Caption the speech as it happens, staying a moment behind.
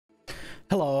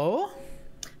Hello.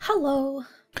 Hello.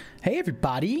 Hey,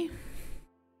 everybody.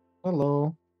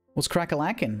 Hello. What's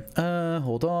crack-a-lackin'?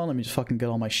 Hold on. Let me just fucking get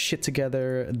all my shit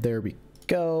together. There we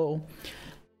go.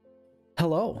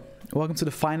 Hello. Welcome to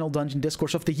the final Dungeon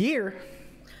Discourse of the year.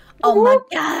 Oh my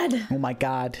god. Oh my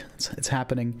god. It's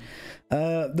happening.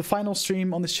 The final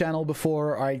stream on this channel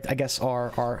before I guess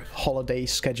our holiday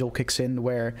schedule kicks in,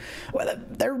 where well,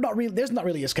 there's not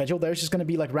really a schedule. There's just gonna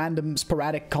be like random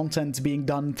sporadic content being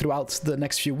done throughout the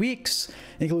next few weeks,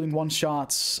 including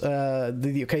one-shots,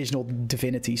 the occasional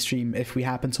Divinity stream if we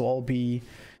happen to all be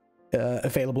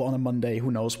available on a Monday. Who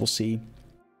knows? We'll see.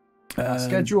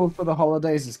 Schedule for the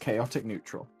holidays is chaotic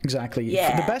neutral. Exactly.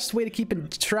 Yeah. The best way to keep in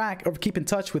track or keep in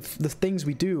touch with the things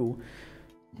we do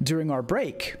during our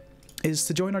break is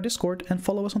to join our Discord and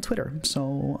follow us on Twitter.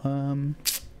 So,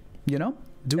 you know,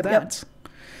 do that.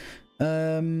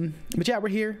 But yeah, we're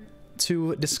here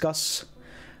to discuss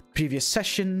previous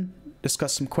session,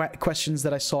 discuss some questions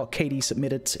that I saw Katie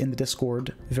submitted in the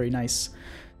Discord. Very nice.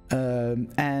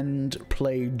 And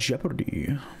play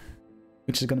Jeopardy,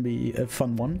 which is going to be a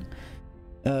fun one.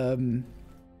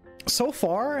 So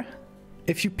far,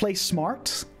 if you play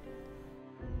smart,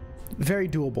 very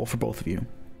doable for both of you.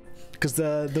 Because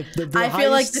the I feel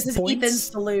like this is points, Ethan's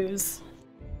to lose.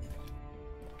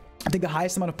 I think the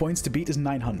highest amount of points to beat is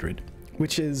 900,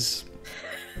 which is...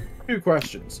 2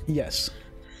 questions. Yes.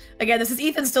 Again, this is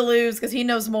Ethan's to lose because he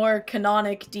knows more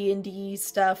canonic D&D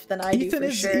stuff than I do,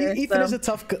 for sure. Ethan is a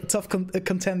tough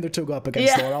contender to go up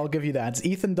against, Laura. I'll give you that.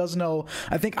 Ethan does know...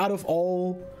 I think out of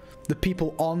all the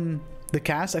people on the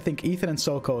cast, I think Ethan and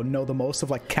Soko know the most of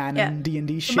like canon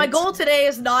D&D shit. My goal today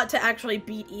is not to actually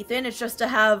beat Ethan. It's just to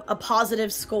have a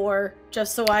positive score,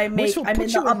 just so I'm in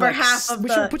the upper half of we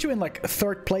should put you in like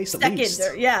 3rd place at least.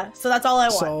 Yeah, so that's all I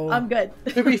want. So, I'm good.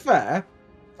 To be fair,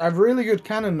 I have really good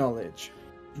canon knowledge.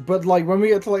 But like when we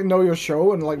get to like know your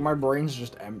show and like my brain's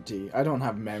just empty. I don't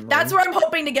have memory. That's where I'm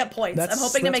hoping to get points. I'm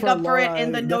hoping to make up for it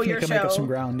in the know your show. Make up some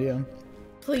ground, yeah.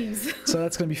 Please. So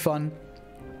that's gonna be fun.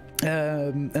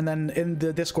 And then in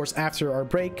the discourse after our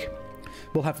break,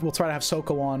 we'll try to have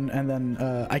Soko on, and then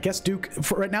I guess Duke.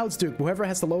 For right now, it's Duke. Whoever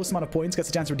has the lowest amount of points gets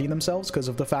a chance to redeem themselves because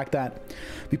of the fact that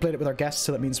we played it with our guests.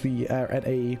 So that means we are at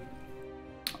a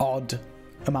odd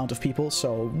amount of people.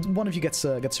 So one of you gets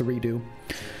a redo.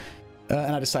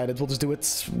 And I decided we'll just do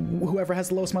it. Whoever has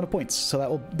the lowest amount of points. So that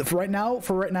will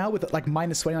for right now with like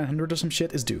minus 2900 or some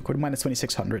shit is Duke, or minus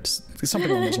 2600, something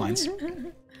along those lines.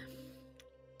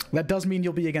 That does mean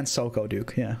you'll be against Soko,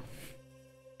 Duke, yeah.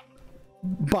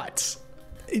 But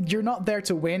you're not there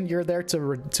to win, you're there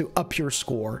to up your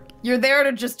score. You're there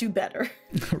to just do better.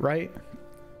 Right?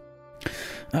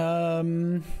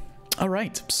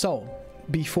 Alright, so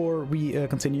before we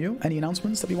continue, any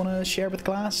announcements that we want to share with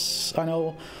class? I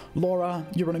know, Laura,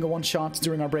 you're running a one-shot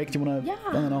during our break. Do you want to,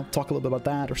 I don't know, talk a little bit about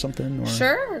that or something? Or...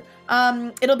 Sure.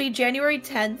 It'll be January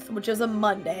 10th, which is a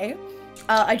Monday.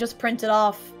 I just printed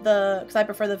off because I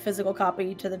prefer the physical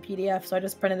copy to the PDF, so I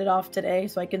just printed it off today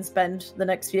so I can spend the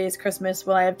next few days Christmas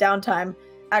when I have downtime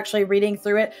actually reading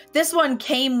through it. This one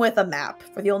came with a map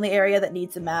for the only area that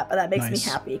needs a map, and that makes me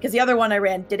happy because the other one I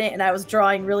ran didn't, and I was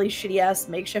drawing really shitty-ass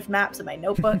makeshift maps in my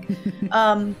notebook.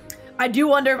 I do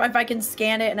wonder if I can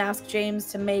scan it and ask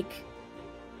James to make...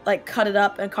 like cut it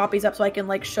up and copies up so I can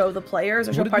like show the players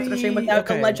or show parts of the stream without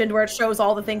the legend where it shows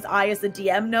all the things I as the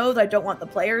DM know that I don't want the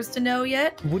players to know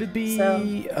yet. Would it be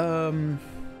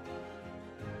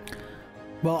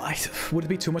would it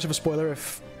be too much of a spoiler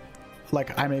if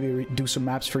like I maybe do some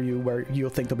maps for you where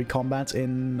you'll think there'll be combat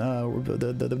in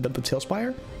the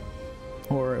Tailspire?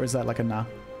 Or is that like a nah?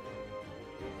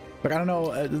 Like, I don't know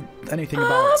anything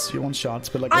about your one-shots,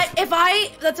 but like... if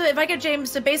I get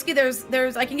James to... Basically,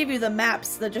 there's I can give you the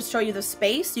maps that just show you the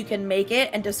space. You can make it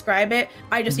and describe it.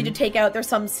 I just need to take out... There's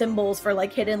some symbols for,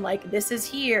 like, hidden, like, this is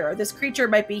here, or this creature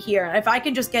might be here. And if I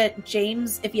can just get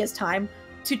James, if he has time,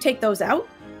 to take those out,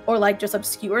 or, like, just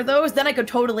obscure those, then I could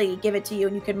totally give it to you,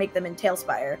 and you could make them in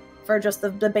Tailspire for just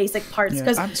the basic parts.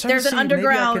 Because there's an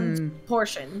underground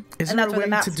portion, and that's where the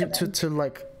maps come in. To,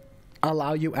 like...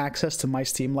 allow you access to my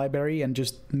Steam library and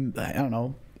just, I don't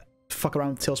know, fuck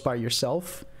around with Tailspire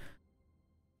yourself?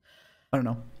 I don't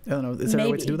know. Is there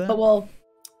a way to do that? But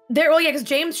yeah, because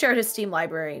James shared his Steam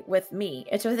library with me.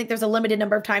 And so I think there's a limited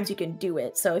number of times you can do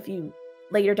it. So if you,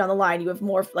 later down the line, you have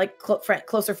more, like,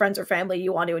 closer friends or family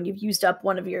you want to, and you've used up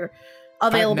one of your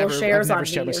available shares on me. I've never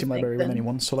shared my Steam library with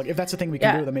anyone. So, like, if that's a thing we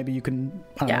can do, then maybe you can...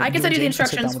 I can send you the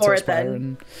instructions for it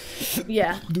then.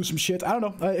 Yeah. Do some shit. I don't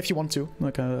know. If you want to.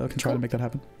 Like, I can try to make that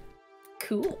happen.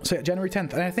 Cool. So, yeah, January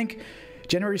 10th. And I think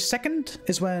January 2nd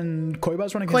is when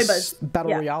Koiba's running Koiba's, his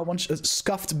Battle Royale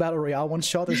scuffed Battle Royale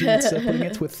one-shot, as he was putting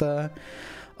it, with a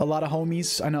lot of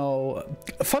homies. I know,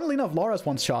 funnily enough, Laura's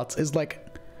one-shot is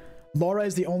like, Laura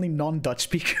is the only non-Dutch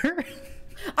speaker.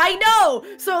 I know!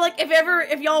 So, like,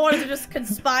 if y'all wanted to just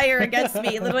conspire against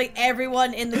me, literally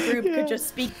everyone in the group could just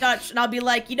speak Dutch, and I'll be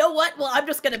like, you know what? Well, I'm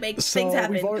just gonna make things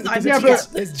happen. It's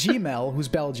Gmail, who's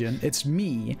Belgian, it's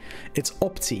me, it's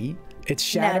Opti, it's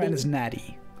Shadow, and it's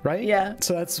Natty. Right? Yeah.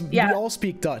 So we all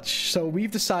speak Dutch. So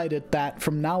we've decided that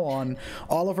from now on,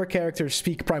 all of our characters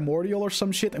speak Primordial or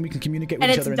some shit, and we can communicate with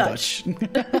each other in Dutch.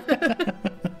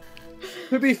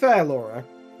 To be fair, Laura,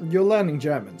 you're learning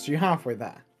German, so you're halfway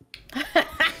there.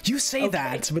 You say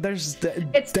that, but there's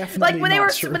it's definitely like when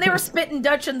they were spitting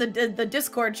Dutch in the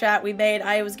Discord chat we made,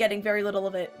 I was getting very little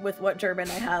of it with what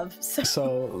German I have.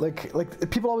 So like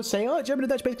people always say, oh, German and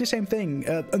Dutch basically the same thing,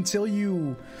 until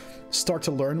you start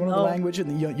to learn one of the language,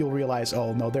 and you'll realize,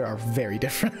 oh no, they are very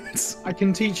different. I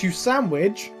can teach you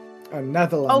sandwich and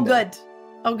Netherlands.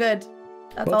 Oh good.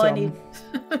 That's all I need.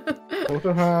 Yeah,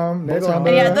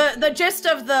 the gist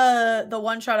of the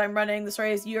one shot I'm running, the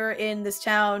story is you're in this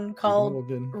town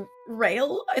called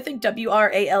Rail, I think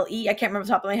W-R-A-L-E. I can't remember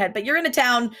the top of my head, but you're in a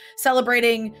town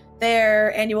celebrating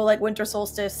their annual like winter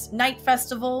solstice night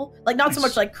festival. Like not so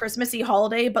much like Christmassy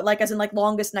holiday, but like as in like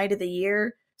longest night of the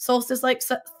year solstice like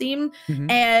theme.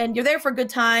 And you're there for a good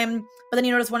time, but then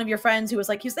you notice one of your friends who was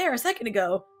like, he was there a second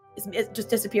ago. It just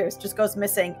disappears, just goes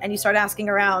missing, and you start asking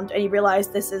around, and you realize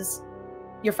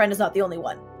your friend is not the only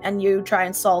one, and you try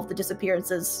and solve the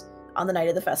disappearances on the night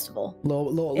of the festival.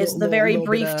 It's the very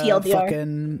brief TLDR.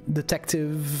 Fucking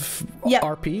detective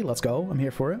RP. Let's go. I'm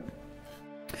here for it.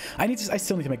 I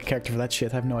still need to make a character for that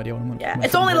shit. I have no idea what I'm gonna. Yeah,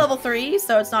 it's only level 3,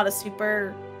 so it's not a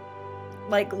super.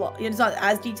 Like, it's not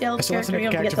as detailed. I still have to make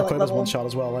a character for Koiba's one-shot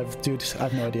as well. I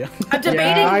have no idea. I'm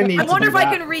debating. I wonder if I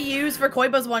can reuse for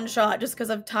Koiba's one-shot just because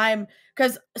of time.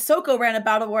 Because Soko ran a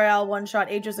Battle Royale one-shot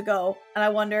ages ago, and I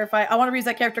wonder if I want to reuse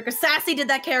that character because Sassy did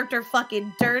that character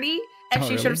fucking dirty, and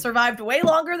she should have survived way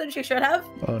longer than she should have.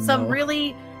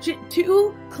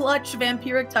 Two clutch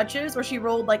vampiric touches where she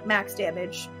rolled like max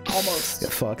damage almost.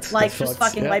 Get fucked. Like just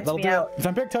fucking wiped me out.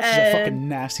 Vampiric touch is a fucking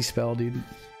nasty spell, dude.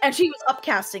 And she was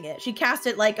upcasting it. She cast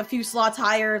it like a few slots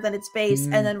higher than its base,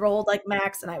 and then rolled like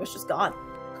max, and I was just gone.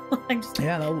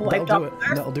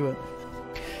 That'll do it.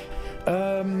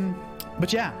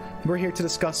 But yeah, we're here to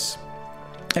discuss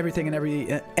everything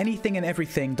and anything and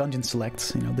everything Dungeon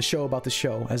Select. You know, the show about the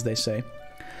show, as they say.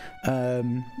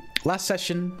 Last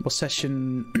session was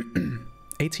session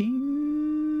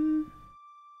 18.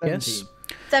 Yes,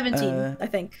 17. I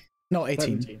think. No,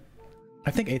 18. 17. I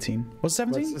think 18. Was it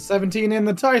 17? 17 in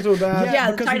the title, Dad.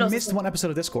 Yeah, because we missed one episode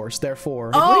of Discourse,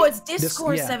 therefore. Oh, it's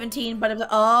Discourse 17, but yes.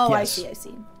 I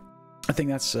see. I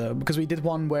think that's because we did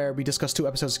one where we discussed 2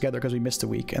 episodes together because we missed a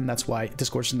week, and that's why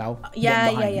Discourse is now yeah.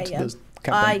 The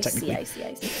campaign, I see.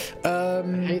 I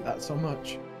hate that so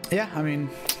much. Yeah, I mean,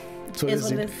 so it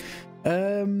is what it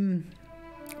is.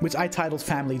 Which I titled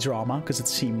Family Drama because it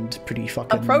seemed pretty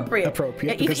fucking appropriate.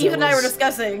 Yeah, Ethan and I were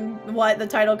discussing what the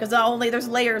title, because not only there's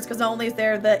layers, because not only is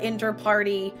there the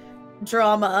inter-party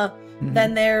drama,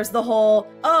 then there's the whole,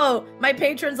 oh, my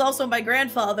patron's also my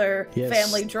grandfather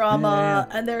family drama,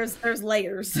 and there's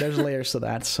layers. There's layers to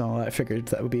that, so I figured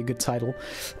that would be a good title.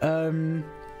 You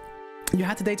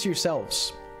had to date to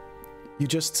yourselves. You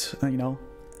just,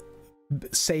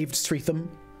 saved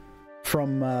Streatham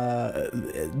from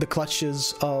the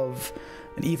clutches of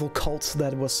an evil cult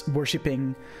that was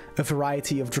worshipping a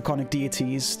variety of draconic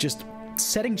deities, just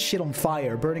setting shit on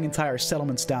fire, burning entire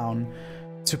settlements down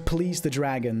to please the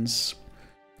dragons,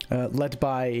 led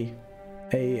by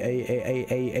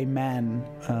a man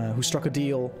who struck a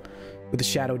deal with the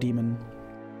Shadow Demon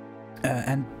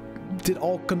and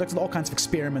conducted all kinds of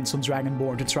experiments on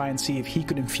Dragonborn to try and see if he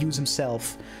could infuse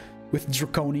himself with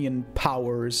draconian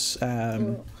powers.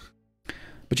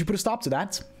 But you put a stop to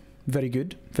that. Very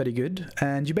good, very good.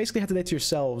 And you basically had to date to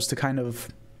yourselves to kind of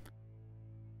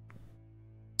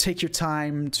take your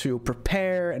time to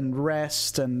prepare and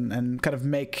rest and kind of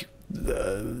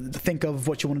think of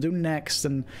what you want to do next,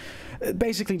 and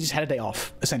basically just had a day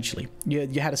off, essentially.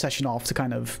 You had a session off to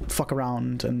kind of fuck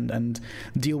around and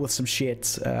deal with some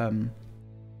shit.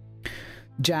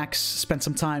 Jax spent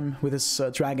some time with his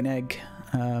dragon egg,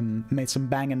 made some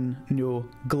banging new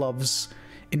gloves,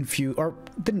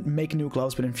 didn't make new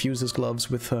gloves, but infused his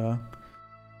gloves with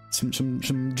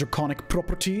some draconic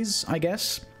properties, I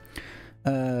guess.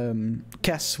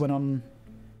 Kess went on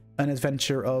an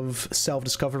adventure of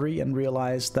self-discovery and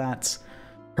realized that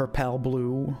her pal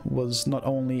Blue was not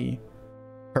only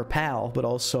her pal, but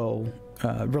also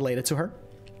related to her.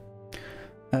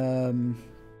 There's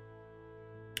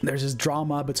this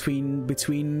drama between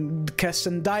Kess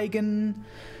and Daigen.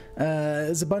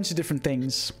 There's a bunch of different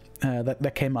things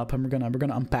that came up, and we're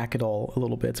gonna unpack it all a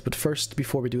little bit. But first,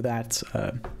 before we do that,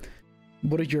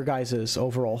 what are your guys'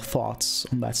 overall thoughts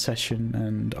on that session?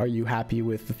 And are you happy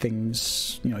with the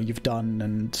things you've done?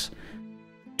 And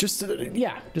just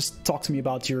just talk to me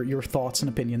about your thoughts and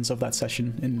opinions of that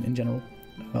session in general.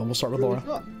 We'll start with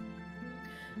Laura.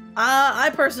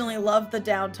 I personally love the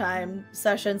downtime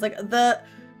sessions. Like the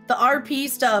RP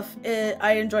stuff,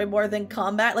 I enjoy more than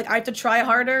combat. Like I have to try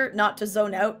harder not to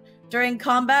zone out during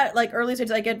combat. Like early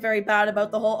stages, I get very bad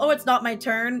about the whole, oh, it's not my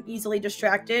turn, easily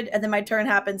distracted, and then my turn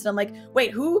happens, and I'm like,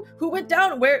 wait, who went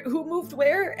down? Where? Who moved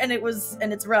where? And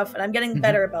it's rough, and I'm getting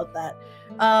better about that.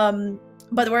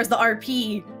 But whereas the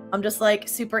RP, I'm just like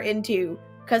super into,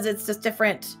 because it's just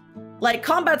different. Like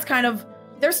combat's kind of,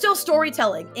 there's still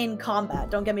storytelling in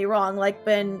combat, don't get me wrong, like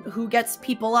who gets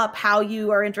people up, how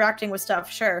you are interacting with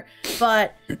stuff, sure,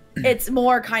 but it's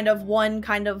more kind of one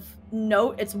kind of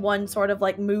note, it's one sort of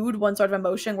like mood, one sort of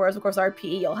emotion, whereas of course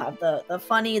RP, you'll have the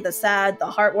funny, the sad, the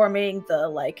heartwarming, the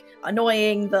like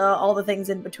annoying, all the things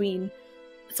in between.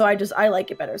 So I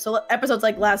like it better. So episodes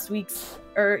like last week's,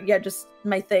 just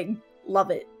my thing.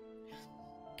 Love it.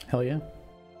 Hell yeah.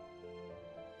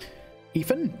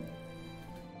 Ethan?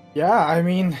 Yeah, I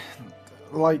mean,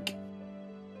 like,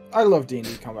 I love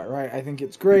D&D combat, right? I think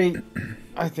it's great.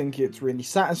 I think it's really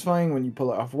satisfying when you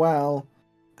pull it off well.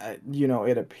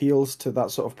 It appeals to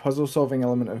that sort of puzzle-solving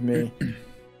element of me.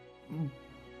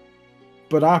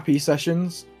 But RP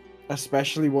sessions,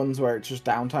 especially ones where it's just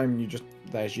downtime and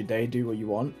there's your day, do what you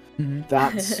want,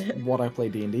 that's what I play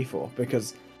D&D for.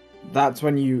 Because that's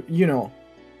when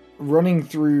running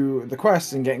through the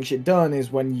quests and getting shit done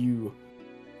is when you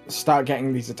start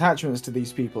getting these attachments to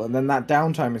these people, and then that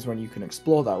downtime is when you can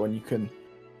explore that, when you can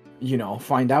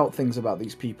find out things about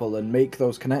these people and make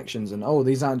those connections, and oh,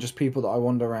 these aren't just people that I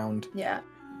wander around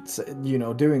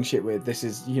doing shit with. This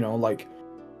is like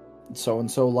so and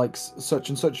so likes such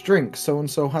and such drink, so and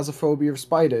so has a phobia of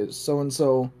spiders, so and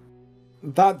so.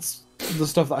 That's the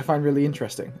stuff that I find really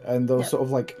interesting, and those sort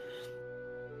of like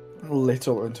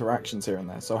little interactions here and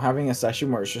there. So having a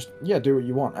session where it's just do what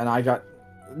you want, and I got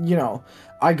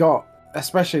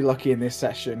especially lucky in this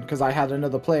session because I had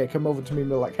another player come over to me and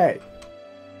be like, hey,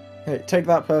 take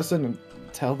that person and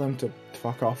tell them to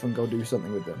fuck off and go do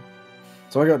something with them.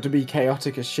 So I got to be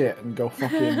chaotic as shit and go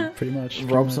fucking pretty much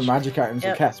rob some magic items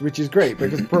with Cass, which is great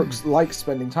because Brooks likes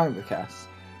spending time with Cass.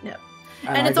 Yep.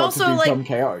 And it's also like some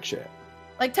chaotic shit.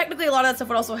 Like technically a lot of that stuff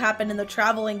would also happen in the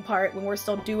traveling part when we're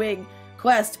still doing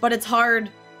quests, but it's hard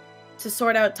to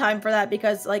sort out time for that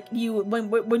because like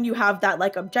when you have that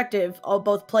like objective of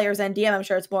both players and DM, I'm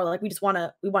sure it's more like we want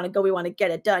to get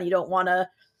it done. You don't want to,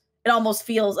 it almost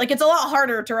feels like it's a lot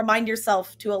harder to remind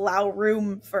yourself to allow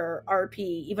room for RP,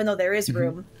 even though there is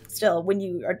room still when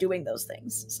you are doing those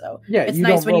things. So it's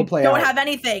nice when you don't have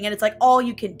anything and it's like all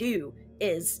you can do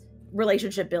is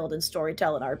relationship build and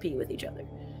storytell and RP with each other.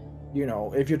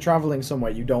 If you're traveling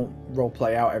somewhere, you don't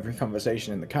roleplay out every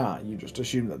conversation in the car. You just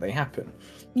assume that they happen.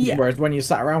 Yeah. Whereas when you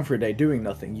sat around for a day doing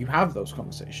nothing, you have those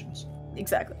conversations.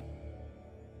 Exactly.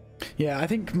 Yeah, I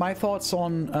think my thoughts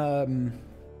on...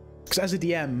 Because as a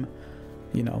DM,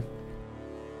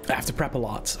 I have to prep a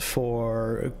lot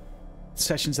for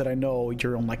sessions that I know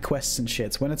you're on, like, quests and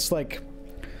shit. When it's, like,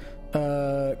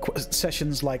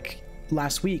 sessions like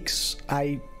last week's,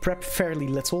 I prep fairly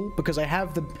little because I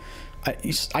have the...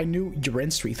 I knew you're in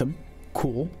Streatham.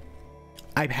 Cool.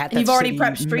 I've had that. You've already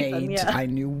prepped Streatham, yeah.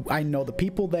 I know the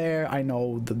people there. I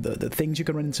know the things you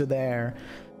can run into there.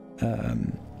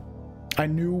 I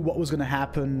knew what was going to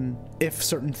happen if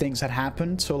certain things had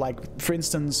happened. So, like, for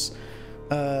instance,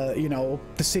 the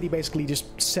city basically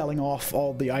just selling off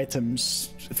all the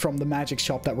items from the magic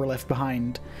shop that were left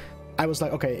behind. I was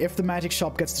like, okay, if the magic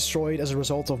shop gets destroyed as a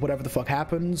result of whatever the fuck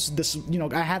happens, this,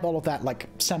 I had all of that, like,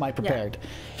 semi-prepared.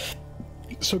 Yeah.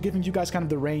 So giving you guys kind of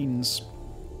the reins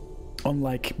on,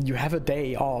 like, you have a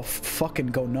day off, fucking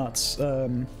go nuts,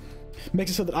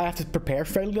 makes it so that I have to prepare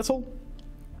fairly little,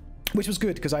 which was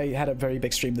good, because I had a very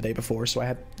big stream the day before, so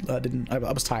I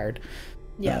was tired.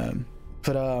 Yeah.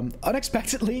 But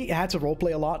unexpectedly, I had to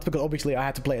roleplay a lot, because obviously I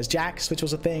had to play as Jax, which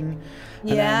was a thing.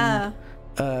 Yeah.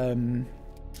 And then,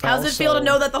 how does it feel to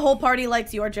know that the whole party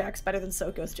likes your Jax better than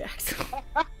Soko's Jax?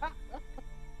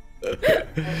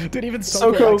 Dude, even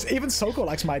Soko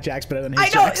likes my Jax better than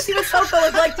his Jax. Even Soko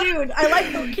is like, dude, I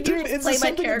like them. Can dude, you it's play just my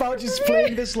something character? about just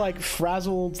playing this, like,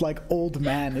 frazzled, like, old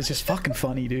man. It's just fucking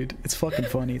funny, dude. It's fucking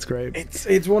funny. It's great.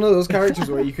 It's one of those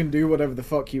characters where you can do whatever the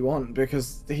fuck you want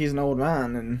because he's an old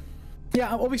man and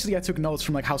Yeah, obviously I took notes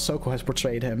from like how Soko has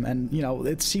portrayed him, and you know,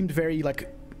 it seemed very like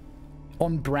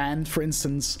on brand. For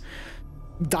instance,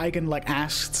 Daigen like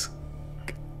asked,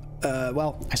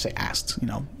 well, I say asked, you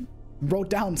know, wrote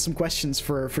down some questions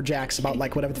for Jax about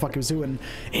like whatever the fuck he was doing,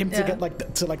 him to get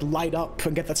like to like light up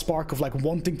and get that spark of like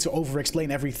wanting to over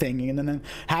explain everything, and then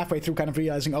halfway through kind of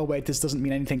realizing, oh wait, this doesn't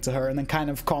mean anything to her, and then kind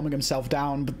of calming himself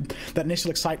down. But that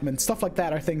initial excitement, stuff like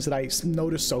that, are things that I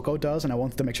noticed Soko does, and I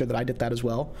wanted to make sure that I did that as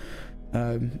well.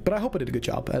 But I hope I did a good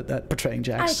job at portraying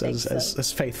Jax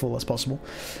as faithful as possible.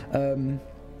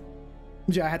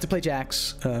 Yeah, I had to play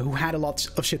Jax, who had a lot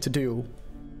of shit to do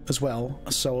as well,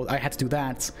 so I had to do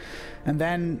that. And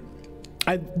then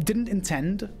I didn't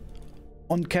intend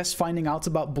on Kess finding out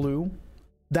about Blue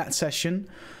that session,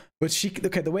 but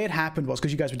the way it happened was,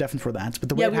 because you guys were deafened for that, but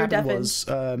the way it happened was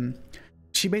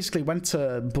she basically went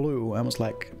to Blue and was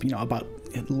like, you know, about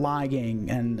lying,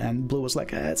 and Blue was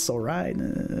like, it's all right.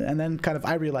 And then kind of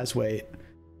I realized, wait,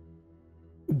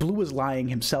 Blue is lying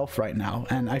himself right now,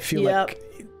 and I feel like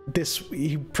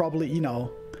he probably, you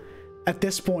know, at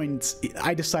this point,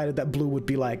 I decided that Blue would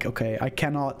be like, okay, I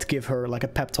cannot give her like a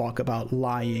pep talk about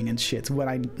lying and shit when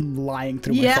I'm lying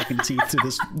through my fucking teeth to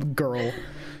this girl.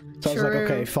 So I was like,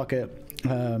 okay, fuck it.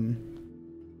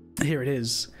 Here it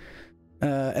is.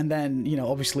 And then, you know,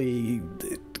 obviously,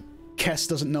 Kess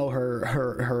doesn't know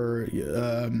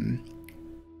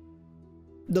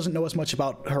doesn't know as much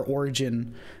about her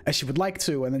origin as she would like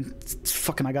to, and then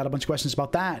fucking I got a bunch of questions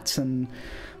about that, and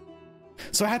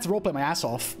so I had to roleplay my ass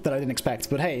off that I didn't expect,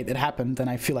 but hey, it happened, and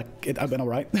I feel like I've been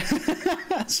alright.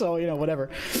 So, you know, whatever.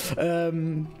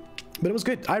 But it was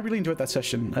good. I really enjoyed that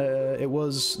session. It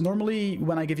was, normally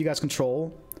when I give you guys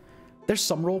control, there's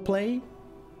some roleplay,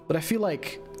 but I feel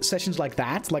like sessions like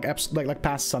that, like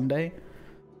past Sunday,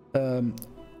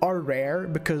 are rare,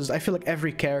 because I feel like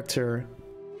every character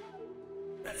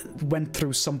went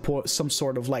through some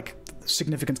sort of like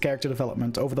significant character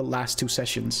development over the last 2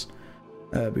 sessions.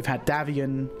 We've had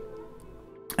Davian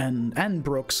and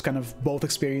Brooks kind of both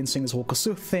experiencing this whole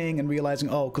Kasuth thing and realizing,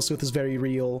 oh, Kasuth is very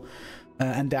real,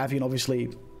 and Davian obviously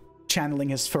channeling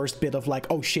his first bit of like,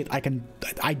 oh shit, I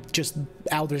just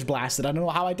Eldritch blasted. I don't know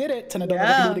how I did it, and I don't know if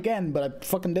I can do it again, but I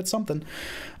fucking did something.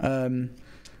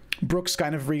 Brooks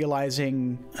kind of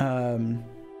realizing,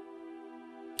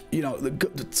 you know,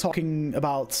 talking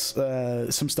about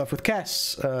some stuff with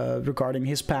Kess regarding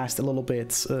his past a little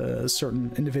bit, a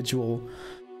certain individual,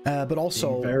 but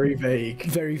also very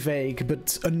vague,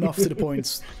 but enough to the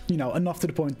point, you know, enough to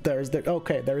the point there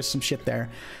is some shit there.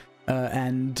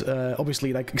 And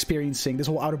obviously, like, experiencing this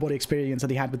whole outer body experience that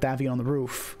he had with Davian on the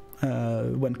roof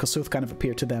when Kasuth kind of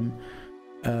appeared to them.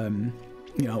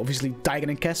 You know, obviously, Daigen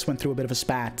and Kess went through a bit of a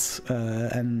spat,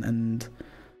 and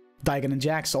Daigen and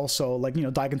Jax also, like, you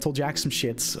know, Daigen told Jax some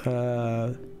shit,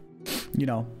 you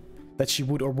know, that she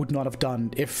would or would not have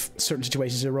done if certain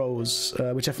situations arose,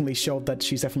 which definitely showed that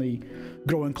she's definitely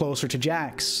growing closer to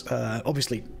Jax.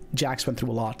 Obviously, Jax went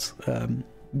through a lot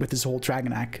with this whole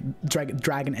dragon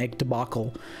egg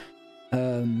debacle.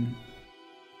 And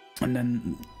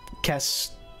then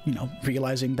Kess, you know,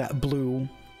 realizing that Blue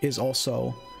is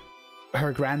also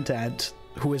her granddad,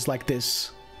 who is like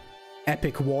this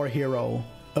epic war hero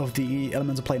of the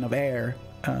elemental plane of air,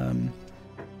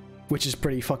 which is a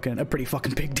pretty fucking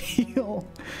big deal.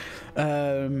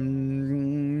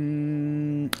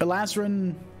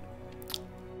 Elazarin,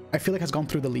 I feel like, has gone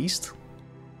through the least,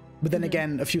 but then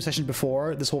again, a few sessions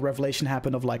before, this whole revelation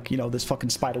happened of, like, you know, this fucking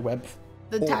spiderweb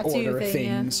order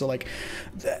thing. Yeah. So, like,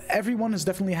 everyone has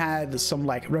definitely had some,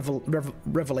 like,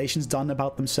 revelations done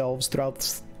about themselves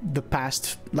throughout the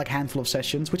past, like, handful of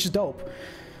sessions, which is dope,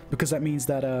 because that means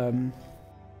that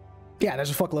yeah,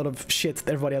 there's a fuckload of shit that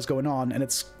everybody has going on, and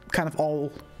it's kind of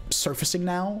all surfacing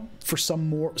now, for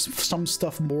some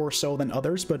stuff more so than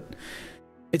others, but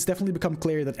it's definitely become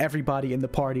clear that everybody in the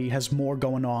party has more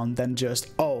going on than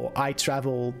just, oh, I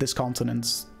travel this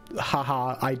continent,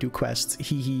 haha, I do quests,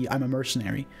 hee hee, I'm a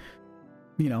mercenary.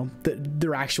 You know,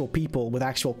 they're actual people with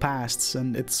actual pasts,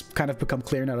 and it's kind of become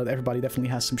clear now that everybody definitely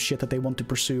has some shit that they want to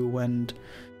pursue, and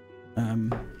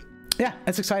yeah,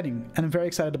 it's exciting, and I'm very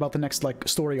excited about the next, like,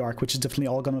 story arc, which is definitely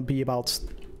all gonna be about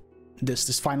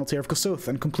this final tier of Kasuth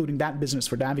and concluding that business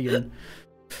for Davian.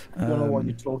 I don't know what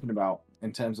you're talking about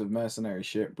in terms of mercenary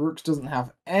shit. Brooks doesn't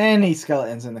have any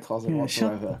skeletons in the closet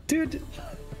whatsoever. Dude.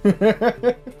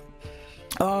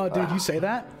 Oh, dude, you say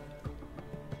that?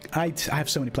 I have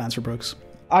so many plans for Brooks.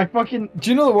 Do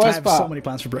you know the worst part? I have so many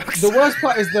plans for Brooks. The worst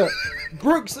part is that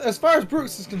Brooks, as far as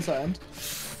Brooks is concerned,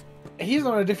 he's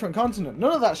on a different continent.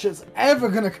 None of that shit's ever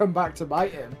gonna come back to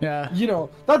bite him. Yeah. You know,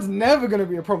 that's never gonna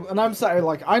be a problem. And I'm sat here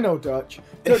like, I know Dutch.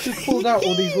 Dutch has pulled out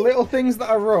all these little things that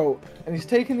I wrote, and he's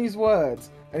taken these words,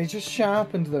 and he's just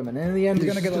sharpened them, and in the end, you're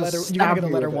gonna get a letter. You're gonna get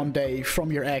a letter one day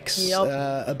from your ex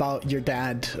about your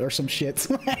dad or some shit.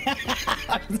 You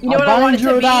know what I wanted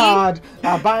to be? Dad.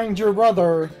 I banged your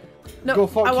brother. No, Go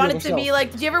fuck I wanted yourself. to be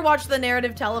like. Did you ever watch the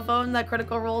narrative telephone that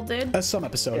Critical Role did? Some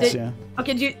episodes, yeah.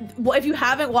 Okay, if you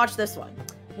haven't watched this one,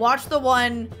 watch the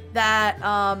one that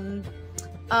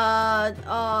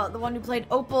the one who played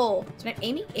Opal. Is her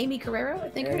name Amy Carrero? I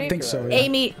think her name. I think so. Yeah.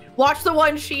 Amy, watch the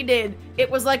one she did. It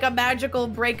was like a magical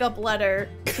breakup letter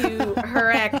to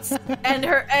her ex and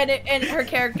her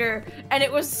character, and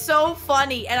it was so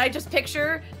funny. And I just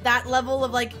picture that level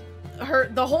of like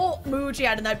the whole mood she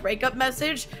had in that breakup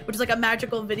message, which is like a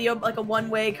magical video, like a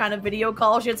one-way kind of video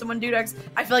call she had someone do to ex.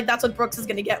 I feel like that's what Brooks is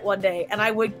gonna get one day, and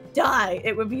I would die.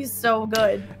 It would be so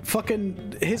good.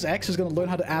 Fucking his ex is gonna learn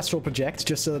how to astral project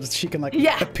just so that she can like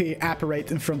apparate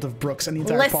in front of Brooks and the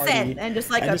entire party. And just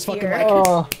like and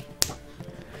appear.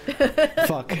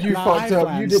 Fuck. You fucked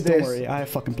up. You did this. Don't worry, I have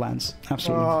fucking plans.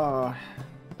 Absolutely.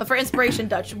 But for inspiration,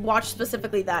 Dutch, watch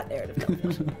specifically that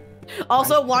narrative.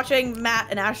 Also, watching Matt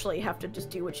and Ashley have to just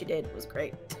do what she did was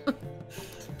great.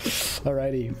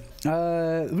 Alrighty.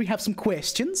 We have some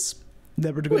questions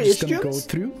that we're just going to go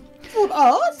through. For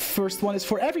us? First one is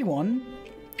for everyone.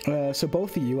 So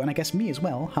both of you, and I guess me as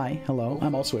well. Hi, hello.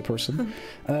 I'm also a person.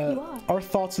 Our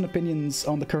thoughts and opinions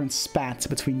on the current spat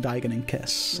between Daigen and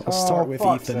Kess. I'll start with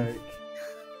Ethan. Sake.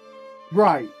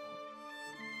 Right.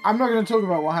 I'm not going to talk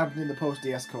about what happened in the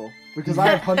post-DS call, because I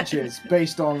have hunches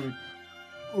based on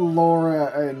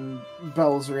Laura and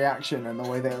Belle's reaction and the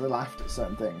way they laughed at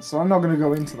certain things. So I'm not going to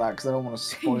go into that because I don't want to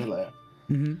spoil it.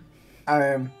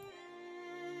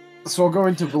 So I'll go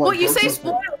into blood. Well, you say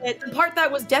spoil it. The part that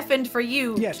was deafened for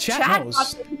you. Yeah, chat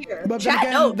knows. But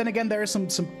then again, there are some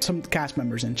cast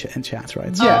members in chat,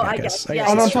 right? So yeah, I guess.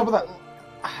 And on top of that,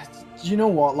 you know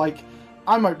what? Like,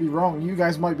 I might be wrong. You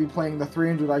guys might be playing the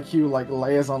 300 IQ like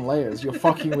layers on layers. You're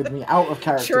fucking with me out of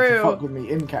character to fuck with me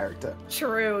in character.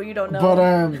 True, you don't know.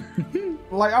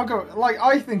 But like I'll go. Like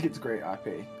I think it's great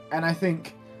IP, and I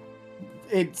think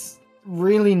it's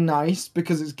really nice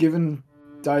because it's given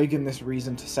Daigen this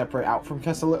reason to separate out from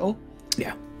Kess a little.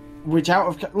 Yeah. Which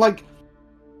don't get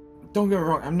me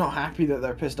wrong. I'm not happy that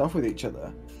they're pissed off with each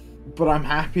other. But I'm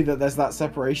happy that there's that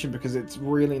separation because it's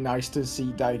really nice to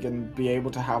see Daigen be able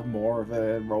to have more of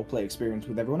a roleplay experience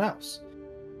with everyone else.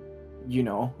 You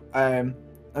know? And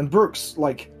Brooks,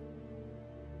 like...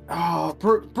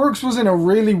 Brooks was in a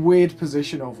really weird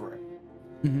position over it.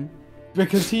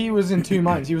 Because he was in two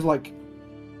minds. He was like,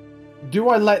 do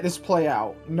I let this play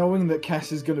out, knowing that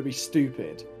Kess is going to be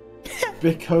stupid?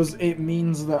 Because it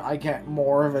means that I get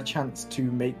more of a chance to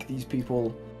make these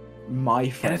people... my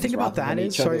friends. And I think about that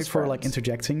is, sorry for like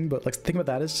interjecting, but like the thing about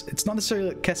that is, it's not necessarily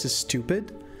that Kess is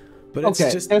stupid, but it's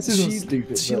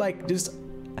just she like just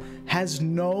has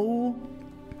no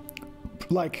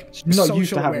like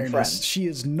social awareness. She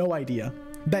has no idea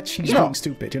that she's being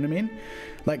stupid. You know what I mean?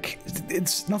 Like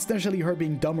it's not necessarily her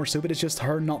being dumb or stupid. It's just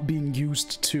her not being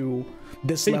used to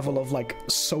this level of like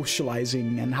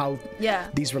socializing and how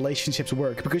these relationships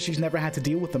work, because she's never had to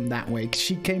deal with them that way.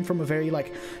 She came from a very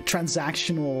like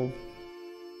transactional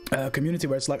community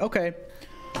where it's like, okay,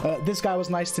 this guy was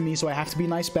nice to me, so I have to be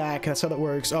nice back. That's how that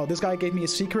works. Oh, this guy gave me a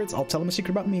secret, I'll tell him a secret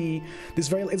about me.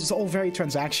 It's all very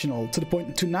transactional to the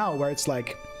point to now where it's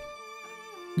like,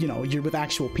 you know, you're with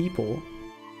actual people.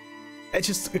 It's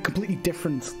just a completely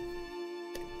different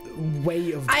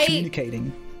way of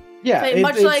communicating. Yeah,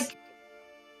 much like.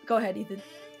 Go ahead, Ethan.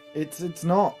 It's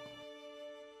not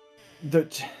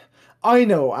that I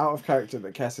know out of character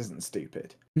that Kess isn't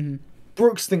stupid.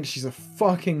 Brooks thinks she's a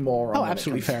fucking moron. Oh,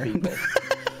 absolutely fair.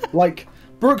 Like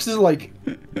Brooks is like,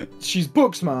 she's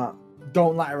book smart.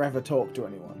 Don't let her ever talk to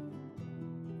anyone.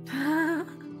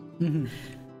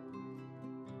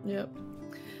 Yep.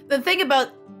 The thing about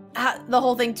the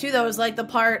whole thing too, though, is like the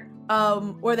part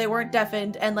where they weren't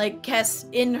deafened, and like Kess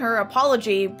in her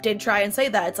apology did try and say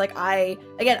that it's like I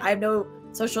have no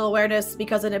social awareness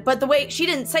because of it, but the way she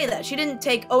didn't say that, she didn't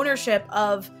take ownership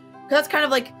of, because that's kind of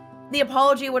like the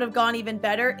apology would have gone even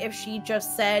better if she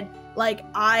just said like,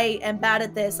 I am bad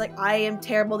at this, like I am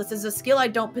terrible, this is a skill I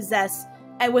don't possess,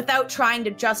 and without trying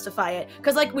to justify it.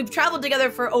 Because like we've traveled together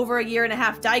for over a year and a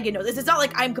half, Daigen knows this. It's not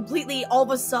like I'm completely all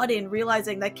of a sudden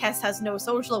realizing that Kess has no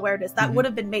social awareness. That would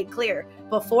have been made clear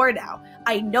before now.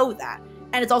 I know that.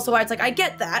 And it's also why it's like, I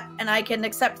get that and I can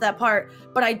accept that part,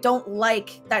 but I don't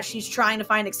like that she's trying to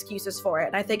find excuses for it.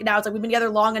 And I think now it's like we've been together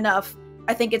long enough.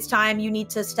 I think it's time you need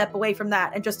to step away from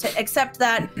that and just to accept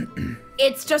that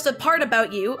it's just a part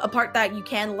about you, a part that you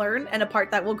can learn and a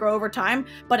part that will grow over time,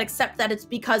 but accept that it's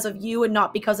because of you and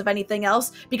not because of anything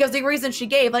else. Because the reason she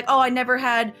gave, like, oh, I never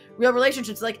had real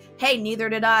relationships, like, hey, neither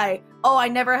did I. Oh, I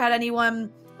never had anyone,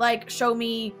 like, show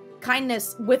me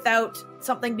kindness without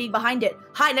something being behind it.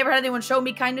 Hi, I never had anyone show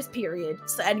me kindness, period.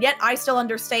 So, and yet I still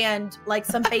understand, like,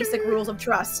 some basic rules of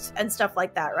trust and stuff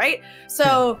like that, right?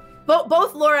 So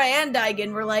both Laura and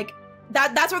Daigen were like,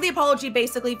 that's where the apology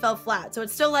basically fell flat. So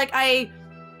it's still like I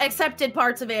accepted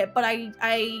parts of it, but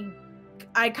I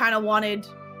kind of wanted,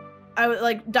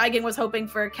 Daigen was hoping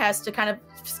for Kess to kind of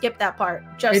skip that part.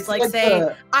 Just like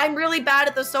say, I'm really bad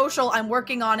at the social, I'm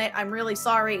working on it, I'm really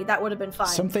sorry. That would have been fine.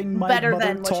 Something my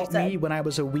mother taught me when I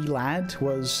was a wee lad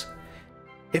was,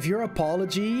 if your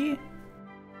apology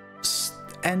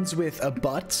ends with a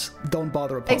but, don't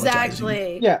bother apologizing.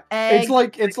 Exactly. Yeah.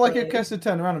 Exactly. It's like if Kess had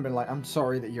turned around and been like, I'm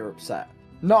sorry that you're upset.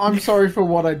 No, I'm sorry for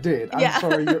what I did. I'm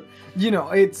sorry you're, you know,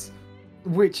 it's,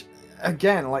 which,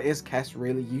 again, like, is Kess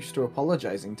really used to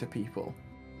apologizing to people?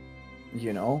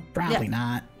 You know? Probably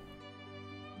not.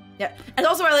 Yeah. And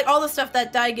also, like, all the stuff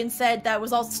that Daigen said that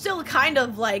was all still kind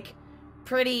of, like,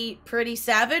 pretty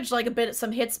savage, like, a bit,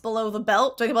 some hits below the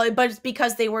belt, but it's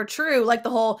because they were true. Like,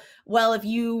 the whole, well, if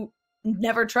you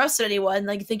never trusted anyone,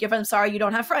 like, you think if I'm sorry, you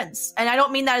don't have friends. And I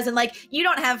don't mean that as in, like, you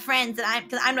don't have friends, and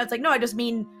I'm not, it's like, no, I just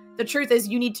mean the truth is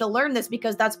you need to learn this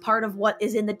because that's part of what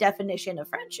is in the definition of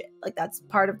friendship. Like, that's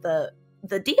part of the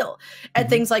deal and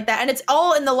things like that. And it's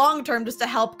all in the long term just to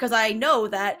help, because I know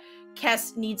that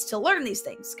Kess needs to learn these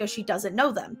things because she doesn't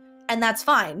know them, and that's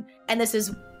fine. And this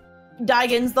is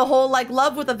Daigen's the whole, like,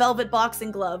 love with a velvet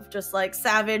boxing glove, just like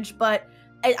savage, but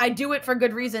I do it for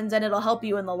good reasons and it'll help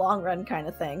you in the long run kind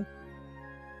of thing.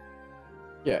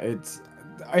 Yeah, it's,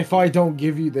 if I don't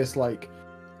give you this, like,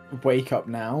 wake up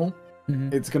now,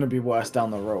 it's gonna be worse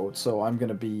down the road, so I'm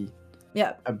gonna be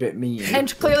a bit mean.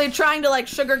 And clearly trying to, like,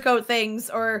 sugarcoat things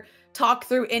or talk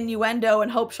through innuendo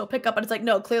and hope she'll pick up, but it's like,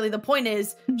 no, clearly the point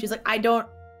is, she's like, I don't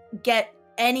get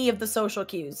any of the social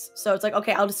cues, so it's like,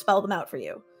 okay, I'll just spell them out for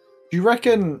you. Do you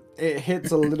reckon it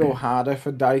hits a little harder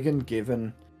for Daigen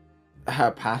given her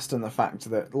past and the fact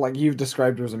that, like, you've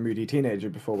described her as a moody teenager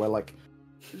before, where, like,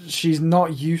 she's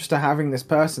not used to having this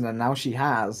person and now she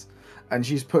has, and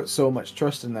she's put so much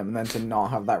trust in them, and then to not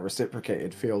have that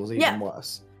reciprocated feels even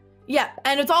worse. Yeah,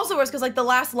 and it's also worse because, like, the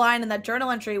last line in that journal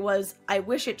entry was, I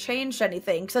wish it changed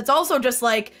anything. Because it's also just,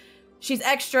 like, she's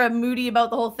extra moody about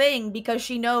the whole thing because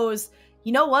she knows,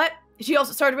 you know what? She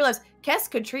also started to realize, Kess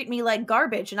could treat me like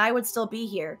garbage and I would still be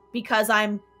here because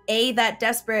I'm A, that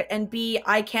desperate, and B,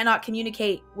 I cannot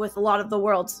communicate with a lot of the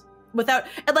world's without,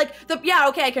 and, like,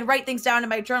 okay, I can write things down in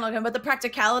my journal, but the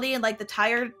practicality and, like, the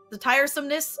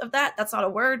tiresomeness of that's not a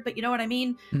word, but you know what I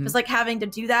mean? Just, like, having to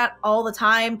do that all the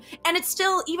time. And it's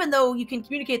still, even though you can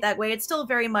communicate that way, it's still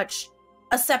very much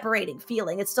a separating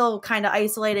feeling. It's still kind of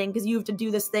isolating because you have to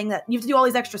do this thing that you have to do all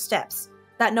these extra steps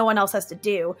that no one else has to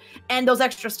do. And those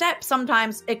extra steps,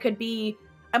 sometimes it could be,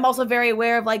 I'm also very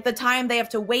aware of, like, the time they have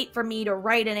to wait for me to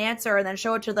write an answer and then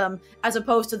show it to them, as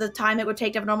opposed to the time it would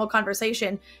take to have a normal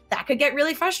conversation. That could get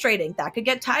really frustrating. That could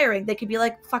get tiring. They could be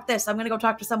like, fuck this, I'm gonna go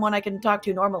talk to someone I can talk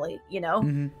to normally, you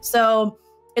know? So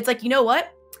it's like, you know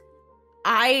what?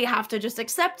 I have to just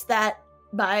accept that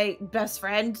my best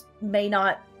friend may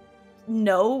not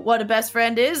know what a best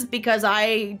friend is because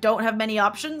I don't have many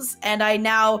options. And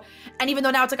even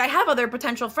though now it's like I have other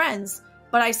potential friends,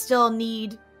 but I still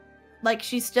need, like,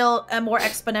 she's still a more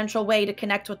exponential way to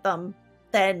connect with them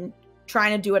than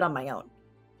trying to do it on my own.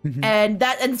 And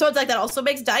so it's like that also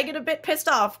makes Daigen a bit pissed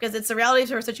off because it's the reality of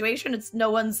her situation. It's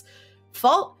no one's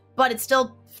fault, but it's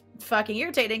still fucking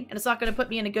irritating and it's not going to put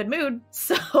me in a good mood.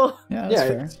 So yeah,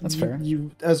 that's fair. You,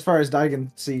 as far as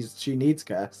Daigen sees, she needs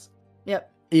Kess.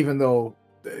 Yep. Even though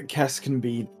Kess can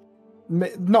be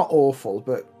not awful,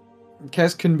 but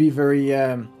Kess can be very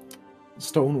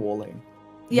stonewalling.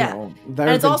 Yeah, you know, there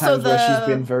have been times where she's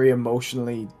been very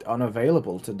emotionally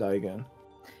unavailable to Daigen.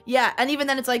 Yeah, and even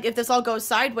then it's like, if this all goes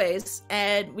sideways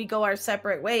and we go our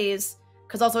separate ways,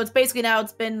 because also it's basically now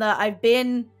it's been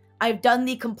I've done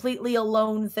the completely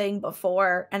alone thing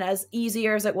before, and as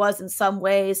easier as it was in some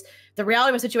ways, the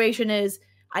reality of the situation is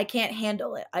I can't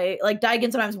handle it.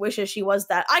 Daigen sometimes wishes she was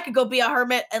that. I could go be a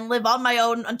hermit and live on my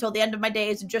own until the end of my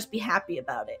days and just be happy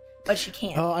about it. But she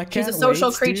can't. Oh, I can't. She's a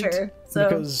social creature. Dude,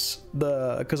 so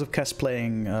because of Kess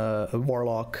playing a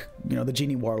warlock, you know, the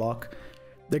genie warlock,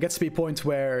 there gets to be a point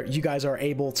where you guys are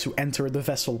able to enter the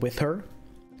vessel with her.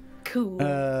 Cool.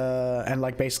 And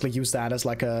like basically use that as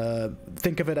like a,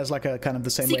 think of it as like a kind of the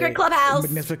same Secret way clubhouse.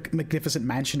 Magnificent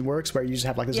Mansion works, where you just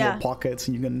have like these little pockets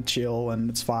and you can chill and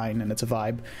it's fine and it's a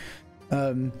vibe.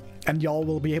 And y'all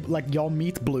will be able, like, y'all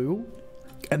meet Blue,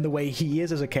 and the way he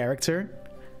is as a character,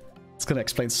 it's gonna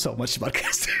explain so much about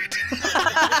Kess, dude.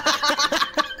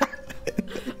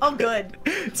 Oh, good.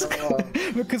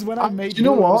 Because when I made you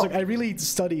know Blue, what? I was like, I really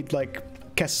studied like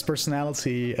Kess's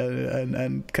personality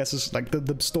and Kess's like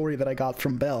the story that I got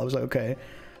from Belle. I was like, okay,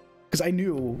 because I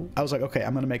was like, okay,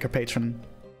 I'm gonna make her patron.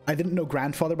 I didn't know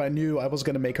grandfather, but I knew I was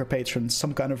gonna make her patron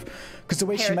some kind of, because the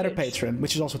way she met her patron,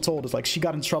 which is also told, is like she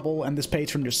got in trouble and this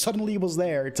patron just suddenly was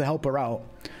there to help her out.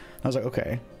 I was like,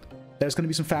 okay, there's gonna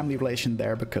be some family relation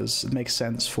there, because it makes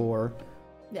sense for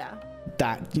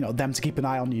that, you know, them to keep an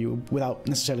eye on you without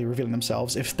necessarily revealing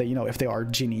themselves, if they, you know, if they are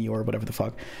Ginny or whatever the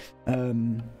fuck.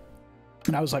 And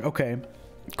I was like, okay,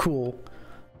 cool.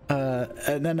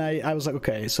 And then I was like,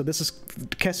 okay, so this is,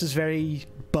 Kess is very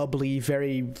bubbly,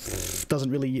 very, doesn't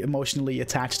really emotionally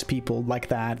attach to people like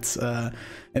that, and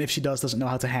if she doesn't know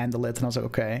how to handle it. And I was like,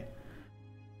 okay,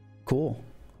 cool.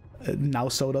 Now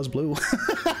so does Blue.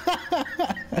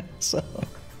 So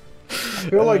I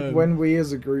feel like when we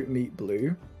as a group meet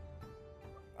Blue,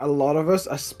 a lot of us,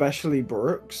 especially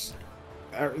Brooks,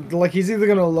 like, he's either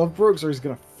gonna love Brooks or he's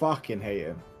gonna fucking hate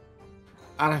him,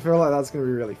 and I feel like that's gonna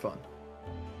be really fun.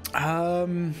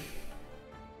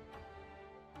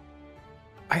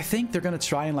 I think they're gonna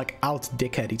try and like out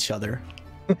dickhead each other.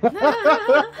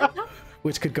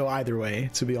 Which could go either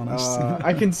way, to be honest.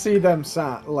 I can see them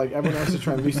sat, like, everyone else is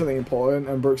trying to do something important,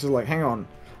 and Brooks is like, hang on,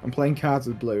 I'm playing cards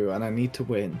with Blue and I need to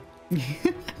win.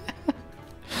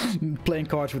 Playing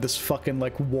cards with this fucking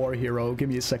like war hero. Give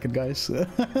me a second, guys.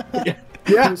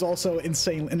 Yeah. Who's also an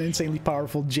insanely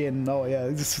powerful Jin. Oh yeah.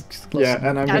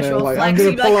 And I'm Casual gonna like, flex. I'm gonna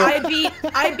You'd be pull like,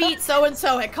 out. I beat so and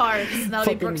so at cards. And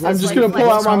that'll be Brooks' I'm just like, gonna pull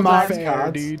out my flex. marked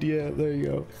cards, dude. Yeah, there you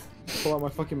go. Pull out my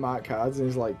fucking marked cards, and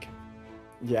he's like,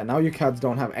 yeah, now your cards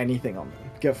don't have anything on them.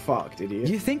 Get fucked, idiot.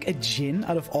 You think a Jin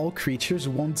out of all creatures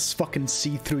won't fucking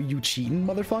see through you cheating,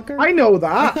 motherfucker? I know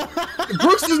that.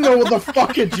 Brooks doesn't know what the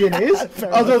fuck a Jin is,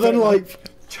 other than like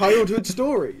childhood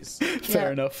stories.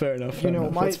 Fair enough. You know,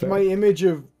 my image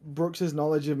of Brooks's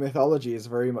knowledge of mythology is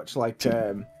very much like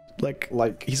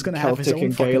he's gonna Celtic have his own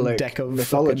and fucking Gaelic deck of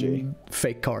mythology.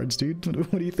 Fake cards, dude.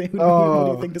 What do you think? What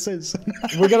do you think this is?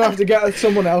 We're gonna have to get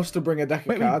someone else to bring a deck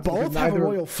of cards. We both have a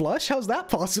royal flush. How's that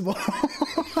possible?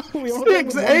 We all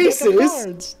 6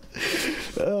 aces.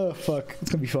 Oh fuck!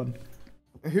 It's gonna be fun.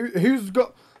 Who's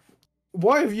got?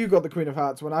 Why have you got the Queen of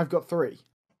Hearts when I've got 3?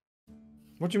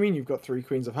 What do you mean you've got 3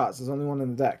 Queens of Hearts? There's only one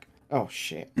in the deck. Oh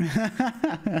shit.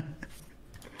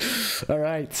 All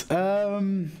right.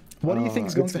 What do you think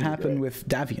is going to happen with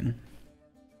Davian?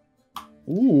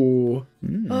 Ooh.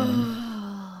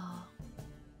 Wanna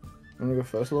go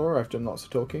first, Laura, after lots of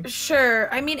talking?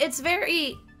 Sure. I mean, it's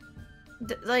very,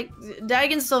 like,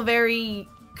 Dagon's still very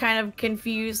kind of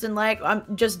confused and like,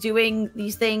 I'm just doing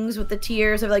these things with the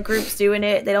tiers of like groups doing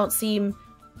it. They don't seem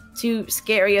too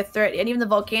scary a threat. And even the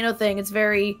volcano thing, it's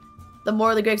very, the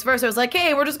morally gray verse. It was like,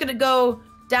 hey, we're just gonna go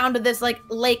down to this like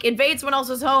lake, invade someone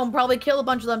else's home, probably kill a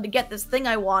bunch of them to get this thing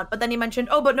I want. But then he mentioned,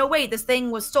 oh, but no, wait, this thing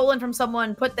was stolen from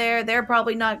someone, put there. They're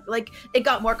probably not, like, it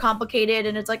got more complicated.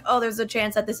 And it's like, oh, there's a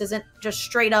chance that this isn't just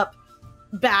straight up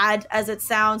bad as it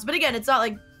sounds. But again, it's not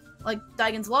like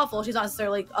Dagon's lawful. She's not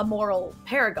necessarily a moral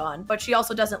paragon, but she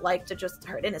also doesn't like to just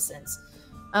hurt innocents.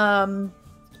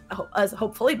 As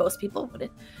hopefully most people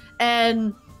wouldn't.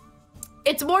 And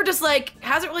it's more just like,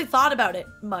 hasn't really thought about it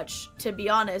much, to be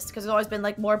honest, because there's always been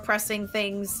like more pressing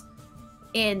things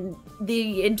in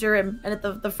the interim and at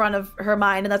the front of her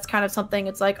mind. And that's kind of something,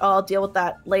 it's like, oh, I'll deal with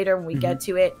that later when we get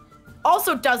to it.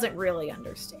 Also doesn't really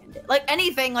understand it. Like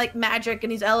anything like magic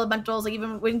and these elementals, like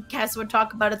even when Kess would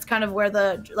talk about it, it's kind of where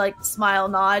the like smile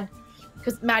nod,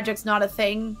 because magic's not a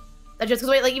thing. That just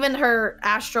because like even her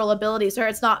astral abilities,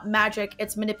 it's not magic,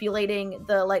 it's manipulating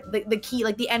the like the key,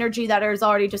 like the energy that is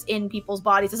already just in people's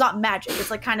bodies. It's not magic,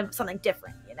 it's like kind of something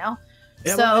different, you know?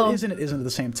 Yeah, so well, it isn't at the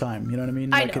same time, you know what I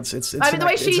mean? Like I know. It's I mean, the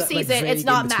way she that, sees like, it, it's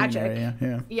not magic.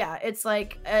 Area. Yeah, it's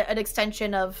like an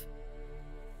extension of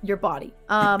your body.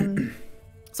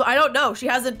 So I don't know. She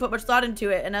hasn't put much thought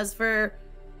into it. And as for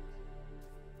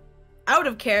out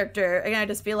of character, again, I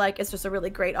just feel like it's just a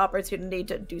really great opportunity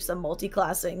to do some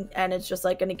multi-classing, and it's just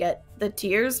like gonna get the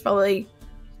tiers, probably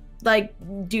like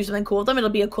do something cool with them. It'll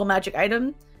be a cool magic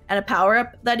item and a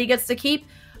power-up that he gets to keep.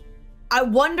 I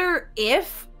wonder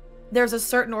if there's a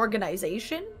certain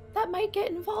organization that might get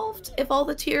involved if all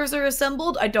the tiers are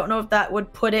assembled. I don't know if that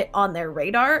would put it on their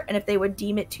radar and if they would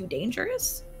deem it too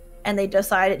dangerous. and they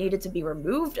decide it needed to be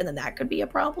removed, and then that could be a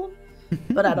problem.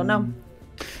 But I don't know.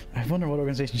 I wonder what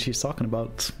organization she's talking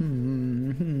about.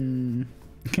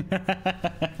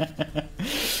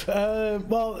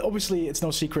 Well, obviously, it's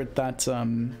no secret that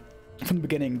from the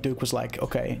beginning, Duke was like,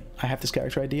 "Okay, I have this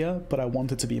character idea, but I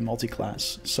want it to be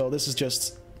multi-class." So this is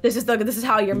just this is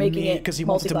how you're making it because he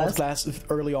wanted to multi-class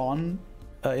early on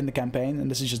in the campaign,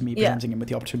 and this is just me presenting him with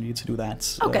the opportunity to do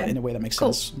that in a way that makes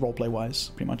sense, roleplay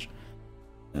wise, pretty much.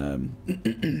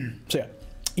 So yeah,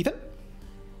 Ethan.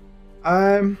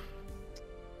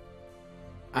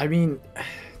 I mean,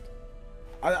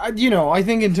 I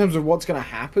think in terms of what's going to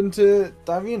happen to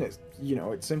Davian, it's,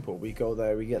 it's simple. We go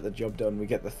there, we get the job done, we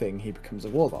get the thing, he becomes a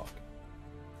warlock.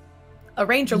 A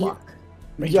ranger lock.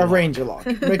 Ranger lock.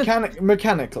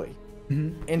 Mechanically.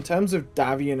 In terms of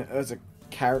Davian as a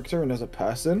character and as a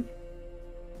person,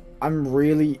 I'm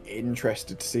really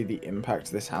interested to see the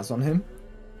impact this has on him.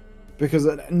 Because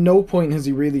at no point has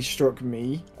he really struck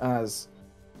me as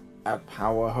a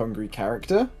power-hungry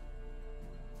character.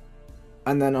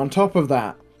 And then on top of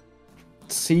that,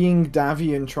 seeing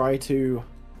Davian try to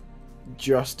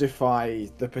justify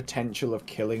the potential of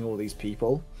killing all these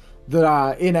people that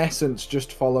are, in essence,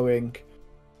 just following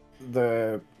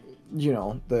the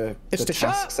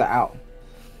tasks set out.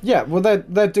 Yeah, well,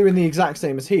 they're doing the exact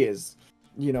same as he is.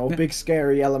 Big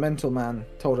scary elemental man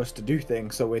told us to do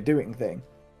things, so we're doing things.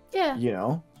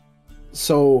 Yeah.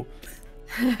 So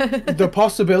the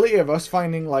possibility of us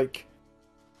finding like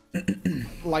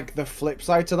the flip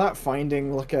side to that,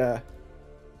 finding like a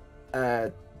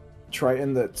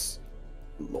Triton that's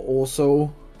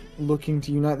also looking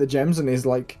to unite the gems and is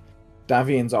like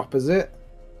Davian's opposite,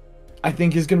 I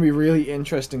think is going to be really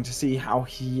interesting to see how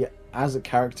he as a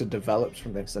character develops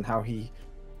from this and how he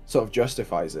sort of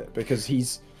justifies it, because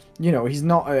he's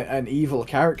not an evil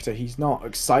character. He's not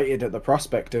excited at the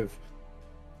prospect of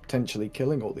potentially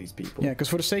killing all these people. Yeah, because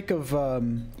for the sake of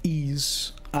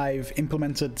ease, I've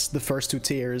implemented the first 2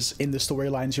 tiers in the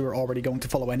storylines you were already going to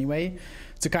follow anyway,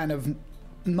 to kind of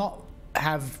not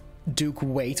have Duke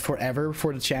wait forever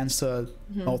for the chance to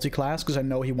multi-class, because I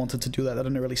know he wanted to do that at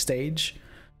an early stage.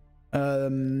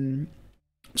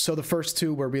 So the first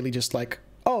 2 were really just like,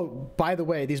 oh, by the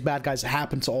way, these bad guys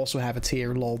happen to also have a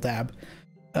tier, lol dab.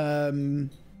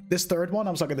 This third one,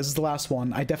 I was like, this is the last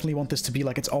one. I definitely want this to be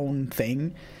like its own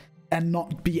thing and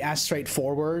not be as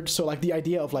straightforward. So like the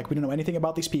idea of like, we don't know anything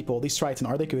about these people, these Triton,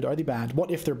 are they good, are they bad?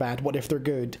 What if they're bad? What if they're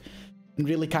good? And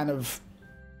really kind of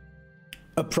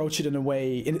approach it in a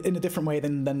way, in a different way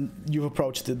than you've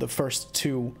approached the first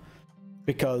 2.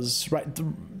 Because,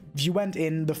 you went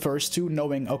in the first 2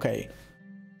 knowing, okay,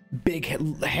 big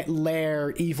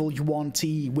lair, evil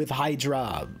Yuan-Ti with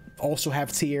Hydra, also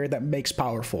have tier that makes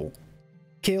powerful.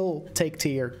 Kill, take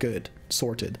tier, good,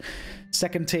 sorted.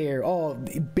 Second tier, oh,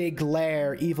 big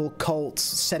lair, evil cult,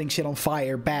 setting shit on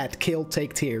fire, bad, kill,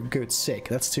 take tier, good, sick,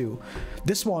 that's 2.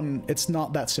 This one, it's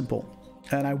not that simple.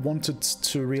 And I wanted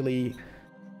to really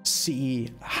see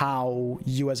how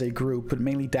you as a group, but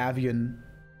mainly Davian,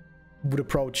 would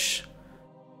approach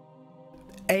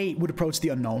the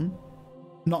unknown,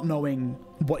 not knowing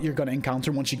what you're going to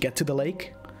encounter once you get to the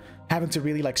lake, having to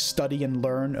really like study and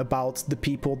learn about the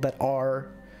people that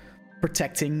are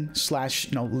protecting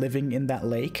 / living in that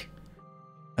lake,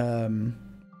 and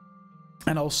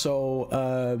also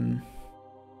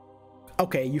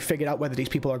okay, you figured out whether these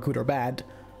people are good or bad,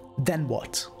 then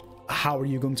what? How are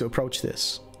you going to approach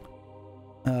this?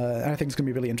 And I think it's going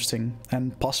to be really interesting,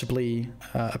 and possibly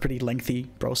a pretty lengthy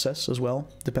process as well,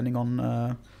 depending on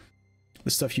the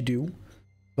stuff you do.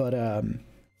 But I'm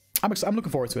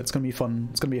looking forward to it. It's going to be fun.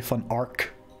 It's going to be a fun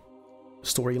arc,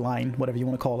 storyline, whatever you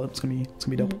want to call it. It's going to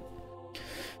be dope.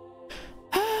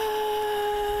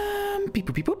 Beep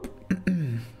boop beep boop.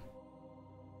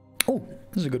 Oh,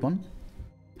 this is a good one.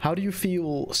 How do you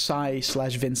feel Sai /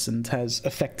 Vincent has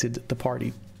affected the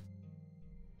party?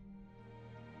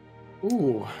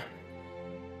 Ooh.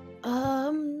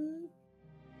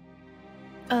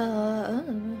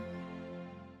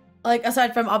 Like,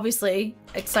 aside from obviously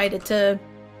excited to,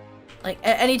 like,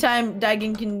 anytime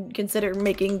Dagon can consider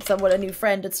making someone a new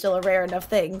friend, it's still a rare enough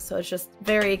thing, so it's just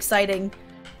very exciting.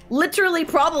 Literally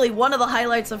probably one of the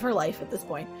highlights of her life at this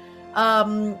point.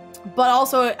 But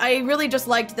also, I really just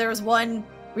liked there was one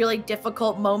really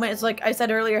difficult moment. It's like I said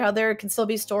earlier, how there can still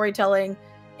be storytelling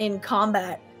in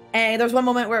combat. And there was one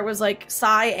moment where it was like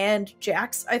Sai and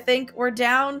Jax, I think, were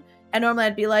down. And normally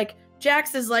I'd be like,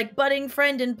 Jax is like budding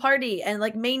friend and party and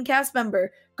like main cast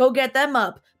member. Go get them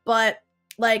up. But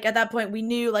like at that point we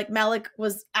knew like Malik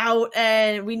was out,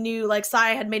 and we knew like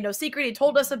Sai had made no secret. He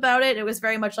told us about it. It was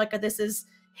very much like this is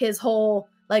his whole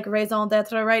like raison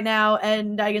d'etre right now.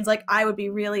 And Dagon's like, I would be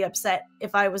really upset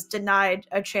if I was denied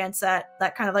a chance at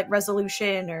that kind of like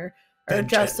resolution or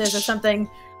justice or something.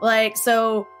 Like,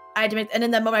 so I had to make, and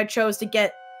in that moment I chose to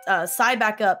get Sai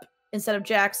back up instead of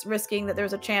Jax, risking that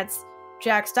there's a chance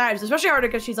Jax dies. Especially harder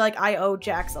because she's like, I owe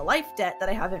Jax a life debt that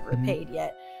I haven't repaid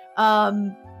yet.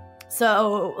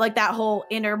 So like that whole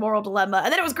inner moral dilemma.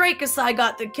 And then it was great because Sai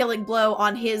got the killing blow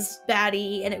on his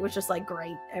baddie, and it was just like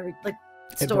great. Every like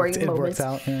story it moments. It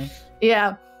worked out,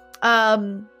 yeah.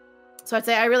 So I'd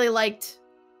say I really liked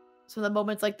some of the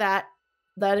moments like that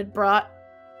it brought.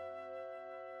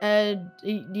 And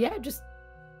yeah, just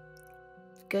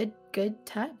good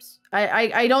times.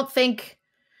 I don't think,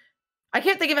 I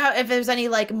can't think of if there's any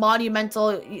like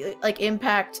monumental like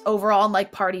impact overall on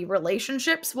like party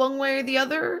relationships one way or the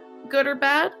other, good or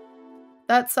bad,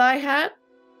 that Sai had.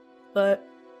 But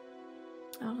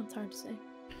I don't know, it's hard to say.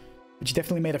 But you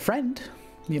definitely made a friend,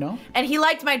 you know? And he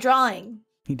liked my drawing.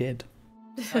 He did.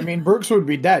 I mean, Brooks would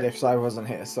be dead if Sai wasn't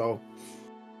here, so,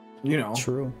 you know.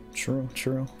 True.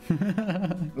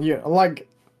 Yeah, like,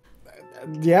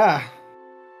 yeah.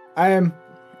 I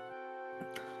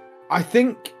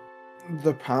think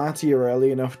the party are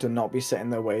early enough to not be set in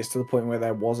their ways to the point where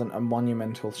there wasn't a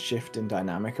monumental shift in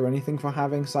dynamic or anything for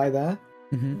having Sai there.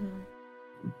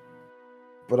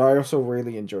 But I also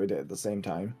really enjoyed it at the same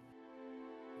time.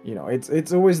 You know,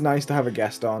 it's always nice to have a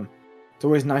guest on. It's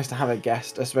always nice to have a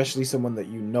guest, especially someone that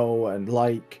you know and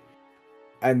like.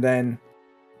 And then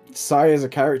Sai as a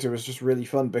character was just really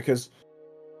fun because,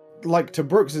 like, to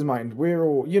Brooks's mind, we're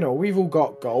all, you know, we've all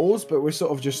got goals, but we're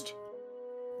sort of just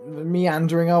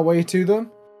meandering our way to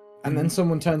them. And then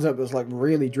someone turns up that's like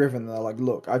really driven. They're like,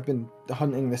 look, I've been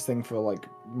hunting this thing for like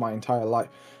my entire life.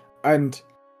 And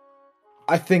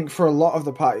I think for a lot of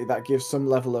the party that gives some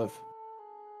level of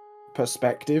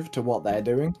perspective to what they're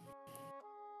doing.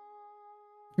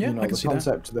 Yeah, you know, I can the see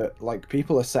concept that like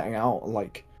people are setting out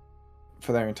like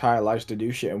for their entire lives to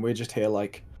do shit, and we're just here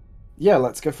like, yeah,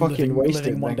 let's get fucking wasted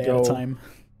living one and day go. at a time.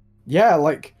 Yeah,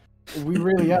 like we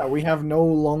really are. We have no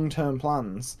long-term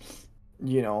plans.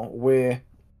 You know, we're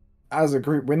as a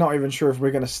group, we're not even sure if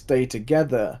we're gonna stay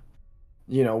together.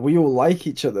 You know, we all like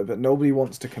each other, but nobody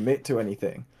wants to commit to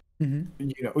anything. You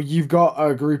know, you've got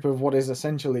a group of what is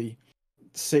essentially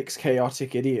 6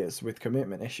 chaotic idiots with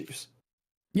commitment issues.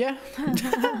 Yeah.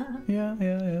 yeah,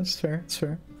 it's fair.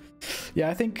 Yeah,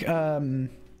 I think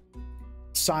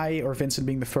Sai or Vincent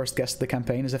being the first guest of the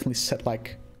campaign has definitely set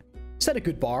a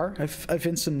good bar.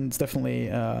 Vincent definitely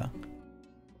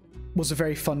was a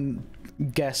very fun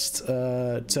guest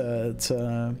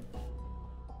to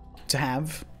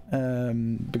have.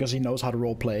 Because he knows how to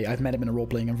roleplay. I've met him in a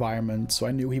role-playing environment, so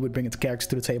I knew he would bring characters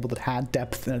to the table that had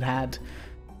depth and it had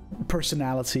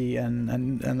personality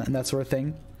and that sort of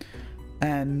thing.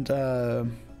 And I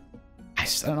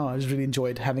don't know, I just really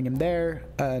enjoyed having him there,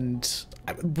 and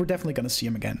we're definitely gonna see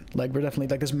him again. Like, we're definitely,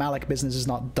 like, this Malik business is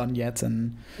not done yet,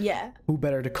 and yeah, who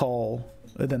better to call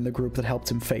than the group that helped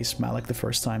him face Malik the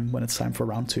first time when it's time for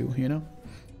round 2, you know?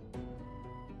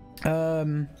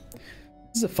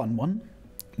 This is a fun one.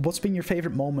 What's been your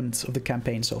favorite moment of the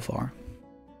campaign so far?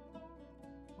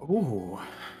 Ooh.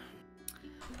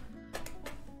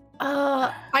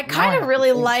 I kind of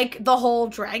really like the whole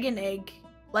dragon egg.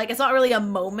 Like, it's not really a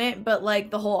moment, but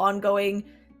like the whole ongoing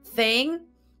thing.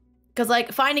 Because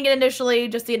like finding it initially,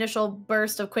 just the initial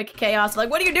burst of quick chaos,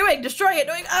 like, what are you doing? Destroy it!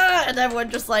 Doing and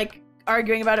everyone just like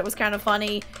arguing about it was kind of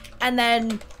funny. And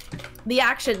then the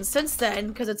actions since then,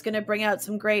 because it's going to bring out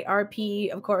some great RP,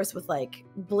 of course, with like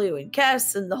Blue and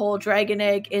Kess and the whole dragon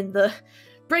egg in the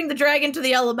bring the dragon to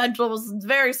the elemental was a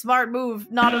very smart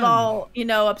move, not at all, you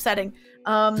know, upsetting.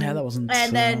 Yeah, that wasn't.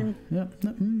 And then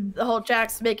the whole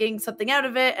Jax making something out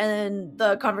of it, and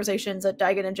the conversations that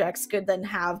Dagon and Jax could then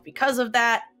have because of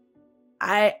that.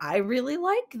 I really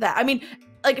like that. I mean,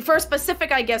 like, for a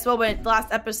specific, I guess, moment,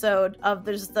 last episode of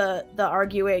there's the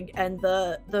arguing and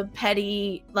the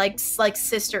petty like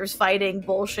sisters fighting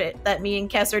bullshit that me and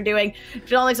Kess are doing.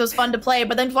 It only was fun to play,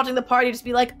 but then watching the party just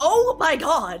be like, oh my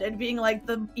god, and being like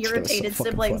the irritated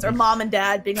siblings or mom and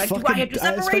dad being like, do I have to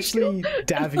separate especially you?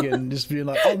 Davian just being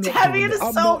like, I'm not Davian doing is this.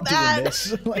 I'm so not bad. doing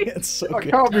this. Like, it's so good.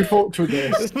 I can't be fucked with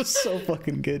this. This was so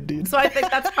fucking good, dude. So I think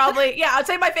that's probably, yeah, I'd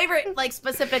say my favorite like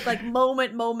specific like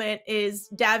moment is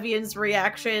Davian's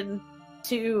reaction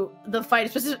to the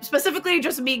fight, specifically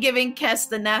just me giving Kess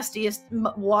the nastiest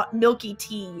milky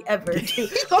tea ever. Too.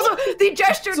 Also, the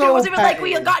gesture too was even like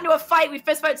we got into a fight, we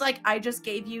fist fight. It's like, I just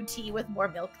gave you tea with more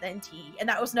milk than tea, and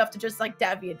that was enough to just like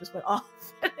Davian just went off.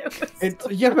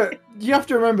 Yeah, but you have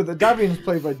to remember that Davian's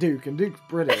played by Duke, and Duke's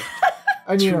British.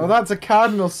 And you know, that's a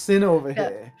cardinal sin over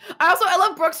here. I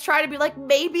love Brooks trying to be like,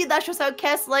 maybe that's just how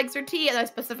Kess likes her tea. And I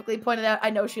specifically pointed out, I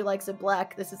know she likes it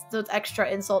black. This is so it's extra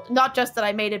insult. Not just that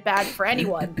I made it bad for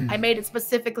anyone. I made it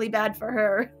specifically bad for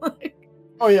her.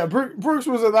 Oh yeah, Brooks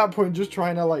was at that point just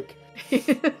trying to like,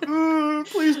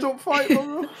 please don't fight,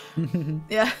 Laura.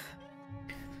 Yeah.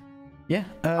 Yeah.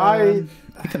 I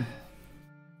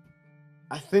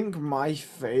think my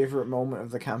favorite moment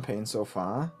of the campaign so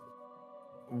far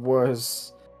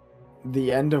was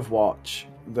the end of watch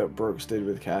that Brooks did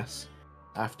with Kess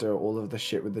after all of the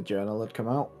shit with the journal had come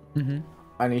out.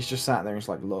 And he's just sat there and he's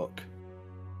like, look.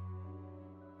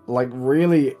 Like,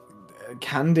 really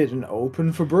candid and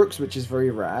open for Brooks, which is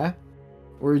very rare.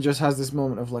 Where he just has this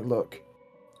moment of like, look,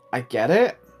 I get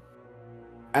it.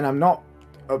 And I'm not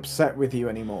upset with you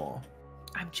anymore.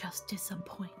 I'm just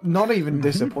disappointed. Not even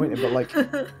disappointed, but like,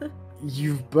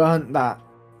 you've burnt that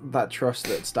trust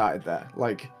that started there.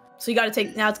 Like, so you got to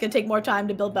take, now it's going to take more time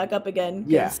to build back up again.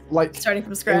 Yeah, like starting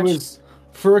from scratch. It was,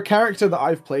 for a character that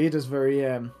I've played as very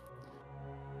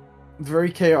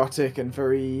chaotic and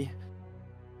very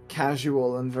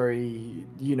casual and very,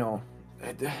 you know,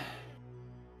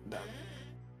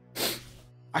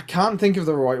 I can't think of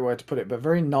the right word to put it, but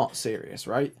very not serious,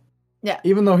 right? Yeah.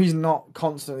 Even though he's not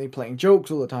constantly playing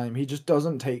jokes all the time, he just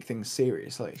doesn't take things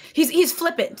seriously. He's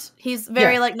flippant. He's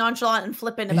very like nonchalant and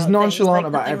flippant about He's nonchalant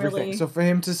things, about everything. Really... So for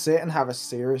him to sit and have a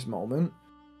serious moment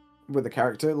with the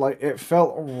character, like, it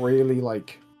felt really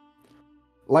like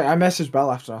I messaged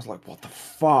Belle after and I was like, what the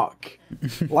fuck?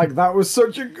 Like, that was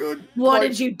such a good... What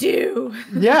did you do?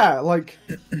 Yeah, like,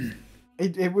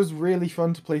 it was really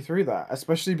fun to play through that,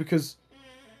 especially because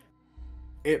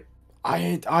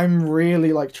I'm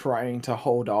really like trying to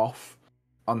hold off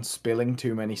on spilling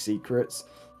too many secrets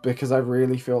because I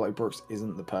really feel like Brooks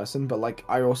isn't the person, but like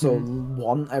I also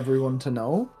want everyone to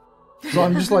know. So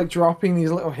I'm just like dropping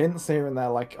these little hints here and there,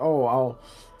 like, oh, I'll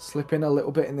slip in a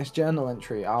little bit in this journal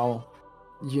entry. I'll,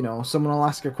 you know, someone will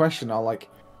ask a question. I'll like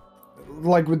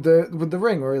with the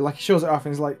ring where he like shows it off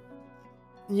and he's like,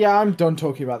 yeah, I'm done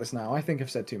talking about this now. I think I've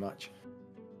said too much.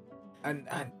 And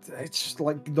it's just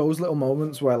like those little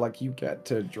moments where like you get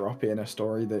to drop in a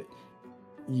story that,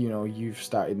 you know, you've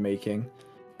started making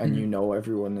and you know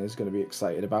everyone is going to be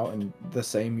excited about, and the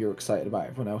same you're excited about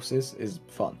everyone else is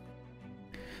fun.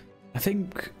 I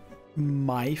think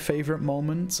my favorite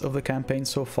moment of the campaign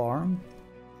so far,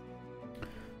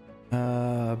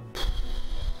 there's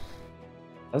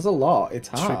a lot. It's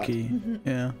hard. Tricky.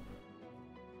 Yeah.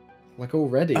 Like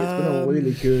already, it's been a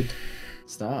really good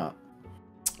start.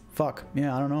 Fuck,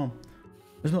 yeah, I don't know.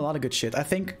 There's been a lot of good shit. I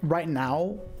think right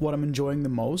now, what I'm enjoying the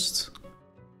most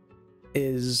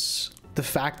is the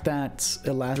fact that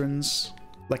Eladrin's,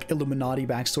 like, Illuminati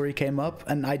backstory came up,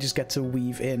 and I just get to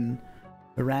weave in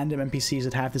random NPCs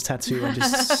that have this tattoo and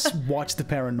just watch the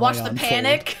paranoia Watch the unfold.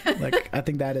 panic. Like, I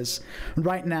think that is,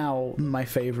 right now, my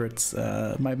favorite,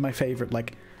 my favorite,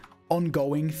 like,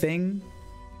 ongoing thing.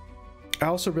 I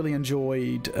also really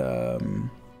enjoyed,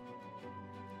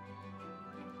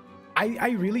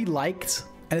 I really liked,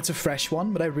 and it's a fresh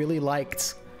one, but I really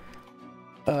liked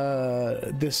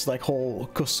this like whole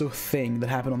Kossuth thing that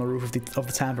happened on the roof of the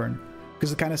tavern,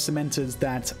 because it kind of cemented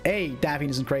that Davian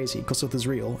isn't crazy, Kossuth is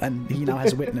real, and he now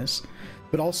has a witness,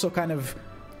 but also kind of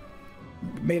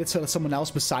made it so that someone else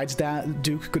besides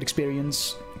Duke could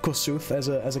experience Kossuth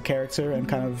as a character and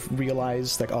kind of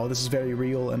realize like, oh, this is very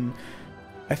real. And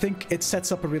I think it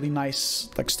sets up a really nice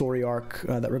like story arc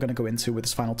that we're going to go into with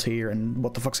this final tier and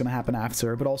what the fuck's going to happen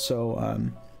after. But also, I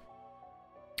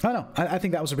don't know. I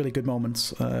think that was a really good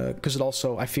moment because it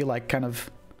also, I feel like kind of,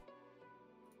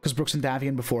 because Brooks and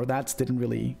Davian before that didn't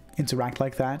really interact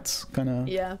like that. Kind of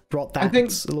brought that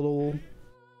a little,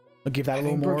 give that a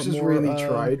little more. Brooks has really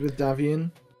tried with Davian.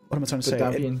 What am I trying to say?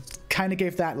 Davian kind of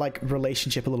gave that like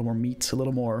relationship a little more meat, a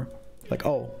little more like,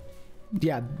 oh.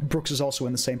 Yeah, Brooks is also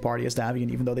in the same party as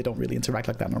Davian, even though they don't really interact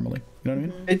like that normally. You know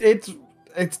what I mean?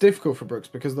 It's difficult for Brooks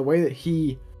because the way that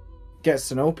he gets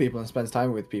to know people and spends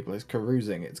time with people is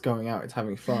carousing, it's going out, it's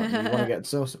having fun. You want to get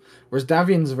to know. Whereas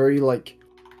Davian's very like,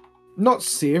 not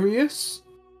serious,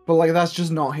 but like that's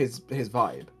just not his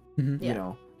vibe. You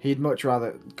know, he'd much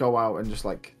rather go out and just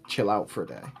like chill out for a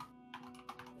day.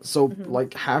 So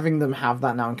like having them have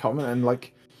that now in common, and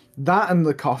like. That and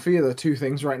the coffee are the two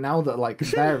things right now that like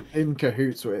they're in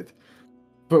cahoots with.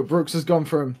 But Brooks has gone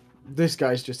from this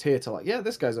guy's just here to like, yeah,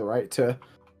 this guy's alright, to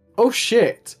oh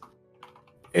shit.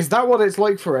 Is that what it's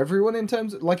like for everyone in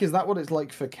terms of like, is that what it's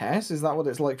like for Kess? Is that what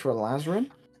it's like for Lazarin?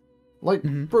 Like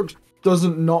Brooks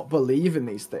doesn't not believe in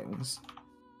these things.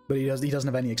 But he doesn't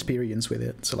have any experience with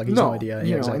it, so like he's no idea.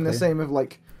 You know, in the same of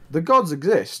like the gods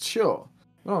exist, sure.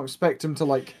 I don't expect him to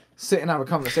like sit and have a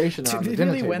conversation. It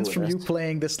really went from you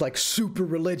playing this like super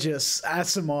religious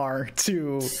ASMR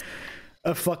to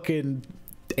a fucking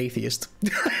atheist.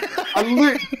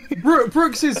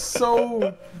 Brooks is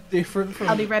so different from.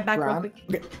 I'll be right back Grant, real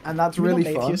quick. and that's really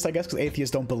fun. Atheist, I guess, because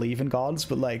atheists don't believe in gods,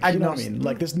 but like, you know what I mean?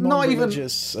 Like this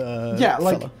non-religious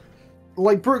fella.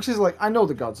 Like Brooks is like, I know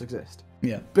the gods exist.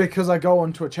 Yeah. Because I go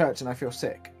into a church and I feel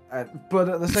sick. But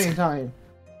at the same time,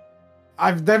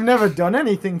 they've never done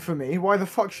anything for me. Why the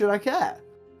fuck should I care?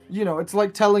 You know, it's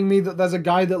like telling me that there's a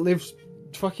guy that lives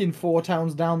fucking 4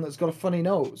 towns down that's got a funny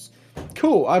nose.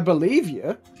 Cool, I believe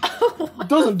you.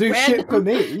 Doesn't do shit for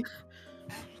me.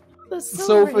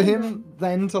 So for him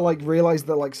then to like realize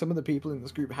that like some of the people in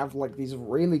this group have like these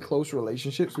really close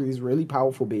relationships with these really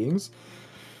powerful beings,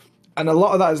 and a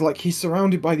lot of that is like he's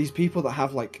surrounded by these people that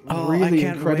have like really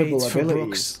incredible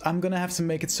abilities. I'm gonna have to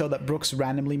make it so that Brooks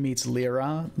randomly meets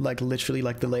Lyra, like literally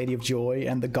like the Lady of Joy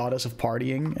and the goddess of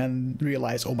partying, and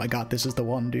realize, oh my god, this is the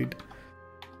one, dude.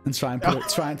 And try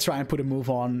and put a move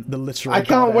on the literal. I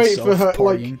can't wait for her.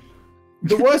 Partying. Like,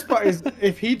 the worst part is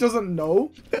if he doesn't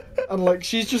know, and like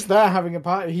she's just there having a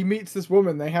party. He meets this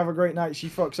woman, they have a great night. She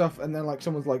fucks off, and then like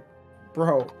someone's like,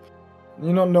 "Bro,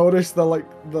 you not notice the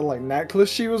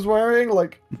necklace she was wearing?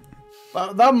 Like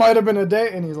that might have been a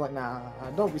date." And he's like, "Nah,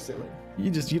 don't be silly. You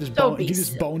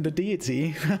just boned a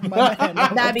deity." My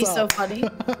man, that'd be so funny.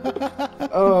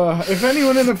 If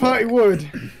anyone in the party would.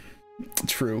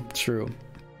 True.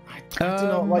 I don't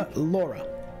know, like Laura.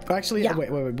 Actually,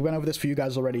 wait. We went over this for you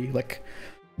guys already. Like,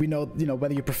 we know,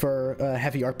 whether you prefer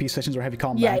heavy RP sessions or heavy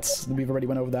combats. Yeah. We've already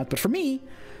went over that. But for me,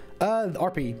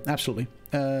 RP, absolutely.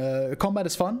 Combat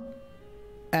is fun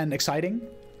and exciting,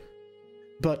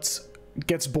 but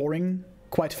gets boring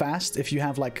quite fast if you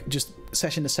have like just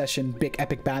session to session big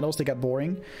epic battles. They get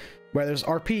boring. Where there's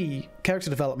RP character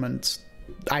development,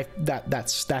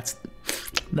 that's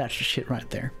the shit right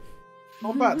there.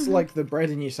 Combat's like the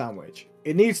bread in your sandwich.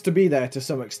 It needs to be there to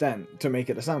some extent to make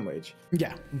it a sandwich.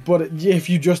 Yeah. But if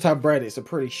you just have bread, it's a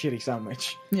pretty shitty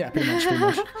sandwich. Yeah, pretty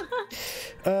much.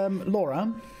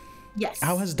 Laura. Yes.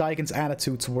 How has Daigen's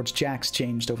attitude towards Jax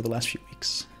changed over the last few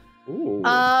weeks? Ooh.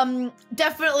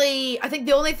 Definitely. I think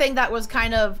the only thing that was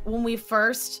kind of when we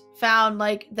first found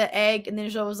like the egg, and then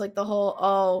it was like the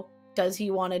whole, does he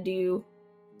want to do?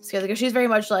 Because she's very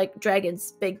much like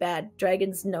dragons, big bad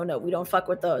dragons. No, we don't fuck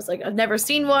with those. Like I've never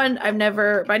seen one. I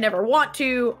never want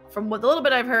to. From what the little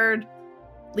bit I've heard,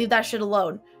 leave that shit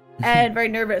alone. And very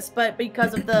nervous, but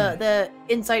because of the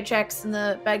insight checks and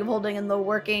the bag of holding and the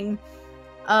working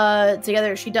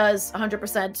together, she does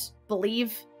 100%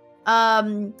 believe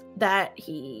that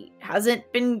he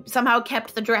hasn't been somehow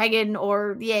kept the dragon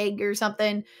or the egg or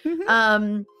something.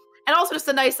 And also just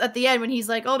a nice at the end when he's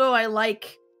like, oh no, I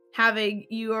like having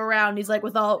you around. He's like,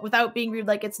 without being rude,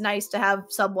 like it's nice to have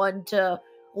someone to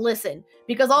listen,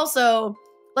 because also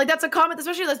like that's a comment,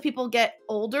 especially as people get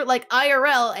older, like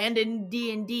IRL and in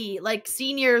D&D, like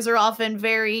seniors are often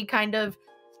very kind of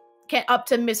up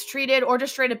to mistreated or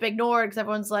just straight up ignored because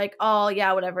everyone's like, oh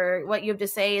yeah, whatever, what you have to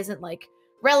say isn't like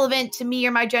relevant to me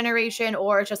or my generation,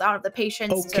 or it's just I don't have the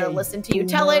patience to listen to you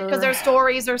tell it because their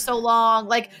stories are so long.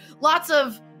 Like lots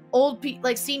of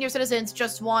like senior citizens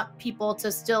just want people to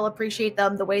still appreciate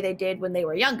them the way they did when they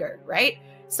were younger, right?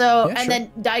 So, yeah, and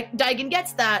then Daigen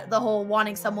gets that, the whole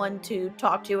wanting someone to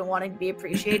talk to and wanting to be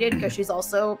appreciated, because she's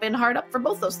also been hard up for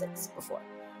both those things before.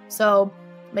 So,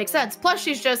 makes sense. Plus,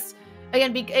 she's just,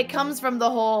 again, it comes from the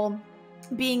whole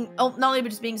being, not only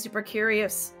just being super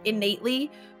curious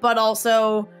innately, but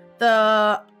also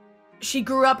she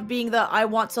grew up being I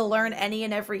want to learn any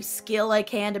and every skill I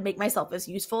can to make myself as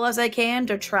useful as I can,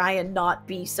 to try and not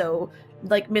be so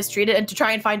like mistreated, and to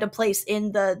try and find a place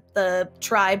in the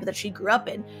tribe that she grew up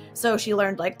in. So she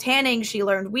learned like tanning, she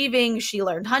learned weaving, she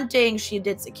learned hunting, she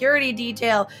did security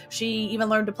detail, she even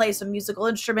learned to play some musical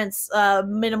instruments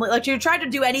minimally. Like she tried to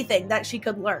do anything that she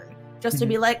could learn just to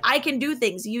be like, I can do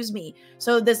things, use me.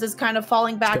 So this is kind of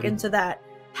falling back into that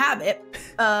habit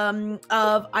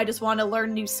of I just want to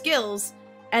learn new skills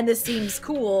and this seems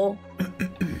cool.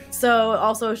 So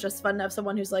also it's just fun to have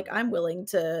someone who's like, I'm willing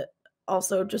to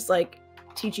also just like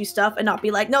teach you stuff and not be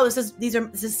like, no, this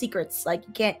is secrets, like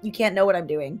you can't know what I'm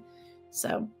doing.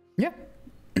 So yeah.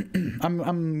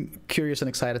 I'm curious and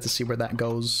excited to see where that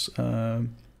goes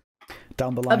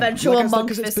down the line. Eventual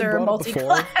monk fisher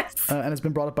multi-class. And it's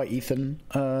been brought up by Ethan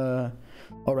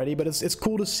already, but it's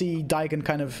cool to see Daigen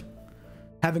kind of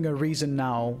having a reason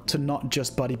now to not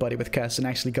just buddy with Kess and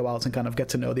actually go out and kind of get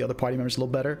to know the other party members a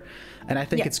little better. And I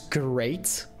think it's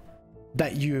great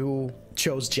that you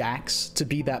chose Jax to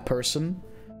be that person,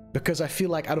 because I feel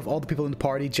like out of all the people in the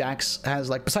party, Jax has,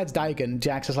 like, besides Daigen,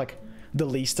 Jax has like the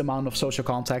least amount of social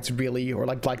contacts really, or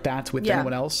like that with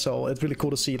anyone else. So it's really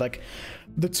cool to see like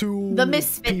the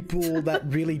people that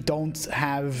really don't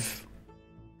have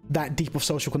that deep of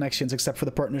social connections, except for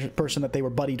the person that they were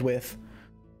buddied with,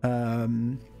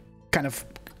 kind of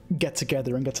get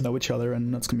together and get to know each other,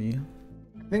 and that's gonna be.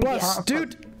 Plus,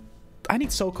 dude, I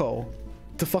need Soko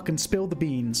to fucking spill the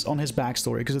beans on his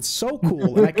backstory, because it's so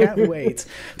cool, and I can't wait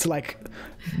to like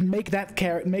make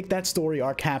that story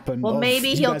arc happen. Well,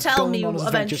 maybe he'll tell me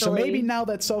eventually. So maybe now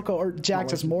that Soko or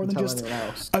Jax has more than just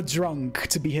a drunk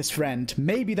to be his friend,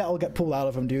 maybe that will get pulled out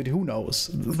of him, dude. Who knows?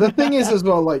 The thing is as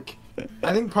well, like,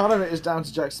 I think part of it is down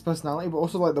to Jax's personality, but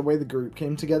also like the way the group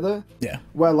came together. Yeah.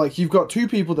 Where like you've got two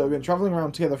people that have been traveling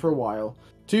around together for a while,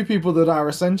 two people that are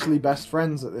essentially best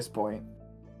friends at this point.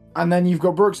 And then you've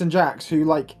got Brooks and Jax, who,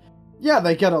 like, yeah,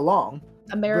 they get along.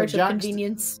 A marriage of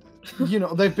convenience. You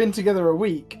know, they've been together a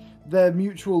week. Their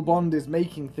mutual bond is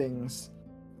making things.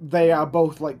 They are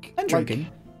both, like... And drinking.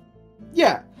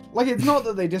 Yeah. Like, it's not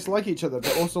that they dislike each other,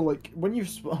 but also, like, when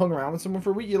you've hung around with someone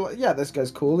for a week, you're like, yeah, this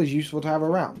guy's cool, he's useful to have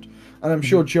around. And I'm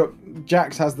sure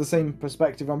Jax has the same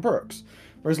perspective on Brooks.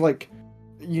 Whereas, like,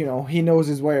 you know, he knows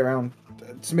his way around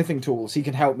smithing tools. He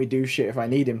can help me do shit if I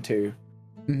need him to.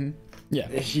 Mm-hmm. Yeah.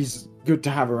 He's good to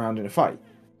have around in a fight.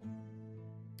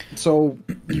 So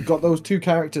you've got those two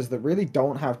characters that really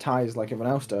don't have ties like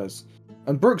everyone else does.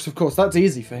 And Brooks, of course, that's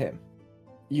easy for him.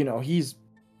 You know, he's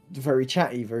very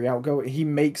chatty, very outgoing. He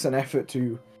makes an effort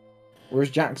to... Whereas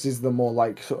Jax is the more,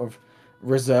 like, sort of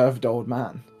reserved old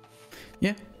man.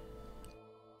 Yeah.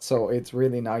 So it's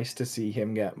really nice to see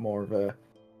him get more of a...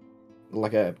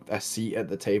 like a seat at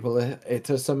the table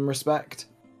to some respect.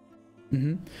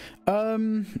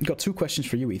 Got two questions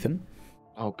for you, Ethan.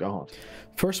 Oh god.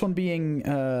 First one being,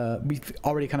 we've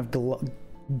already kind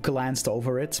of glanced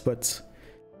over it, but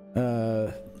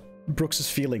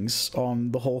Brooks's feelings on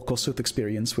the whole Kossuth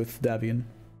experience with Davian.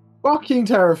 Fucking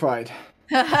terrified.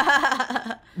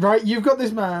 Right, you've got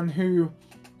this man who,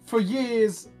 for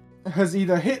years, has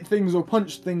either hit things or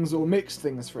punched things or mixed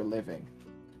things for a living.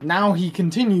 Now he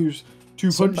continues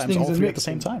to punch things all and three mix at the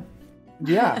same time.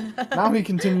 Yeah, now he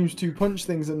continues to punch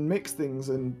things and mix things,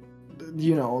 and,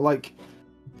 you know, like,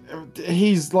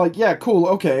 he's like, yeah, cool,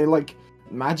 okay, like,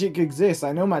 magic exists,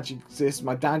 I know magic exists,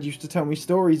 my dad used to tell me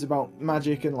stories about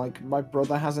magic, and, like, my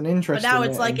brother has an interest in it. But now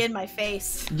it's, like, in my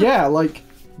face. Yeah, like,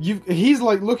 he's,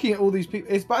 like, looking at all these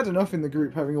people, it's bad enough in the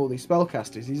group having all these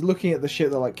spellcasters, he's looking at the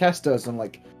shit that, like, Kess does, and,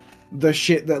 like, the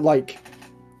shit that, like,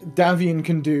 Davian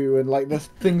can do, and like the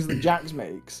things that Jax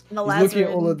makes. He's looking at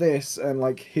all of this and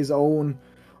like his own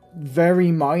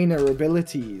very minor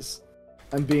abilities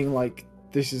and being like,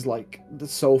 this is like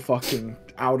so fucking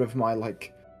out of my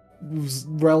like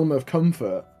realm of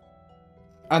comfort.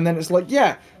 And then it's like,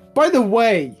 yeah, by the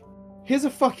way, here's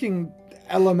a fucking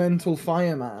elemental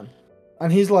fireman.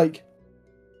 And he's like,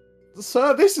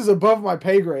 sir, this is above my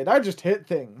pay grade. I just hit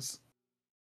things.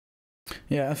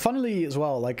 Yeah, and funnily as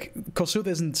well, like, Kossuth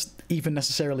isn't even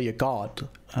necessarily a god.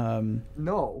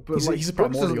 No, but he's a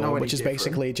primordial, which is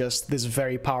basically just this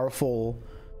very powerful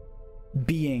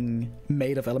being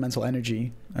made of elemental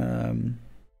energy.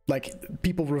 Like,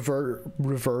 people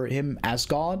revere him as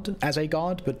a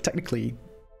god, but technically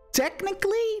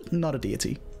not a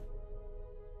deity.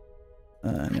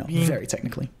 Very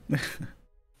technically.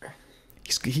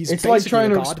 he's it's like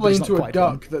trying to god, explain to a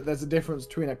duck one. that there's a difference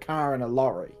between a car and a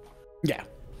lorry. Yeah.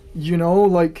 You know,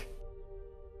 like,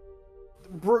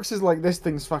 Brooks is like, this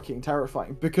thing's fucking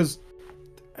terrifying, because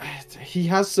he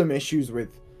has some issues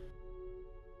with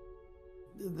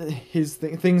his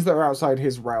things that are outside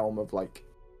his realm of, like,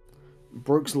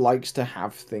 Brooks likes to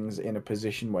have things in a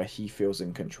position where he feels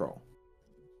in control.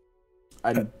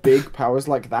 And big powers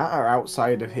like that are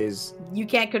outside of his... You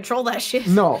can't control that shit.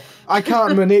 No, I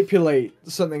can't manipulate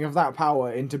something of that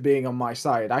power into being on my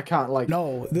side. I can't, like,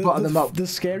 button them up. The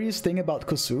scariest thing about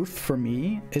Kossuth, for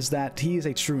me, is that he is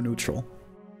a true neutral.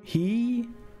 He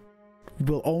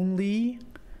will only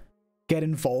get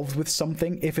involved with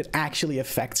something if it actually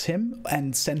affects him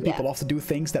and send people off to do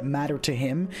things that matter to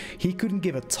him. He couldn't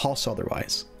give a toss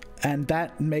otherwise. And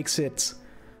that makes it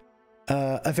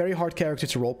a very hard character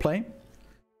to roleplay.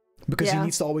 Because he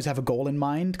needs to always have a goal in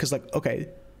mind. Because, like, okay,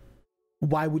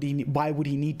 why would he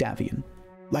need Davian?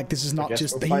 Like, this is not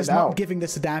just... He's not giving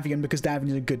this to Davian because Davian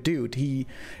is a good dude. He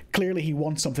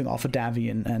wants something off of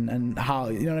Davian. And how...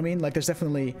 You know what I mean? Like, there's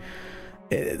definitely...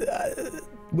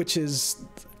 which is...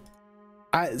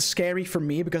 scary for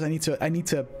me because I need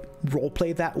to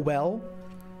roleplay that well.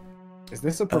 Is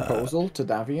this a proposal to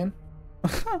Davian?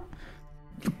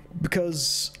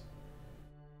 Because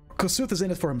Kossuth is in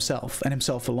it for himself and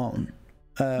himself alone.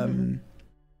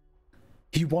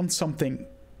 He wants something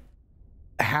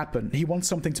happen. He wants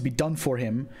something to be done for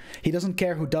him. He doesn't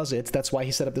care who does it. That's why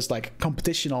he set up this like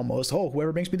competition almost. Oh,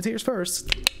 whoever brings me the tears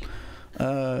first.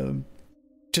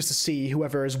 Just to see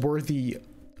whoever is worthy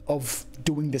of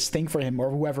doing this thing for him, or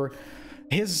whoever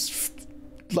his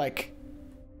like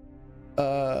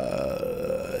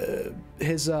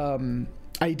his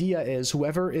idea is,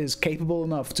 whoever is capable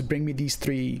enough to bring me these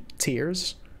 3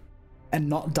 tears and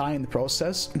not die in the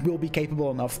process will be capable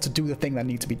enough to do the thing that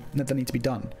needs to be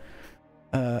done.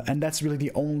 And that's really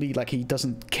the only, like, he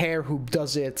doesn't care who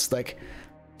does it. Like,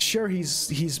 sure, he's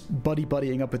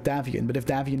buddying up with Davian, but if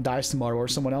Davian dies tomorrow or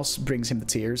someone else brings him the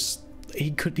tears,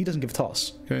 he doesn't give a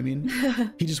toss. You know what I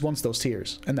mean? He just wants those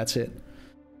tears, and that's it.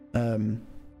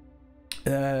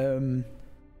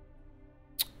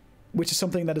 Which is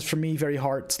something that is for me very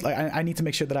hard. Like, I need to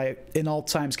make sure that I, in all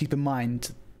times, keep in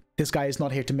mind this guy is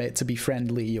not here to be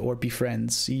friendly or be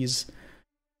friends. He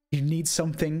needs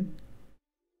something.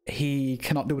 He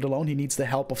cannot do it alone. He needs the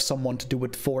help of someone to do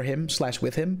it for him /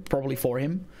 with him, probably for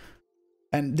him.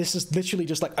 And this is literally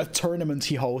just like a tournament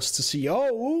he hosts to see, oh,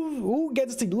 who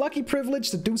gets the lucky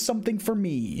privilege to do something for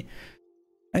me.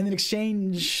 And in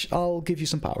exchange, I'll give you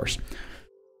some powers.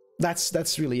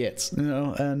 That's really it, you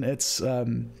know. And it's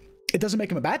it doesn't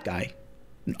make him a bad guy,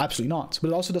 absolutely not. But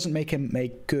it also doesn't make him a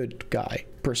good guy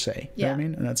per se. You know what I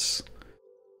mean? And that's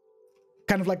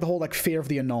kind of like the whole like fear of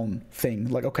the unknown thing.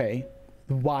 Like, okay,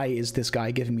 why is this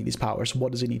guy giving me these powers?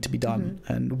 What does it need to be done?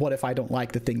 And what if I don't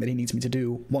like the thing that he needs me to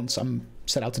do once I'm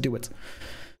set out to do it?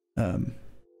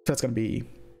 That's gonna be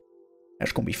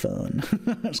fun.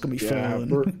 It's gonna be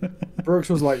fun. Brooks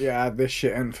was like, yeah, this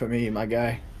shit ain't for me, my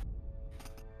guy.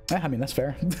 I mean, that's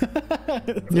fair.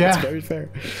 That's very fair.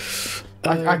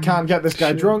 I can't get this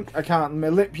guy drunk. I can't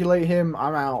manipulate him.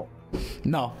 I'm out.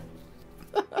 No.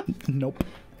 Nope.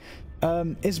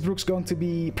 Is Brooks going to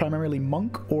be primarily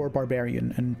monk or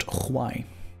barbarian, and why?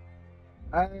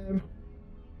 I'm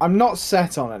not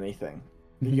set on anything.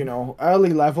 You know,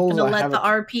 early levels. Gonna let the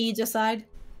RP decide.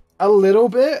 A little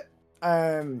bit.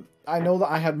 I know that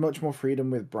I had much more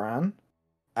freedom with Bran.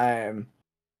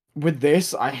 With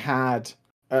this, I had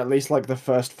at least like the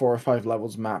first 4 or 5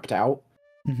 levels mapped out.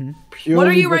 What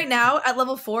are you right now? At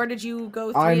level 4, did you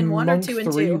go 3 and 1 or 2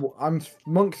 and 2? I'm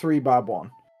monk 3, barb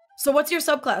 1. So what's your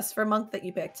subclass for monk that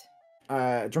you picked?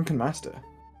 Drunken Master.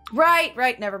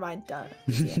 Right. Never mind.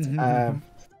 Done.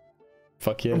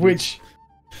 Fuck yeah. Which,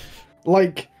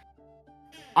 like,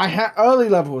 I had early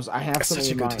levels. I have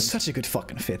something in mind. Such a good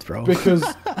fucking fit, bro. Because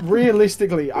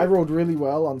realistically, I rolled really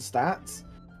well on stats,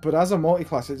 but as a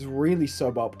multi-class, it's really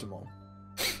suboptimal.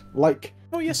 Like,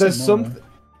 there's something.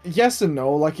 Yes and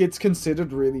no. Like, it's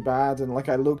considered really bad, and like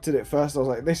I looked at it first, I was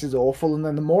like, this is awful. And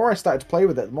then the more I started to play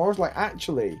with it, the more I was like,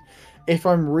 actually, if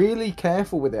I'm really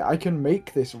careful with it, I can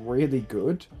make this really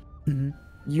good.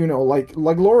 You know, like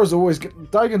Daigon's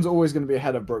always going to be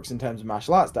ahead of Brooks in terms of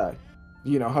martial arts die.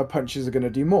 You know, her punches are going to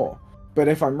do more. But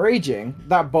if I'm raging,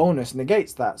 that bonus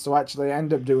negates that. So actually I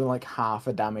end up doing like half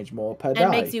a damage more per die. It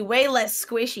makes you way less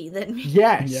squishy than me.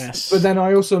 Yes. But then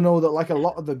I also know that like a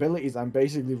lot of the abilities I'm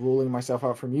basically ruling myself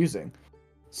out from using.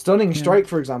 Stunning Strike,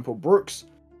 for example, Brooks,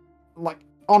 like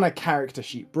on a character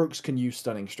sheet, Brooks can use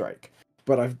Stunning Strike.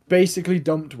 But I've basically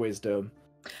dumped Wisdom.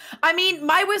 I mean,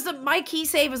 my key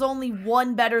save is only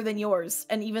 1 better than yours,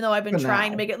 and even though I've been trying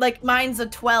to make it, like, mine's a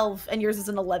 12 and yours is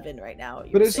an 11 right now.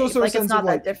 But it's also like, a sense it's not of,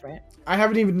 like, that different. I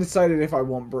haven't even decided if I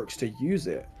want Brooks to use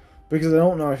it, because I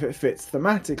don't know if it fits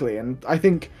thematically, and I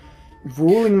think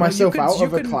ruling myself out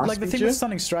of a class like, the thing with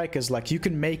Stunning Strike is, like, you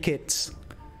can make it...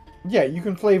 Yeah, you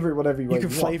can flavor it whatever you want. You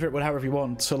can flavor it however you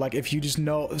want. So, like, if you just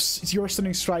know... Your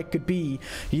Stunning Strike could be,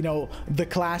 you know, the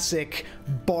classic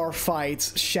bar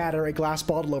fight, shatter a glass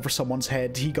bottle over someone's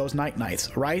head, he goes night-night,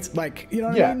 right? Like, you know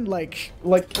what I mean? Like,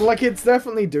 it's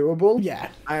definitely doable.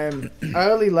 Yeah.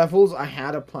 Early levels, I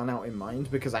had a plan out in mind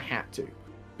because I had to.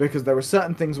 Because there were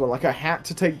certain things where, like, I had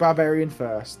to take Barbarian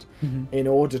first in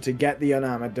order to get the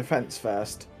unarmored defense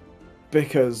first.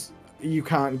 Because you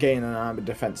can't gain an armored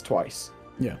defense twice.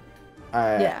 Yeah.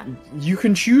 You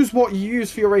can choose what you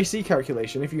use for your AC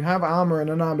calculation. If you have armor and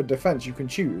unarmored defense, you can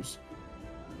choose.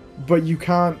 But you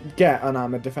can't get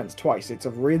unarmored defense twice. It's a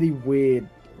really weird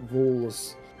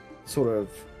rules sort of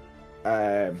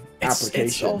application.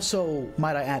 It's also,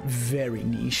 might I add, very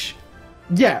niche.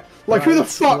 Yeah, like, who the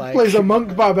fuck plays a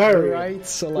monk barbarian? Right,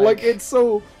 so like it's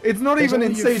not even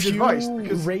in Sage Advice.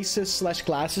 Because races /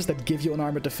 classes that give you an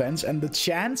armored defense, and the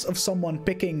chance of someone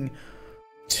picking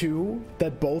 2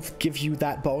 that both give you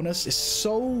that bonus is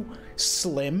so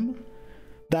slim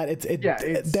That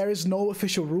there is no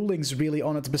official rulings really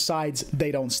on it besides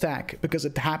they don't stack, because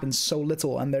it happens so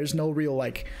little and there's no real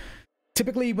like.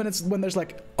 Typically, when there's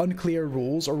like unclear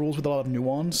rules or rules with a lot of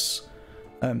nuance,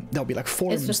 there'll be like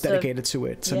forums dedicated to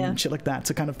it and shit like that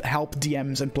to kind of help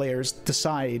DMs and players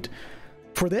decide.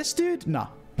 For this, dude, nah.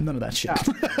 None of that shit.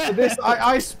 For this,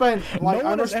 I spent like no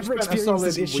one has ever experienced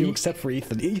this issue week. except for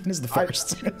Ethan. Ethan is the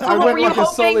first. I went were you like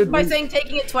hoping by saying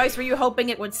taking it twice? Were you hoping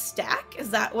it would stack? Is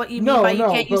that what you mean by you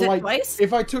can't use it twice?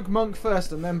 If I took Monk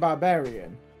first and then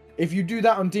Barbarian, if you do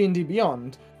that on D&D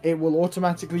Beyond, it will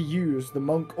automatically use the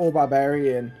Monk or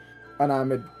Barbarian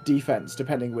unarmored defense,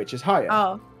 depending which is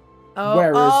higher.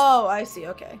 Whereas, I see.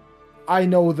 Okay. I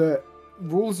know that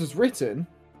rules as written.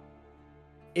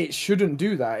 It shouldn't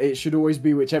do that. It should always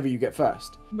be whichever you get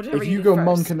first. If you go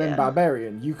Monk and then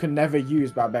Barbarian, you can never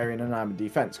use Barbarian and Armored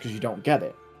Defense because you don't get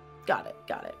it. Got it.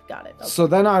 Okay. So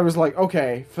then I was like,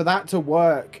 okay, for that to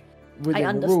work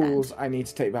within the rules, I need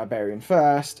to take Barbarian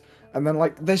first. And then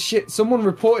like, there's shit. Someone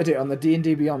reported it on the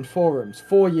D&D Beyond forums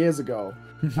 4 years ago,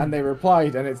 and they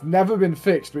replied, and it's never been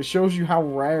fixed, but it shows you how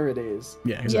rare it is.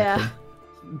 Yeah, exactly.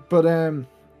 Yeah. But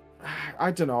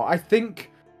I don't know. I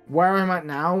think where I'm at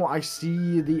now, I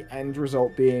see the end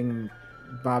result being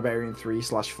Barbarian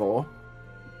 3/4.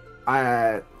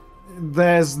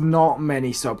 There's not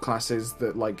many subclasses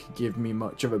that like give me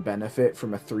much of a benefit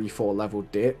from a 3/4 level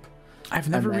dip. I've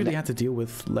never really had to deal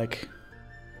with like.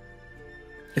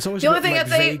 It's always the only thing like, I'd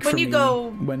say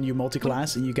when you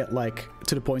multi-class and you get like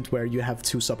to the point where you have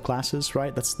 2 subclasses,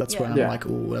 right? That's where I'm like,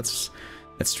 oh, that's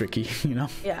tricky, you know?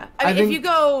 Yeah, I mean, if you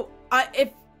go, if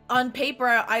on paper,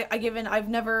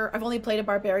 I've only played a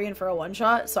Barbarian for a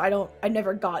one-shot, so I've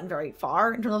never gotten very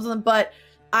far in terms of them, but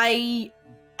I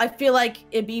feel like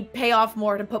it'd be pay off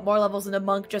more to put more levels into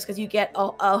Monk just because you get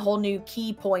a whole new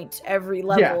key point every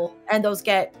level, and those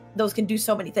can do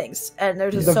so many things, and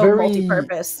they're just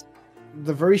multi-purpose.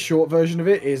 The very short version of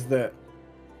it is that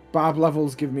Barb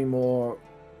levels give me more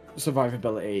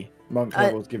survivability, Monk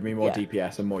levels give me more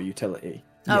DPS and more utility.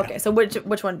 Okay, so which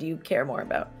one do you care more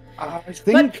about? I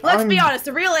think let's be honest,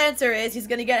 the real answer is he's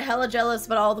gonna get hella jealous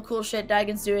about all the cool shit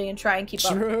Dagon's doing and try and keep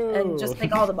up and just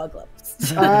take all the bug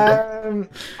levels.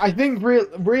 I think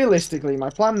realistically, my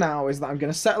plan now is that I'm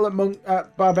gonna settle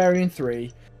at Barbarian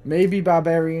 3, maybe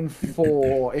Barbarian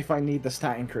 4 if I need the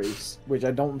stat increase, which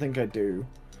I don't think I do.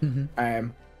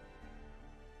 And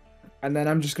then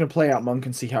I'm just gonna play out Monk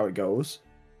and see how it goes.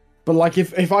 But like,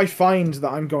 if I find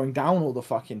that I'm going down all the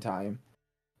fucking time,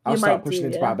 I'll start pushing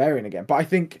into Barbarian again. But I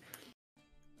think,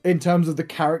 in terms of the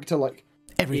character, like,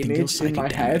 everything image in my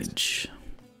damage.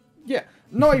 Head,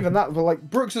 not even that, but like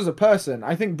Brooks as a person,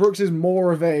 I think Brooks is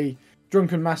more of a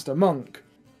drunken master monk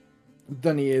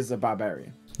than he is a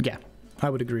barbarian. Yeah, I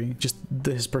would agree. Just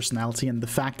his personality and the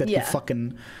fact that he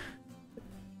fucking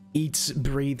eats,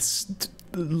 breathes,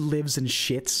 lives and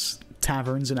shits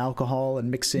taverns and alcohol and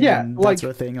mixing and that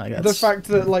sort of thing. Like, that's... The fact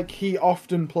that like he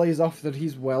often plays off that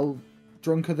he's well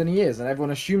drunker than he is, and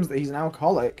everyone assumes that he's an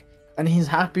alcoholic, and he's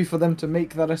happy for them to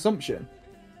make that assumption.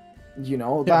 You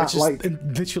know, that's like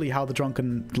literally how the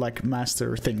drunken like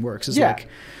master thing works. Is like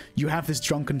you have this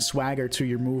drunken swagger to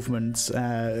your movements,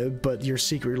 but you're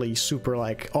secretly super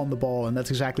like on the ball, and that's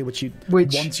exactly what you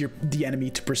want the enemy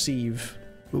to perceive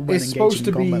when engaging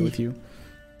in combat with you.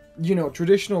 You know,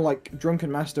 traditional like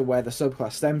drunken master, where the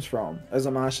subclass stems from as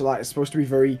a martial art, is supposed to be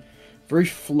very, very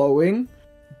flowing,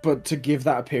 but to give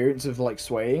that appearance of like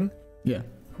swaying. Yeah.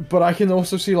 But I can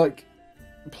also see like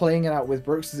playing it out with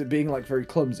Brooks as it being like very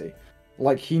clumsy.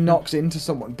 Like he knocks into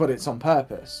someone, but it's on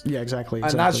purpose. Yeah, exactly.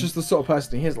 And that's just the sort of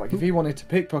person he is. Like if he wanted to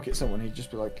pickpocket someone, he'd just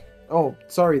be like, "Oh,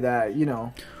 sorry there," you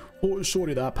know. Oh,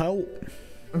 sorry there, pal.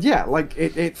 Yeah, like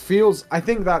it feels. I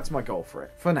think that's my goal for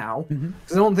it for now.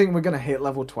 Because I don't think we're gonna hit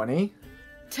level 20.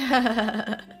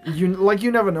 You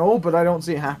never know, but I don't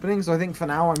see it happening. So I think for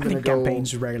now I'm gonna go.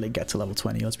 Campaigns rarely get to level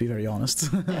 20. Let's be very honest.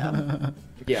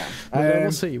 Yeah.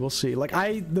 We'll see. We'll see. Like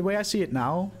the way I see it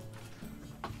now,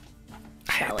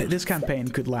 this campaign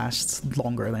could last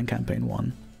longer than campaign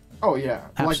 1. Oh yeah,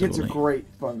 absolutely. Like it's a great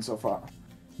fun so far.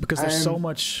 Because there's so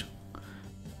much.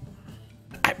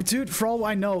 Dude, for all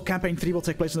I know, campaign 3 will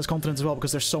take place on this continent as well,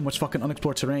 because there's so much fucking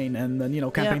unexplored terrain, and then, you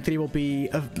know, campaign 3 will be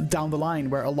down the line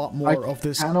where a lot more of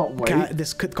this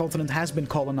this continent has been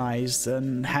colonized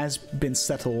and has been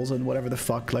settled and whatever the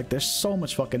fuck. Like, there's so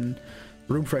much fucking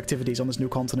room for activities on this new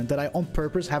continent that I on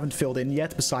purpose haven't filled in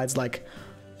yet, besides like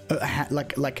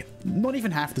like not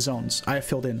even half the zones I have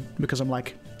filled in, because I'm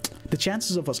like, the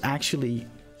chances of us actually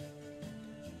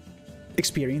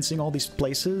experiencing all these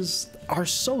places are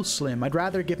so slim. I'd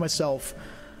rather give myself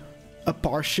a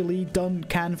partially done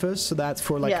canvas so that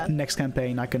for like next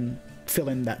campaign I can fill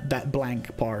in that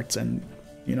blank part, and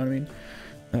you know what I mean.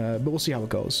 But we'll see how it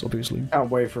goes. Obviously, Can't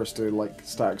wait for us to like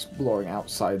start exploring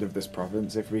outside of this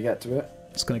province if we get to it.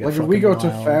 it's gonna get Like if we fucking go to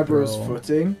wild, Faber's bro.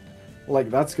 footing, like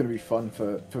that's gonna be fun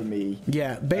for me.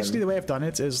 Yeah, basically the way I've done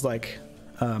it is like,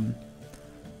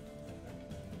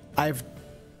 I've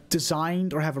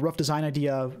designed or have a rough design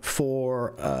idea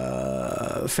for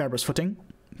Faber's footing,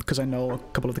 because I know a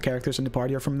couple of the characters in the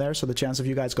party are from there, so the chance of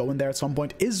you guys going there at some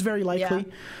point is very likely.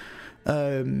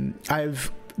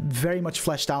 I've very much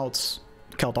fleshed out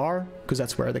Kaldar, because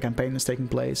that's where the campaign is taking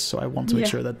place, so I want to make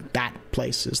sure that that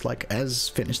place is like as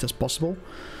finished as possible.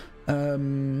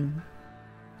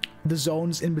 The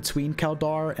zones in between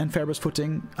Kaldar and Faber's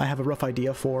footing I have a rough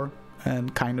idea for,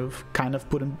 and kind of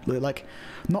put in, like,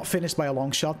 not finished by a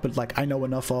long shot, but like I know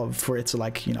enough of for it to,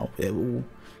 like, you know,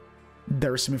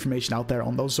 there is some information out there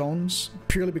on those zones,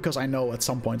 purely because I know at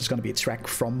some point it's going to be a trek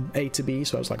from A to B,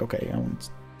 so I was like, okay,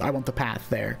 I want the path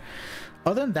there.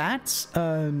 Other than that,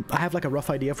 I have like a rough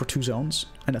idea for 2 zones,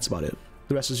 and that's about it.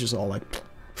 The rest is just all like,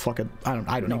 fuck it, I don't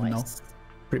even know,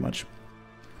 pretty much.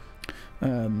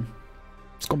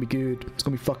 It's gonna be good. It's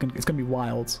gonna be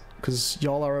wild, because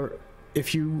y'all are,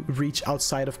 if you reach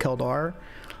outside of Kaldar,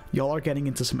 y'all are getting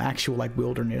into some actual like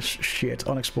wilderness shit,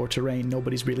 unexplored terrain.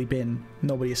 Nobody's really been,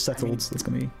 nobody is settled. I mean, it's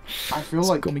gonna be, I feel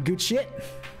like gonna be good shit.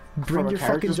 Bring your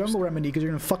fucking jungle remedy, because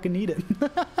you're gonna fucking need it.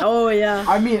 Oh yeah.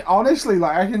 I mean, honestly,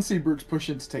 like I can see Brooks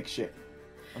pushing to take shit.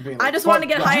 Like, I just want to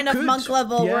get high enough could. monk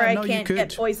level where I no, can't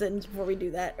get poisoned before we do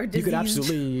that, or diseased. You could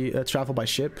absolutely travel by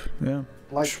ship. Yeah.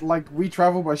 Like we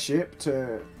travel by ship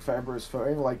to Faber's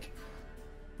footing, like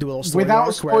do a little story without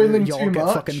arc spoiling where y'all too get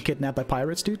much. fucking kidnapped by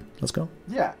pirates, dude. Let's go.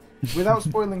 Yeah, without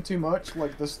spoiling too much,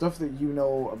 like the stuff that you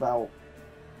know about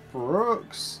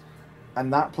Brooks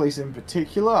and that place in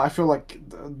particular, I feel like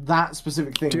that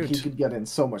specific thing, dude, he could get in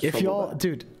so much trouble. If y'all, there.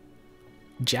 dude,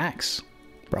 Jax,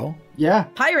 bro. Yeah.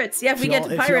 Pirates, yeah, if we get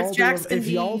to pirates, Jax. If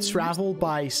y'all travel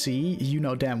by sea, you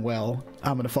know damn well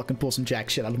I'm gonna fucking pull some Jack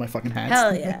shit out of my fucking hat.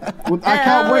 Hell yeah. Well, I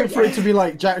can't wait for it to be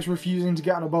like Jack's refusing to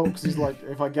get on a boat because he's like,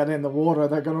 if I get in the water,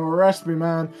 they're gonna arrest me,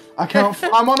 man. I can't.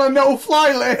 I'm on a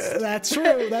no-fly list. That's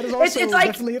true. That is also it's like,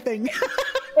 definitely a thing.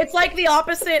 It's like the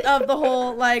opposite of the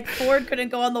whole, like, Ford couldn't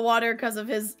go on the water because of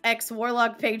his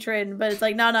ex-warlock patron, but it's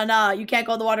like, nah, you can't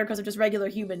go on the water because of just regular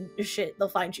human shit. They'll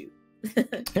find you.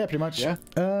 Yeah, pretty much. Yeah.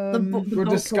 The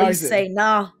disguise police say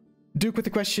nah. Duke, with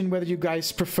the question whether you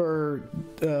guys prefer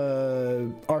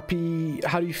RP,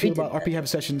 how do you feel about RP heavy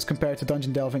sessions compared to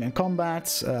dungeon delving and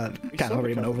combat? Kind of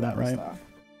already went over that, right?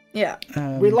 Yeah.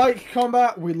 We like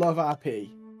combat, we love RP.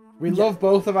 We love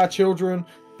both of our children,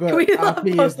 but We love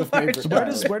RP both is the of our favorite.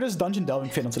 children. Where does dungeon delving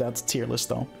fit into that tier list,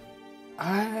 though?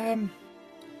 I'm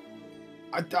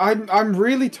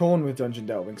really torn with dungeon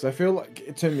delving because I feel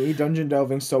like, to me, dungeon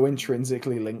delving's so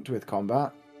intrinsically linked with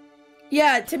combat.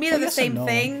 Yeah, to me they're the yes same and no.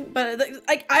 thing, but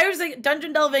like I was like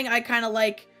dungeon delving, I kind of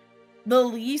like the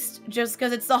least, just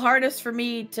because it's the hardest for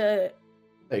me to,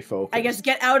 They focus. I guess,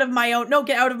 get out of my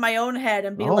own head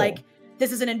and be like,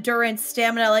 this is an endurance,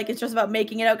 stamina, like it's just about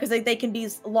making it out, because they can be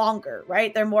longer,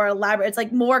 right? They're more elaborate. It's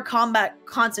like more combat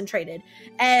concentrated,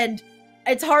 and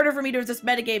it's harder for me to resist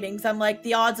metagaming because I'm like,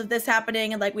 the odds of this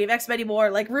happening, and like we have X many more,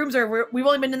 like rooms we've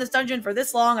only been in this dungeon for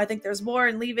this long, I think there's more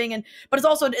and leaving, but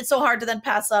it's so hard to then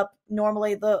pass up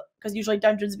normally because usually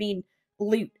dungeons mean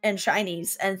loot and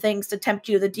shinies and things to tempt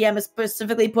you. The DM is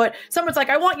specifically put, someone's like,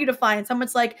 I want you to find,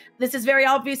 someone's like, this is very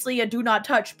obviously a do not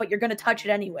touch, but you're gonna touch it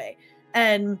anyway.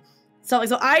 And so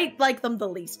I like them the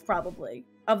least, probably,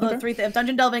 of the three things.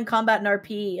 Dungeon delving, combat, and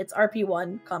RP. It's RP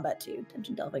 1, combat 2,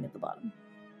 dungeon delving at the bottom.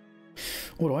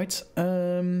 Alright.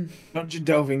 Dungeon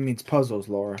delving needs puzzles,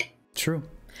 Laura. True.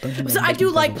 So I do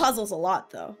like puzzles a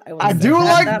lot, though. I do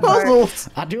like puzzles.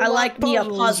 I like me a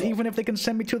puzzle, even if they can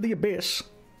send me to the abyss.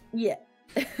 Yeah.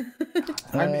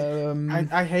 I mean,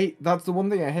 I hate, that's the one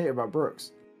thing I hate about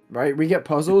Brooks, right? We get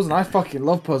puzzles, and I fucking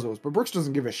love puzzles, but Brooks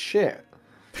doesn't give a shit.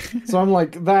 So I'm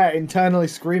like there internally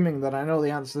screaming that I know the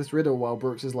answer to this riddle while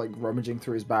Brooks is like rummaging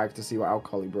through his bag to see what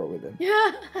alcohol he brought with him.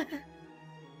 Yeah.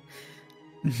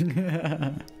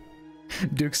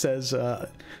 Duke says,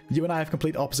 you and I have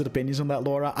complete opposite opinions on that,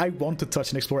 Laura. I want to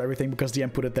touch and explore everything because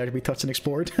DM put it there to be touched and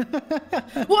explored.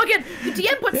 Well, again, the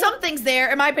DM put some things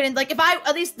there, in my opinion. Like, if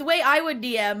at least the way I would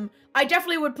DM, I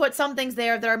definitely would put some things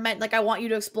there that are meant, like, I want you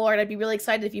to explore it. I'd be really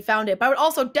excited if you found it. But I would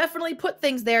also definitely put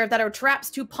things there that are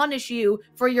traps to punish you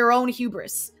for your own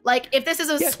hubris. Like, if this is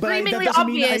screamingly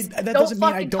obvious, that doesn't mean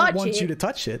I fucking don't touch want it. you to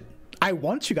touch it. I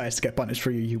want you guys to get punished for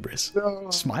your hubris.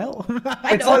 Smile.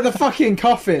 It's like the fucking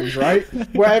coffins, right?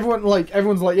 Where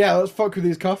everyone's like, yeah, let's fuck with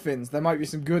these coffins. There might be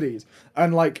some goodies.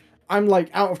 And like, I'm like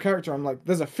out of character. I'm like,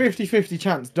 there's a 50-50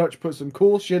 chance Dutch puts some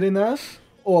cool shit in there,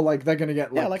 or like they're gonna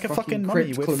get like, yeah, like a fucking crit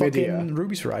mummy with chlamydia. fucking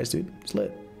rubies for eyes, dude. It's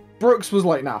lit. Brooks was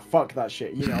like, nah, fuck that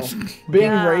shit, you know.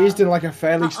 Being raised in like a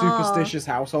fairly superstitious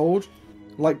household,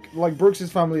 like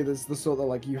Brooks's family, there's the sort of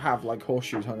like you have like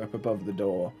horseshoes hung up above the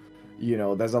door. You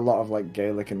know, there's a lot of like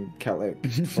Gaelic and Celtic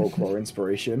folklore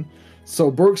inspiration. So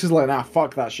Brooks is like, nah,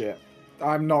 fuck that shit.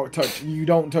 I'm not touch. You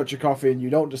don't touch a coffin. You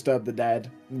don't disturb the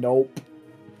dead. Nope.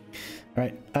 All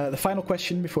right. The final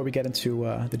question before we get into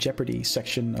the Jeopardy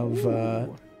section of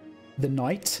the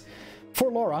night.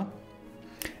 For Laura,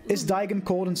 is Daigen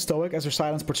cold and stoic as her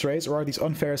silence portrays, or are these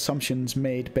unfair assumptions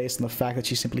made based on the fact that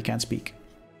she simply can't speak?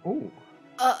 Ooh.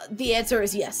 The answer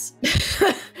is yes.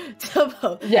 To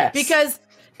both. Yes. Because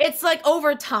it's like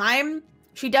over time,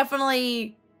 she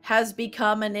definitely has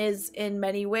become and is in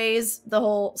many ways the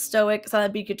whole stoic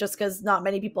silent beacon, just because not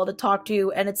many people to talk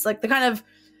to, and it's like the kind of,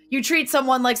 you treat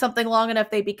someone like something long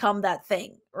enough they become that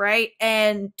thing, right?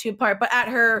 And to part, but at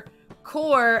her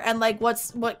core and like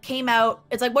what came out,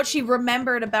 it's like what she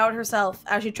remembered about herself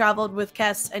as she traveled with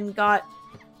Kess and got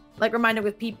like reminded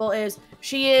with people is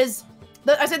she is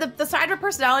I say the side of her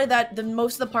personality that the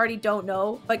most of the party don't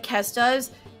know, but Kess does,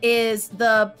 is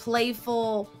the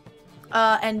playful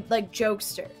and like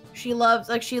jokester. She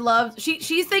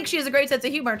thinks she has a great sense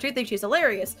of humor. She thinks she's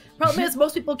hilarious. Problem is,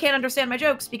 most people can't understand my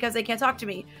jokes because they can't talk to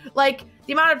me. Like,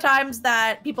 the amount of times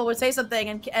that people would say something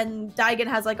and Daigen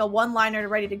has like a one-liner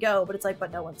ready to go, but it's like,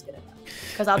 but no one's gonna know.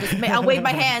 Because I'll wave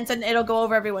my hands and it'll go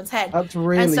over everyone's head. That's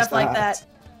really and stuff sad. like that.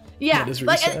 Yeah, That is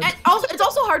really like sad. and also it's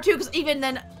also hard too, because even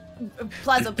then,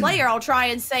 as a player, I'll try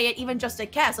and say it even just to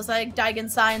Kess. It's like Daigen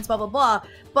signs, blah blah blah.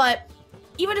 But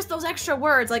even just those extra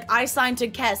words, like I signed to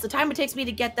Kess, the time it takes me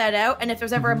to get that out, and if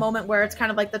there's ever a moment where it's kind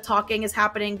of like the talking is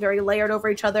happening very layered over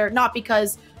each other, not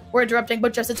because we're interrupting,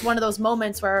 but just it's one of those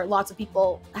moments where lots of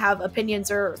people have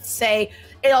opinions or say,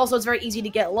 it also is very easy to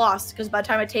get lost, because by the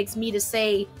time it takes me to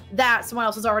say that, someone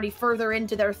else is already further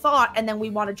into their thought, and then we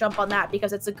want to jump on that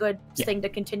because it's a good thing to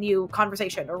continue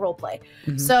conversation or role play.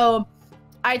 So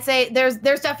I'd say there's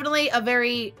definitely a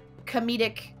very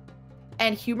comedic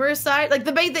and humorous side. Like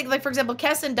the main thing, like for example,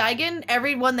 Kess and Daigen,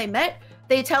 everyone they met,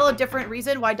 they tell a different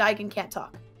reason why Daigen can't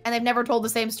talk, and they've never told the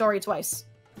same story twice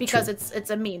because it's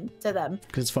a meme to them.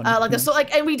 Because it's funny.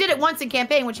 And we did it once in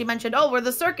campaign when she mentioned, oh, we're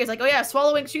the circus. Like, oh yeah,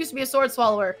 swallowing. She used to be a sword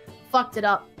swallower. Fucked it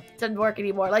up. Didn't work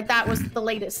anymore. Like that was the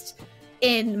latest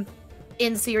in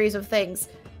series of things.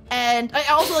 And I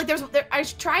also like I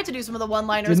tried to do some of the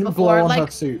one-liners Didn't before. blow on like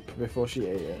her soup before she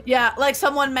ate it. yeah, like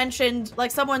someone mentioned, like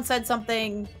someone said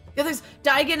something.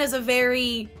 Daigen is a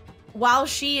very, while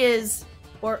she is,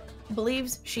 or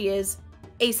believes she is,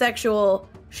 asexual,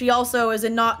 she also is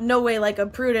in no way like a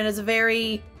prude, and is a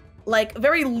very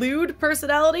lewd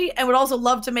personality, and would also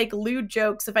love to make lewd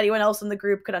jokes if anyone else in the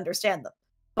group could understand them.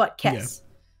 But Kess.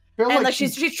 Yeah. And like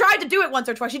she's tried to do it once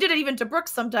or twice. She did it even to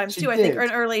Brooks sometimes too. I think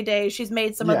in early days she's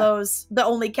made some of those. The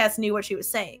only Kess knew what she was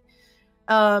saying.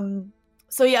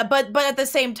 So yeah, but at the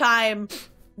same time,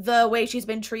 the way she's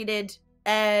been treated,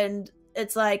 and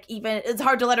it's like it's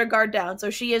hard to let her guard down.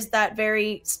 So she is that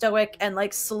very stoic and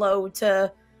like slow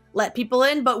to let people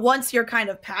in. But once you're kind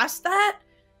of past that,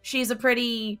 she's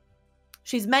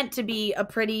meant to be a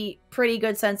pretty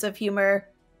good sense of humor,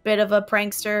 bit of a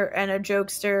prankster and a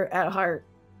jokester at heart.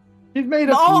 She's made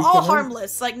all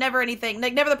harmless, like never anything,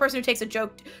 like never the person who takes a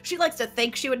joke. She likes to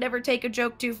think she would never take a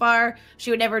joke too far. She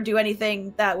would never do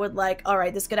anything that would like, all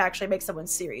right, this could actually make someone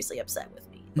seriously upset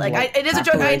with me. Like it is a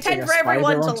joke. I intend for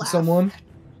everyone to laugh. Someone.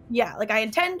 Yeah, like I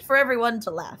intend for everyone to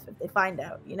laugh if they find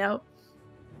out, you know?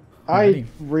 I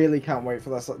really can't wait for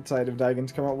that side of Daigen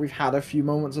to come out. We've had a few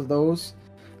moments of those.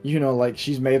 You know, like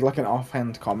she's made like an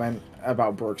offhand comment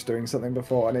about Brooks doing something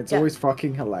before, and it's always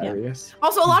fucking hilarious.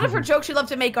 Also, a lot of her jokes she loves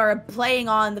to make are playing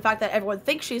on the fact that everyone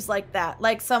thinks she's like that.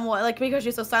 Like someone, like because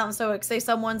she's so silent, so say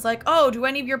someone's like, "Oh, do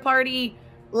any of your party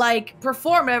like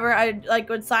perform ever?" I like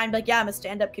would sign like, "Yeah, I'm a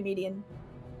stand-up comedian,"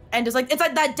 and just like it's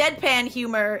like that deadpan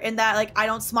humor in that like I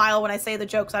don't smile when I say the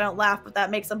jokes, I don't laugh, but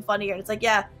that makes them funnier. And it's like,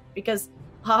 yeah, because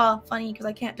haha, funny because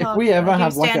I can't talk. If we ever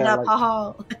have like stand a up,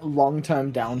 haha,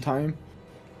 long-term downtime,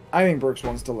 I think Brooks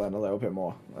wants to learn a little bit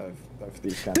more of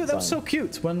these kinds of Dude, that was so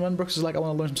cute. When Brooks was like, I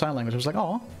want to learn some sign language, I was like,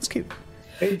 oh, it's cute.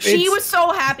 She was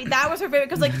so happy. That was her favorite,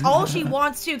 because like all she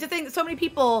wants to think so many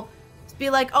people be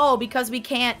like, oh, because we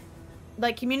can't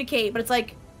like communicate, but it's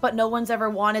like, but no one's ever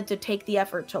wanted to take the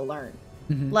effort to learn.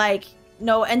 Like,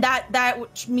 no, and that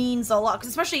means a lot, because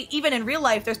especially even in real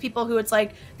life, there's people who it's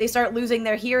like they start losing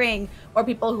their hearing, or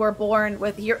people who are born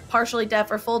with partially deaf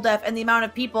or full deaf, and the amount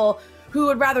of people who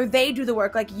would rather they do the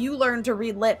work, like you learn to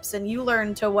read lips and you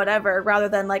learn to whatever, rather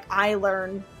than like I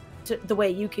learn the way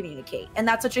you communicate. And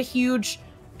that's such a huge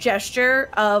gesture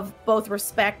of both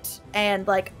respect and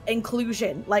like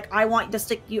inclusion. Like I want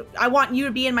you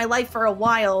to be in my life for a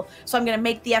while, so I'm going to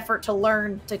make the effort to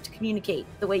learn to communicate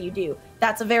the way you do.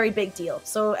 That's a very big deal.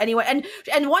 So anyway, and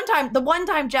the one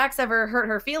time Jax ever hurt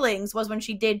her feelings was when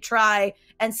she did try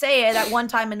and say it at one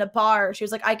time in the bar. She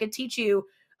was like, I could teach you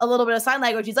a little bit of sign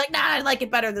language. He's like, nah, I like it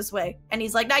better this way. And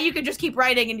he's like, nah, you can just keep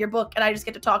writing in your book and I just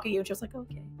get to talk to you. And she was like,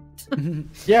 okay.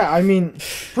 Yeah, I mean,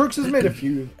 Brooks has made a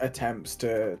few attempts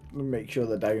to make sure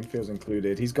that Dagon feels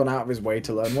included. He's gone out of his way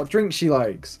to learn what drink she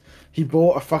likes. He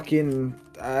bought a fucking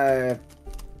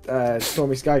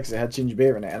Stormy Sky because it had ginger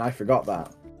beer in it, and I forgot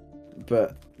that.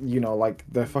 But, you know, like,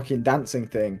 the fucking dancing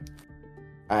thing.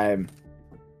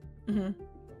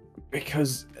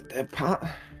 Because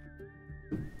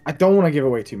I don't want to give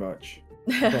away too much.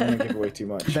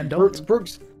 Then don't.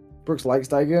 Brooks likes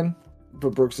Dagon.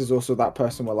 But Brooks is also that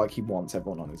person where, like, he wants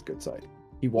everyone on his good side.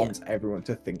 He wants everyone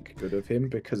to think good of him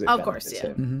because it benefits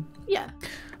him. Yeah.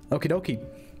 Okie dokie.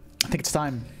 I think it's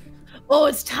time. Oh,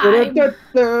 it's time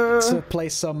to play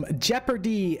some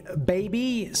Jeopardy,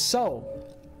 baby. So,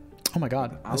 oh my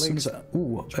god. As soon as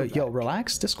yo,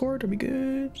 relax. Discord, are we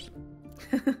good?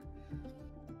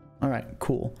 All right,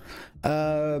 cool.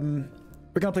 We're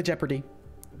gonna play Jeopardy.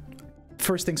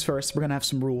 First things first, we're gonna have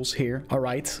some rules here. All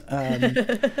right.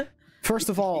 First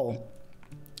of all,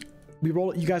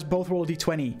 you guys both roll a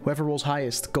d20. Whoever rolls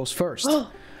highest goes first.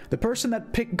 The person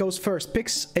that goes first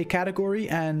picks a category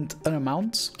and an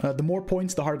amount. The more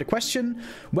points, the harder the question.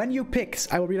 When you pick,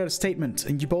 I will read out a statement,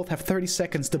 and you both have 30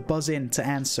 seconds to buzz in to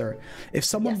answer. If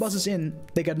someone buzzes in,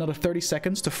 they get another 30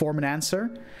 seconds to form an answer.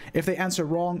 If they answer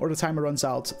wrong or the timer runs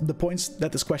out, the points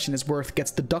that this question is worth gets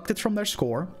deducted from their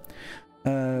score.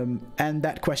 And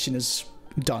that question is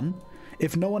done.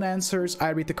 If no one answers, I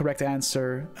read the correct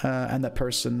answer, and that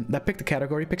person that picked the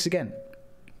category picks again.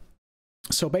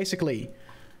 So basically,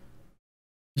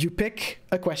 you pick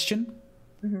a question,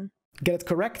 get it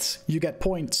correct, you get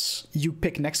points, you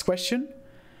pick next question,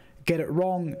 get it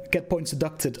wrong, get points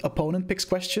deducted, opponent picks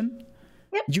question,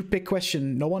 you pick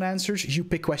question, no one answers, you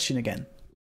pick question again.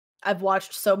 I've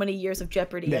watched so many years of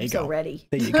Jeopardy. I'm so ready.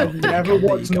 There you go. You ever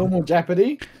watched normal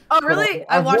Jeopardy? Oh, really?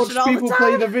 I watched it all the time. I've watched people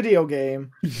play the video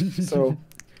game.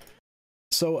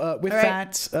 So with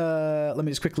that, let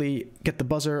me just quickly get the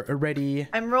buzzer ready.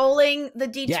 I'm rolling the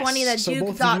d20 that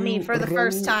Duke got me for the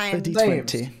first time.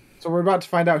 D20. So we're about to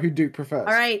find out who Duke prefers.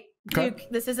 All right, Duke,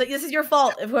 this is your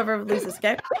fault if whoever loses,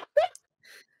 okay?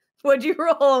 Would you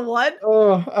roll a 1?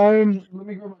 Oh, let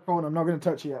me grab my phone. I'm not going to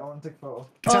touch it yet. I want to take a photo.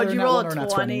 Oh, did you roll a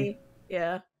 20?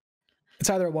 Yeah.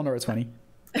 It's either a 1 or a 20.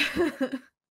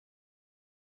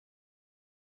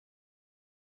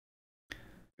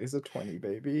 It's a 20,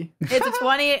 baby. It's a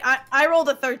 20. I rolled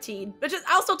a 13, which is,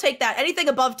 I'll still take that. Anything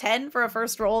above 10 for a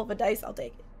first roll of a dice, I'll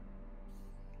take it.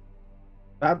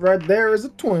 That right there is a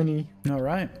 20. All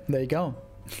right, there you go.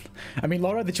 I mean,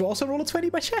 Laura, did you also roll a 20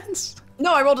 by chance?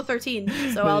 No, I rolled a 13,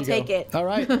 so I'll take it. All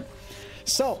right.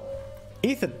 So,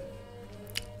 Ethan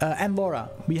and Laura,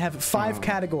 we have 5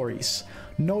 categories.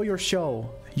 Know Your Show,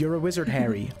 You're a Wizard,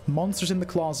 Harry, Monsters in the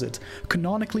Closet,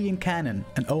 Canonically in Canon,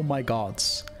 and Oh My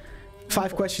Gods.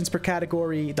 5 questions per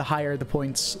category. The higher the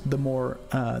points, the more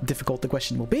difficult the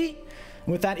question will be.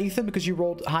 And with that, Ethan, because you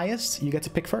rolled highest, you get to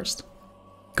pick first.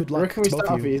 Good luck to both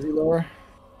of you. Easy, Laura?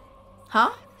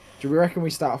 Huh? Do we reckon we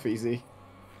start off easy?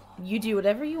 You do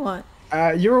whatever you want.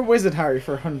 You're a Wizard, Harry,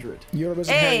 for 100. You're a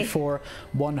Wizard, Harry, for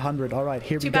 100. All right,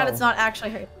 here we go. Too bad it's not actually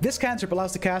Harry. This cantrip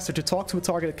allows the caster to talk to a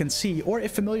target it can see, or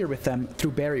if familiar with them,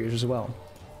 through barriers as well.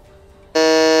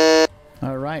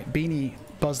 All right, Beanie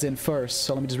buzzed in first,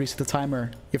 so let me just reset the timer.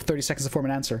 You have 30 seconds to form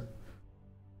an answer.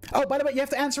 Oh, by the way, you have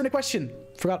to answer in a question.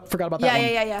 Forgot about that one.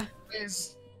 Yeah.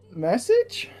 Is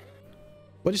message?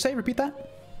 What'd you say? Repeat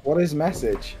that. What is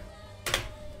message?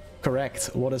 Correct.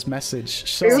 What is message?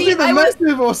 So, it was either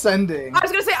message or sending. I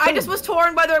was gonna say I just was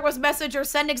torn whether it was message or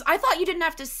sending. I thought you didn't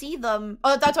have to see them.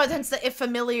 Oh, that's why hence the if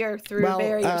familiar through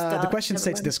various stuff. The question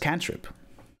states this cantrip.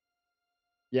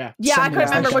 Yeah. Yeah, I couldn't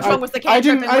remember which one was the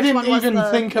cantrip. I didn't even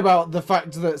think about the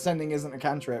fact that sending isn't a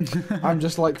cantrip. I'm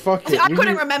just like, fuck it. I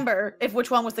couldn't remember if which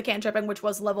one was the cantrip and which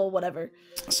was level whatever.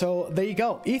 So there you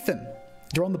go, Ethan.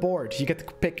 You're on the board. You get to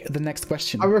pick the next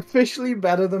question. I'm officially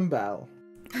better than Belle.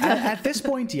 At this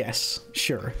point, yes,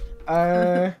 sure.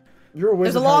 You're a Wizard.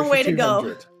 There's a long way to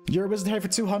go. You're a Wizard Harry for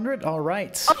 200. All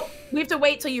right. Oh, we have to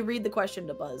wait till you read the question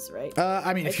to buzz, right?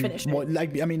 I mean, if you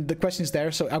I mean, the question is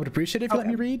there, so I would appreciate it if you let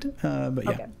me read. But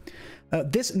yeah. Okay.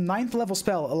 This 9th level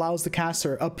spell allows the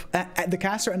caster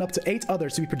and up to 8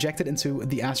 others to be projected into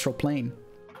the astral plane.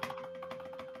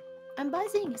 I'm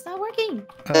buzzing. It's not working.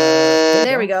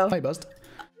 There we go. Hi, buzzed.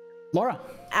 Laura.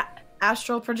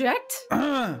 Astral project?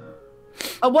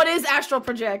 What is astral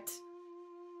project?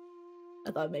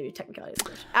 I thought maybe technicality.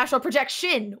 Astral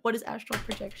projection. What is astral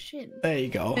projection? There you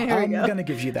go. I'm gonna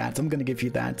give you that. I'm gonna give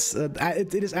you that.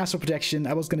 It is astral projection.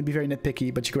 I was gonna be very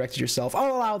nitpicky, but you corrected yourself.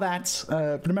 I'll allow that.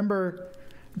 Remember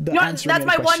the answer. That's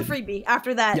my question. one freebie.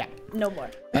 After that, no more.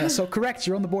 So correct.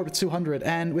 You're on the board with 200,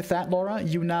 and with that, Laura,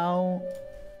 you now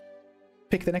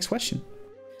pick the next question.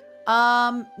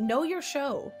 Know your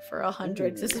show for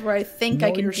 100. This is where I think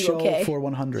I can do show okay. For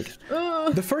 100.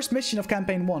 The first mission of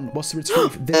campaign 1 was to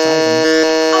retrieve this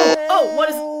item. What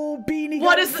is Beanie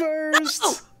what got is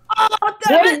first?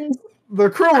 damn it! The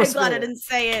Chroma I'm Sphere. glad I didn't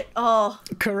say it. Oh,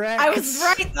 Correct. I was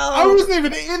right though. I wasn't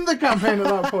even in the campaign at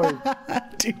that point.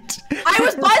 Dude. I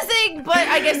was buzzing, but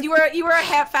I guess you were a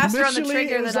half faster on the Literally,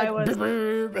 trigger it was than I like, was.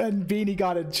 and Beanie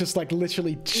got it just like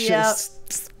literally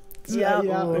just. Yep.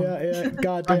 Yeah.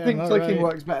 God damn. I think all clicking right.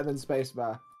 works better than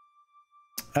spacebar.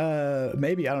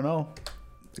 Maybe, I don't know.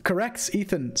 Correct,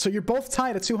 Ethan. So you're both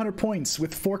tied at 200 points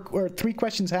with 3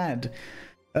 questions had.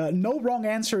 No wrong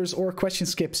answers or question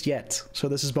skips yet. So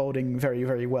this is boding very,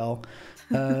 very well.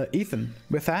 Ethan,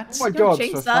 with that. Oh my god, for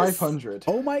jinx us. 500.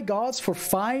 Oh my gods, for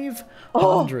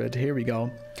 500. Here we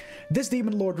go. This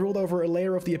demon lord ruled over a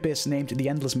layer of the abyss named the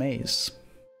Endless Maze.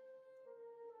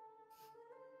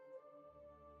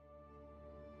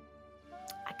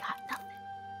 I got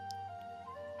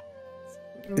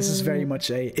nothing. This is very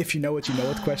much a if you know it, you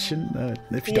know it question.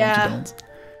 If you don't, you don't.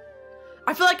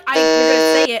 I feel like you're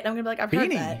gonna say it, and I'm gonna be like, I've heard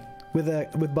Beanie,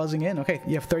 that. with buzzing in. Okay,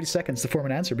 you have 30 seconds to form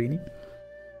an answer, Beanie.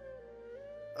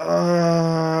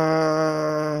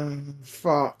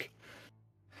 Fuck.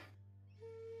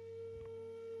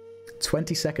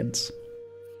 20 seconds.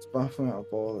 It's Baphomet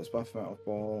Ball. It's Baphomet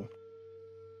Ball.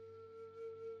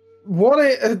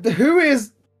 Who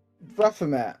is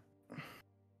Baphomet?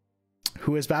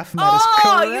 Who is Baphomet is correct.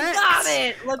 Oh, you got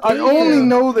it! Look I at only you.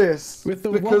 know this With the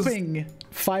because whopping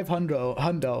 500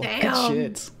 hundo. Damn. Good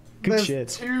shit. Good there's shit.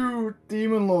 2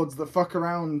 demon lords that fuck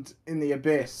around in the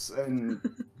abyss and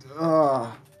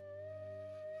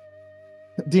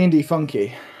D&D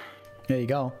funky. There you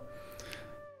go.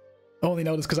 Only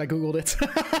know this because I googled it.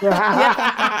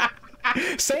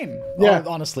 Same. Yeah.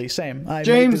 Honestly, same.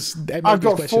 James, I've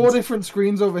got these 4 questions. different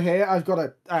screens over here. I've got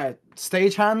a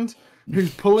stagehand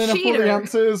who's pulling up all Cheater. the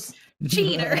answers.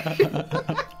 Cheater.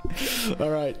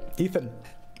 All right, Ethan,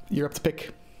 you're up to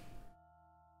pick.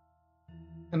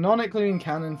 Canonically in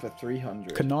canon for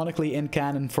 300. Canonically in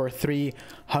canon for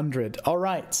 300. All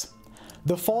right.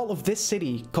 The fall of this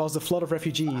city caused a flood of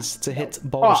refugees to hit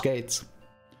Baldur's Gate.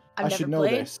 I should know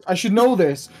played. this. I should know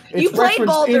this. It's You played referenced in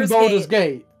Baldur's Baldur's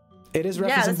Gate. It is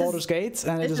referenced in Baldur's Gate,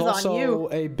 and it this is is on also you.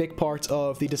 a big part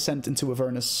of the Descent into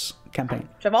Avernus campaign.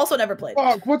 Which I've also never played.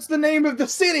 Fuck, what's the name of the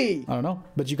city? I don't know,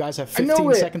 but you guys have I know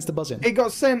 15 it. seconds to buzz in. It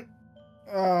got sent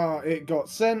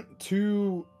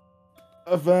to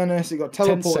Avernus. It got 10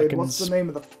 teleported. What's seconds. the name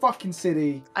of the fucking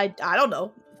city? I don't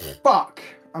know. Fuck.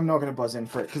 I'm not gonna buzz in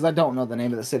for it because I don't know the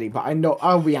name of the city, but I know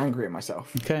I'll be angry at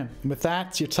myself. Okay, with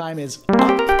that, your time is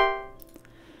up.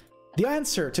 The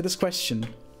answer to this question,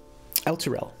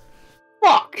 Elturel.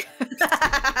 Fuck!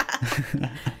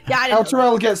 Yeah, I didn't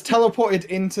know Elturel gets teleported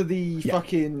into the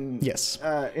fucking Yes,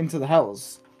 into the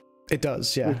hells. it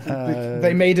does, yeah.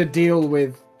 They made a deal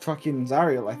with fucking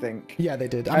Zariel, I think. Yeah, they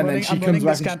did. And I'm then running, she I'm comes running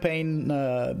back this and- campaign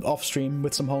off stream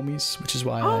with some homies, which is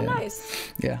why Oh, I,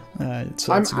 nice. yeah, it's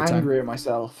I'm a good time. angry at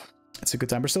myself. It's a good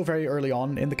time. We're still very early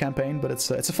on in the campaign, but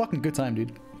it's a fucking good time,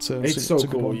 dude. It's a so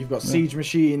good cool. one. You've got Yeah. siege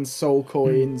machines, soul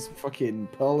coins, fucking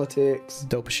politics,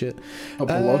 Dope as shit. a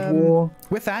blood war.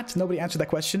 With that, nobody answered that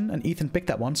question, and Ethan picked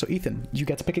that one. So Ethan, you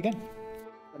get to pick again.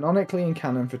 Canonically in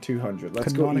canon for 200.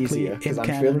 Let's go Canonically easier because in I'm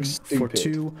canon feeling for stupid.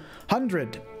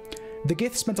 200. The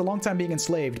Gith spent a long time being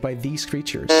enslaved by these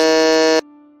creatures.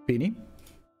 Beanie?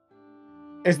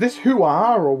 Is this who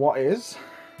are or what is?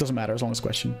 Doesn't matter as long as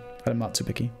question. I'm not too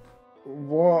picky.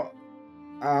 What?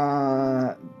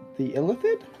 The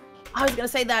Illithid? I was gonna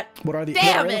say that. What are the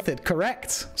Damn what are it. Illithid?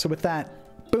 Correct. So with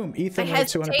that, boom, Ethan I with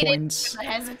 200 hesitated. points. I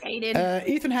hesitated.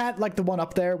 Ethan had like the one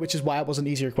up there, which is why it was an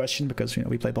easier question because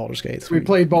we played Baldur's Gate. We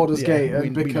played Baldur's Gate, and we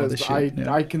know because this shit,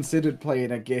 yeah. I considered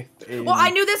playing a Gith in... Well,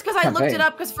 I knew this because I looked campaign. it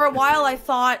up because for a while I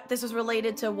thought this was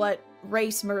related to what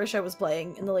race Marisha was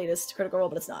playing in the latest Critical Role,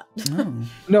 but it's not. Oh.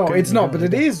 No, Good, it's not, good, but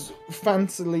it good. is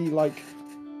fancily, like,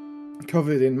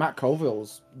 covered in Matt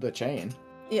Colville's The Chain.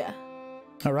 Yeah.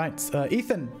 All right,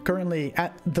 Ethan currently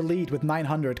at the lead with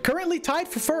 900. Currently tied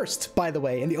for first, by the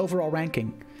way, in the overall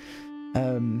ranking.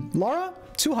 Laura,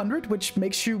 200, which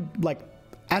makes you like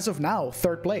as of now,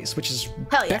 3rd place, which is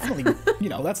Hell yeah. definitely, you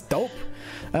know, that's dope.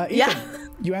 Ethan, Yeah.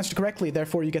 you answered correctly,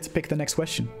 therefore you get to pick the next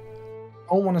question.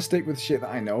 I don't want to stick with shit that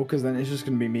I know, because then it's just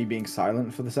going to be me being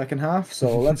silent for the second half.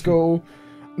 So let's go.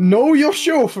 Know your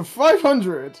show for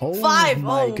 500. Oh 5.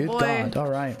 my Oh, good boy. god. All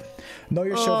right. Know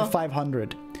your show for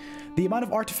 500. The amount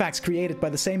of artifacts created by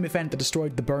the same event that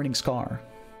destroyed the Burning Scar.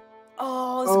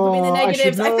 Oh, this will be the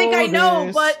negatives. I think I know,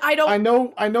 this. but I don't. I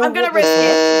know. I'm gonna risk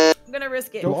it. I'm gonna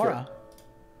risk it. Go for Laura.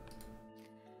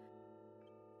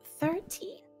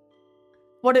 13.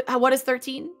 What is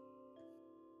 13?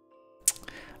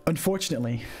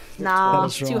 Unfortunately, No, That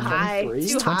is too wrong. high. 23?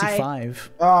 Too high.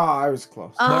 25. I was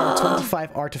close. There are 25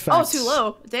 Oh, artifacts. too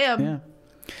low. Damn. Yeah.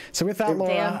 So with that,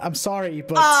 Laura, Damn. I'm sorry,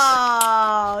 but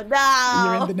Oh no.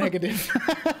 you're in the negative.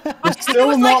 Still I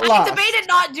was not like, last. I debated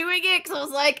not doing it because I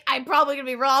was like, I'm probably gonna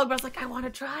be wrong, but I was like, I want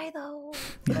to try though.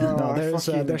 No, I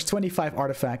fucking- there's 25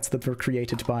 artifacts that were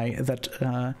created by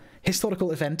that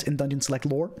historical event in Dungeon Select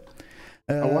lore.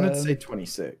 I wanted to say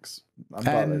 26. I'm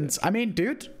bad at And it. I mean,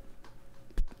 dude,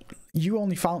 you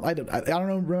only found I don't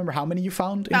remember how many you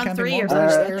found in Found campaign 3 or one.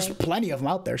 something, I There's think. plenty of them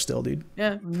out there still, dude.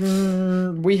 Yeah.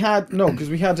 We had because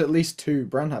we had at least 2.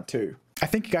 Bran had 2. I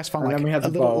think you guys found And like then we had a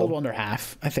the little, bow. little under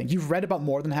half. I think you've read about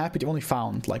more than half, but you only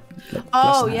found like less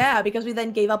Oh than half. yeah, because we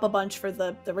then gave up a bunch for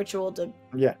the ritual to.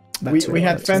 Yeah, That's we right,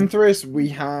 had that's right. Fenthris. We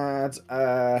had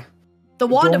The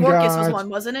Wand of Orcus was Dawnguard. one,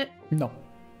 wasn't it? No.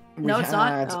 we No, it's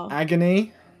not? had Oh.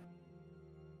 Agony.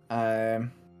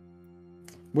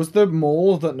 Was the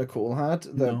mole that Nicole had?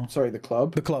 No. Sorry, the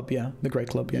club. The club, yeah. The Great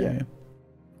Club, yeah.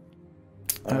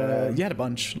 You had a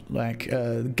bunch. Like,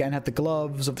 Gen had the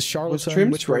gloves of the Was charlatan,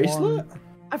 Trim's which were bracelet? one.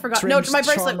 I forgot. Trim's No, my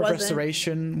bracelet Charm of wasn't.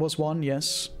 Restoration was one,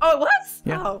 yes. Oh, it was?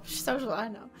 Yeah. Oh, social. I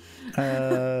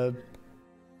know.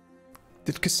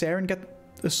 Did Kassarin get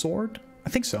a sword? I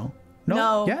think so. No?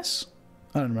 No. Yes?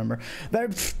 I don't remember.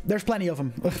 There's plenty of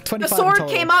them. 25 The in sword total.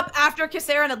 came up after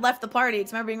Kassarin had left the party. I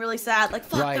remember being really sad. Like,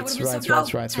 fuck, that Right, would have been right,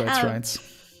 so dope. right.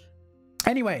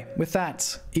 Anyway, with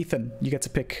that, Ethan, you get to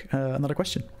pick another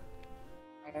question.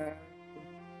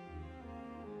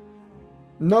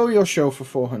 Know your show for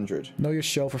 400. Know your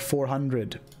show for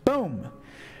 400. Boom!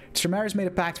 Tremaris made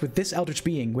a pact with this eldritch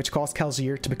being, which caused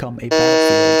Kalzir to become a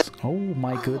battlefield. Oh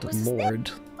my good what's his name?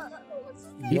 lord.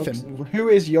 Ethan. Who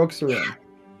is Yogg-Saron?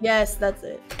 Yes, that's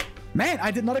it. Man,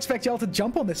 I did not expect y'all to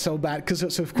jump on this so bad, because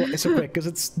it's so quick, because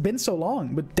it's been so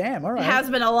long. But damn, all right. It has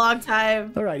been a long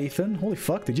time. All right, Ethan. Holy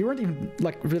fuck, dude. You weren't even,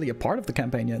 like, really a part of the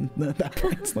campaign yet at that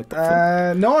point. It's not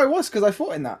that fun. No, I was, because I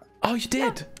fought in that. Oh, you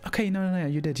did? Okay, no,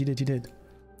 you did.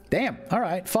 Damn, all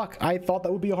right, fuck. I thought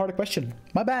that would be a harder question.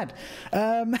 My bad.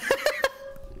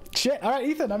 Shit, all right,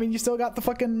 Ethan. I mean, you still got the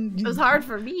fucking... It was hard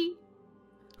for me.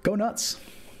 Go nuts.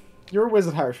 You're a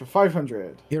wizard, Harry, for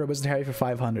 500. You're a Wizard Harry for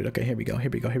 500. Okay, here we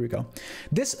go.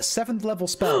 This 7th level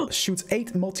spell shoots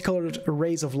 8 multicolored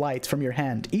rays of light from your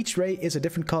hand. Each ray is a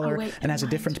different color wait, and has a never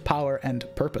mind. different power and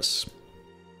purpose.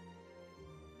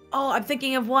 Oh, I'm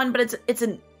thinking of one, but it's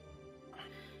an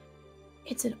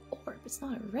orb. It's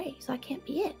not a ray, so that can't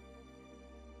be it.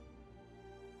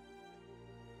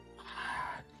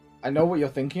 I know what you're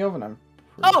thinking of, and I'm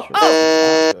Oh, pretty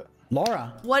sure.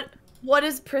 Laura, What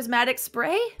is prismatic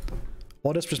spray?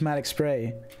 what is prismatic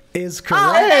spray? Is Oh,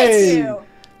 correct. thank Hey! you.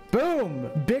 Boom!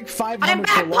 Big 500 I'm for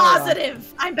back Laura.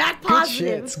 positive. I'm back Good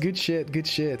positive. good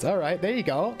shit. All right, there you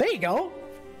go.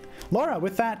 Laura,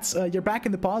 with that, you're back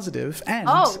in the positive, and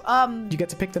you get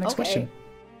to pick the next okay. question.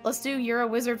 Let's do You're a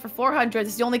Wizard for 400.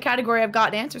 It's the only category I've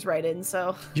gotten answers right in,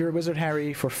 so. You're a Wizard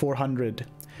Harry for 400.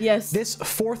 Yes. This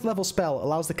 4th level spell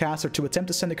allows the caster to attempt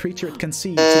to send a creature it can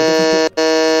see to a different...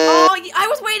 Oh, I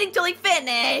was waiting till he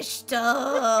finished.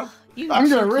 I'm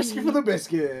gonna risk it for the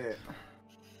biscuit.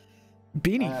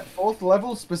 Beanie. 4th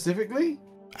level specifically?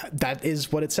 That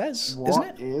is what it says, isn't What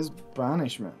it? is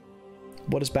banishment?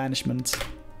 What is banishment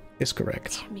is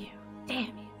correct. Damn you. Damn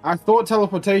you. I thought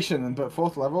teleportation, but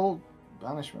 4th level,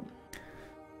 banishment.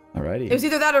 Alrighty. It was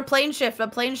either that or plane shift,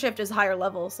 but plane shift is higher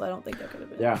level, so I don't think that could have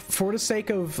been. Yeah. For the sake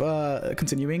of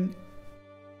continuing,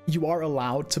 you are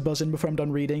allowed to buzz in before I'm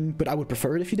done reading, but I would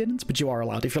prefer it if you didn't. But you are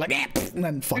allowed. If you're like,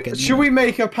 then fuck it. Should we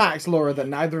make a pact, Laura, that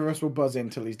neither of us will buzz in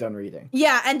till he's done reading?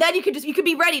 Yeah, and then you could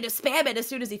be ready to spam it as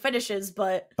soon as he finishes,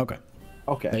 but Okay.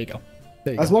 Okay. There you go.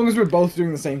 There you As go. long as we're both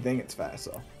doing the same thing, it's fair,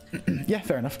 so. Yeah,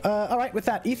 fair enough. All right, with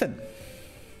that, Ethan.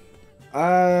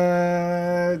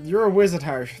 You're a wizard,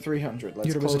 Harry, for 300. Let's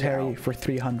You're a close Wizard it Harry out. for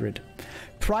 300.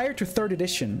 Prior to 3rd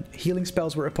edition, healing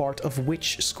spells were a part of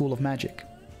which school of magic?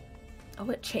 oh,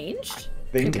 it changed?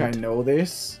 I think It I did. know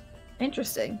this,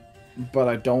 Interesting. but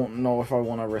I don't know if I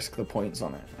want to risk the points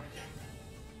on it.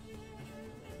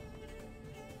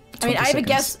 I mean, I have a 20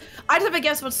 guess. seconds. I'd have a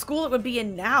guess what school it would be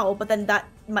in now, but then that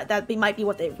might be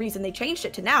what the reason they changed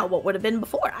it to now. What would have been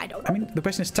before? I don't know. I mean, the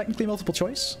question is technically multiple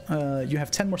choice. You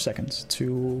have 10 more seconds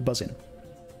to buzz in.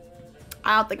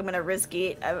 I don't think I'm gonna risk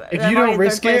it. If you don't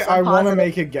risk it, I want to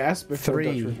make a guess before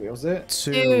Dutch 3, reveals it.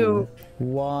 2,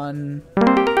 1.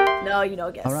 No, you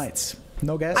know, guess. All right,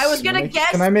 no guess. I was gonna guess.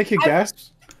 Can I make a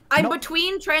guess? I'm No.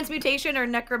 between transmutation or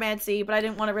necromancy, but I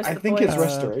didn't want to risk I the think points. it's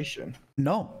restoration.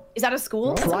 No. Is that a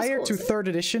school? Is that a Prior school? to 3rd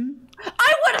edition,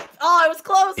 I would have. Oh, I was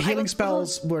close. I healing was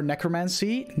spells were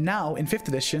necromancy. Now, in 5th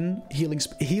edition,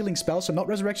 healing spells, so not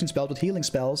resurrection spells, but healing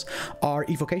spells, are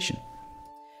evocation.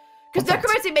 Because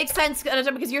necromancy makes sense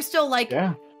because you're still like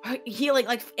healing,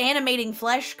 like animating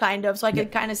flesh, kind of. So I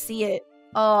could kind of see it.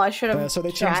 Oh, I should have. So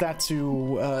they changed that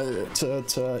to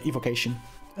evocation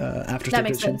after 3rd That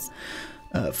makes edition. sense.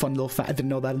 Fun little fact. I didn't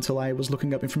know that until I was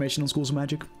looking up information on Schools of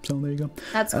Magic. So there you go.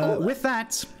 That's cool. With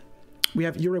that, we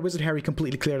have You're a Wizard Harry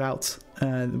completely cleared out.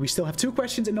 We still have 2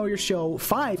 questions in Know Your Show,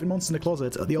 5 in Monsters in the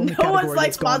Closet, the only No one's category like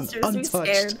that's gone monsters, be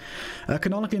untouched. scared.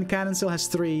 Canonically in Canon still has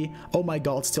 3. Oh My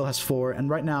God still has 4. And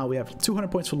right now we have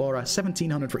 200 points for Laura,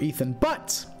 1,700 for Ethan.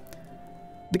 But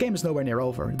the game is nowhere near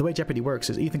over. The way Jeopardy works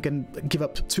is Ethan can give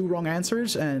up 2 wrong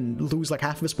answers and lose like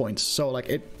half of his points. So like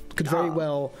it could very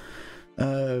well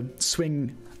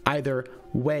swing either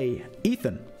way.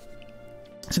 Ethan,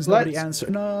 since nobody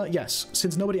answered,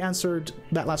 since nobody answered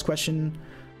that last question,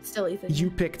 Still Ethan.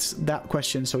 you picked that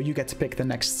question, so you get to pick the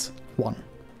next one.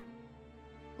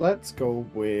 Let's go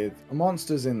with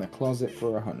Monsters in the Closet for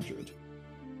 100.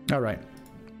 All right.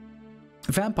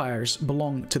 Vampires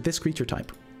belong to this creature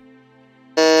type.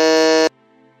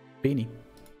 Beanie.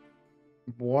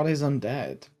 What is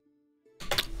undead?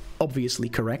 Obviously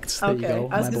correct. There you Okay, go.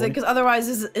 I was my gonna say boy. because otherwise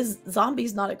is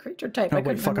zombies not a creature type? Oh I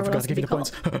wait, couldn't fuck! I remember what forgot to else give you it'd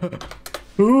the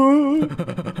be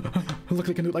points. Look,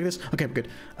 they can do it like this. Okay, good.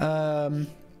 Boom,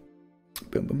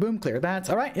 boom, boom. Clear that.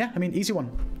 All right. Yeah, I mean, easy one.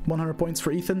 100 points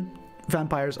for Ethan.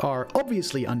 Vampires are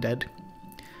obviously undead.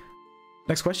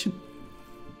 Next question.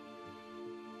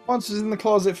 Monsters in the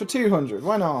Closet for 200.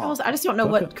 Why not? I just don't know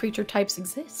Okay. what creature types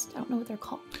exist. I don't know what they're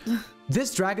called.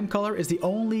 This dragon color is the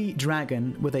only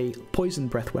dragon with a poison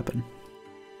breath weapon.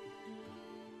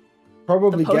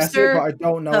 Probably The guess it, poster- but I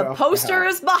don't know. The it poster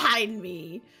off is behind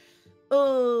me.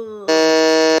 Ugh.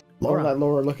 Don't Laura. let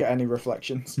Laura look at any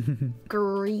reflections.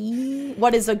 Green.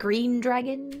 What is a green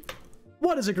dragon?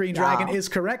 What is a green dragon is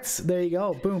correct. There you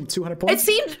go. Boom, 200 It points.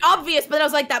 seemed obvious, but I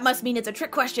was like, that must mean it's a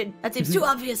trick question. That seems too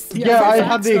obvious. Yeah, I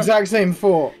had the exact same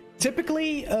thought.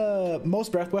 Typically,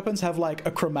 most breath weapons have like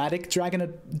a chromatic dragon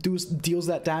that deals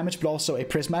that damage, but also a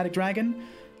prismatic dragon.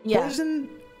 Yeah. Poison,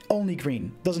 only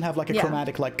green. Doesn't have like a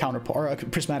chromatic like counterpart or a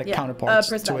prismatic counterpart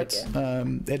to it.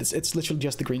 It's literally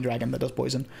just the green dragon that does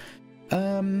poison.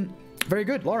 Very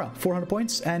good, Laura. 400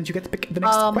 points, and you get to pick the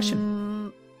next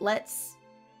question. Let's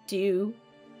do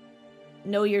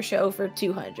Know Your Show for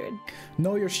 200.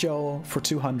 Know Your Show for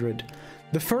 200.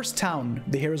 The first town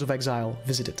the Heroes of Exile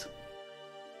visited.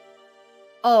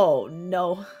 Oh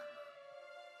no.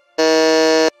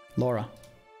 Laura.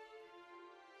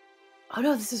 Oh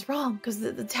no, this is wrong because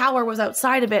the tower was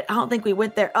outside of it. I don't think we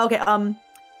went there. Okay,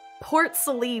 Port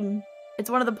Salim. It's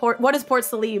one of the port. What is Port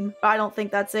Salim? I don't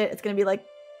think that's it. It's gonna be like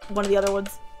one of the other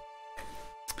ones.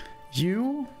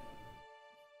 You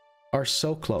are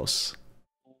so close.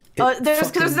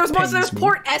 There's pains me.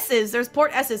 Port S's. There's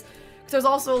Port S's. There's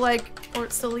also like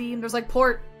Port Salim. There's like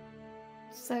Port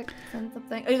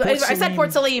something. I said Salim.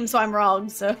 Port Salim, so I'm wrong.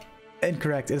 So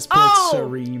Incorrect. It's Port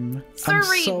Sareem. I'm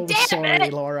Serene, so damn sorry,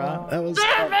 it! Laura. That was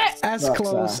Damn it! as Sucks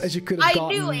close ass. as you could have I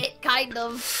gotten. knew it, kind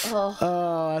of. Ugh.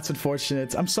 Oh, that's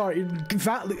unfortunate. I'm sorry.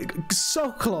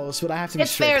 So close, but I have to be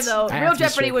It's strict. fair though. I have Real to be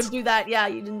Jeopardy would strict. do that. Yeah,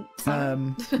 you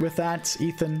didn't. With that,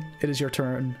 Ethan, it is your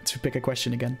turn to pick a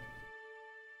question again.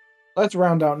 Let's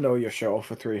round out Know Your Show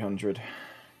for 300.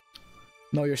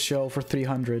 Know Your Show for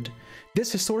 300.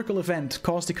 This historical event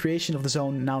caused the creation of the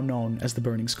zone now known as the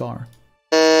Burning Scar.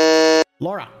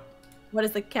 Laura. What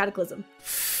is the cataclysm?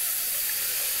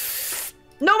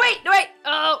 No, wait.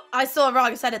 Oh, I still wrong.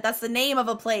 I said it. That's the name of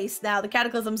a place. Now, the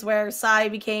cataclysm's where Sai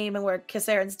became and where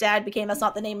Kissaren's dad became. That's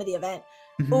not the name of the event.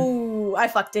 Mm-hmm. Ooh, I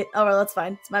fucked it. Oh, well, that's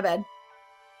fine. It's my bad.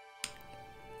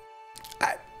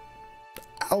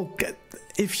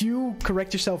 If you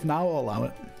correct yourself now, I'll allow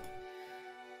it.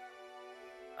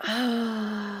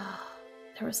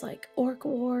 There was like Orc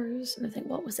Wars, and I think,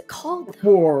 what was it called?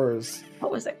 Wars.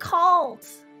 What was it called?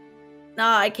 No,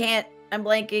 I can't. I'm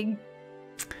blanking.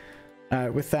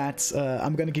 With that,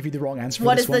 I'm gonna give you the wrong answer for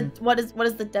What this is one. what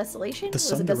is the desolation? The What is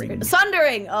Sundering.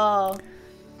 Sundering. Oh.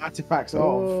 Artifacts of.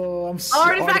 Oh,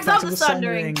 Artifacts of the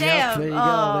Sundering. Damn. There you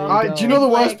go. Do you know the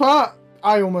worst part?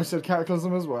 I almost said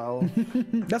Cataclysm as well.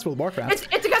 That's World of Warcraft. It's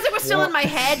because it was still in my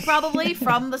head, probably,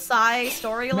 from the Psy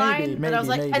storyline. And I was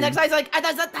like, and then I was like,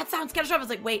 that sounds catastrophic. I was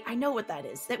like, wait, I know what that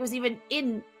is. That was even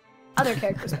in other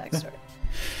characters' backstory.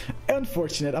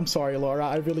 Unfortunate. I'm sorry, Laura.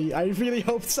 I really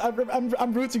hope.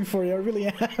 I'm rooting for you. I really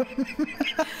am.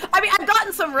 I mean, I've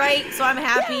gotten some right, so I'm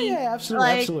happy. Yeah,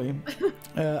 absolutely,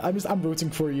 absolutely. I'm rooting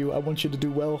for you. I want you to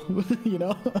do well. You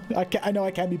know, I know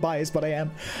I can't be biased, but I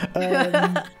am.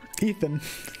 Ethan,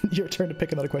 your turn to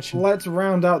pick another question. Let's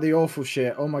round out the awful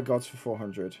shit. Oh my gods for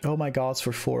 400. Oh my gods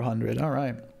for 400. All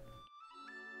right.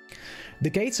 The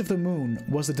Gates of the Moon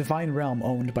was the divine realm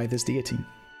owned by this deity.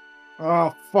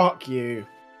 Oh, fuck you.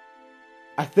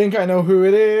 I think I know who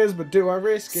it is, but do I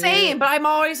risk it? Same, but I'm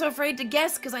always so afraid to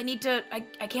guess because I need to.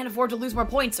 I can't afford to lose more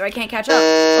points or I can't catch up.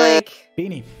 Like.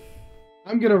 Beanie.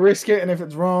 I'm gonna risk it, and if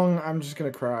it's wrong, I'm just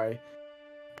gonna cry.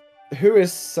 Who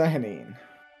is Sehanine?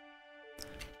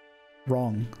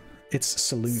 Wrong. It's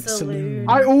Saloon.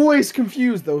 I always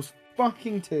confuse those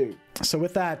fucking two. So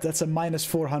with that, that's a minus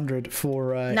 400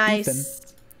 for nice. Ethan.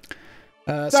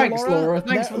 Thanks, so Laura.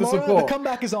 Thanks for the support. The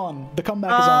comeback is on. The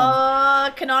comeback is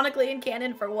on. Canonically in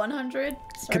canon for 100.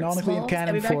 Canonically in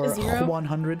canon for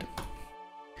 100.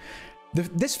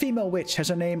 This female witch has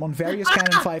her name on various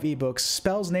Canon 5 ebooks,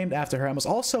 spells named after her, and was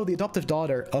also the adoptive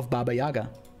daughter of Baba Yaga.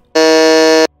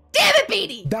 Damn it,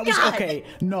 Beanie! That was okay.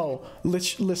 No,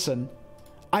 listen.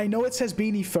 I know it says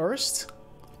Beanie first,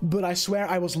 but I swear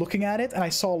I was looking at it and I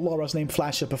saw Laura's name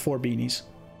flash up before Beanie's.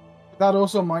 That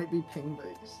also might be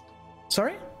ping-based.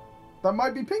 Sorry? That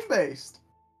might be ping-based.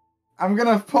 I'm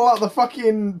gonna pull out the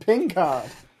fucking ping card.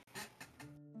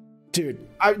 Dude.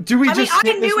 I knew it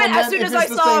as soon as I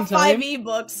saw 5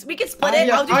 ebooks. We can split it.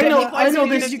 I'll do 50 points. I know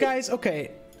this. You guys,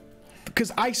 okay.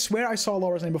 Because I swear I saw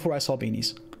Laura's name before I saw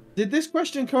Beanie's. Did this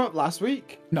question come up last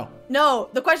week? No. No,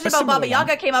 the question about Baba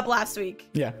Yaga came up last week.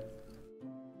 Yeah.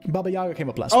 Baba Yaga came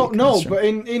up last week. Oh, no, but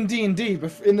in D&D,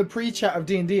 in the pre-chat of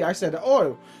D&D, I said,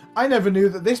 oh, I never knew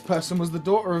that this person was the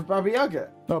daughter of Baba Yaga.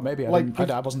 Oh, maybe. I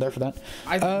wasn't there for that.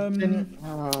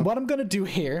 What I'm going to do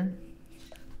here,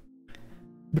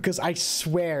 because I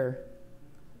swear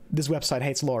this website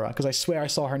hates Laura, because I swear I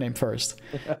saw her name first.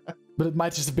 But it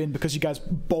might just have been because you guys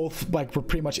both were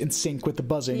pretty much in sync with the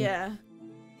buzzing. Yeah.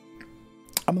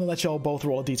 I'm gonna let y'all both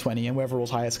roll a d20, and whoever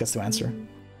rolls highest gets to answer.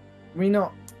 We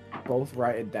not both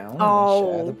write it down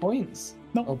and share the points.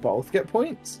 No. Or both get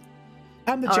points.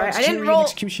 I'm the judge, jury, and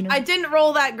executioner. I didn't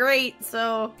roll that great,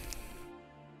 so...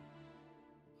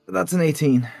 That's an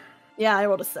 18. Yeah, I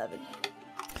rolled a 7.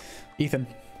 Ethan.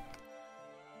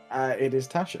 It is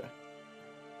Tasha.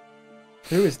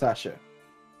 Who is Tasha?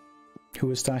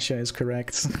 Who is Tasha is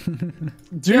correct.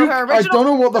 Duke, I don't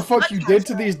know what the fuck you did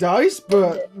to these dice,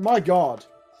 but my god.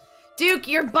 Duke,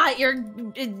 you're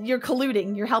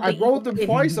colluding. You're helping. I rolled them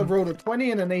twice. I rolled a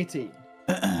 20 and an 18.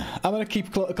 I'm gonna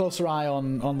keep a closer eye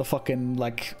on the fucking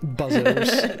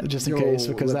buzzers just in case,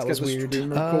 because that was weird.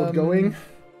 Going.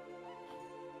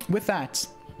 With that,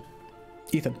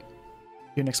 Ethan,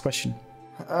 your next question.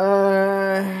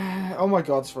 Oh my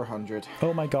gods for 100.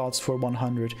 Oh my gods for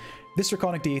 100. This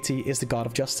draconic deity is the god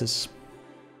of justice.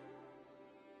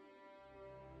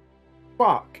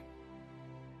 Fuck.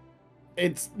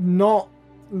 It's not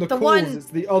Nicole's, it's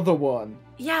the other one.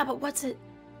 Yeah, but what's it?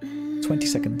 20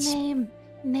 seconds. Name.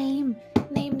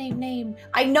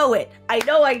 I know it. I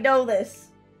know this.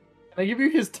 Can I give you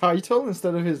his title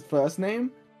instead of his first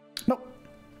name? Nope.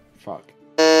 Fuck.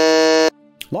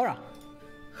 Laura.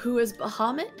 Who is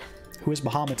Bahamut? Who is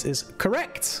Bahamut is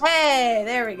correct. Hey,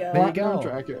 there we go. There you go.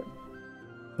 Dragon.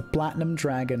 The Platinum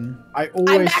Dragon.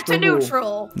 I'm back to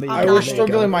neutral. I always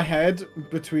struggle in my head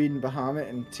between Bahamut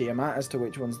and Tiamat as to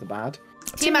which one's the bad.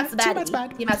 Tiamat's the bad.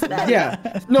 Tiamat's the bad.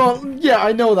 Yeah. No, yeah,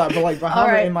 I know that, but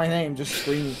Bahamut in my name just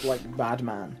screams like bad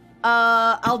man.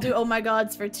 I'll do oh my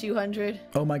gods for 200.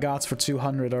 Oh my gods for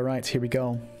 200. All right, here we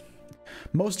go.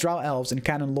 Most drow elves in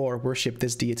canon lore worship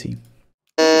this deity.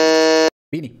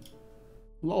 Beanie.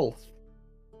 Lolth.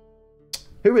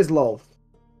 Who is Lolth?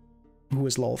 Who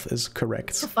is Lolth is correct.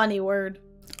 It's a funny word.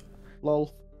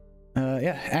 Lolth.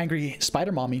 Yeah, angry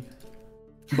spider mommy.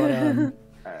 But,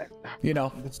 you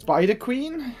know. The Spider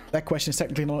Queen? That question is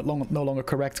technically no longer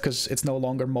correct because it's no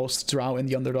longer most drow in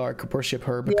the Underdark worship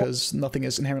her because nothing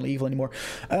is inherently evil anymore.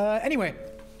 Anyway.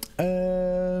 I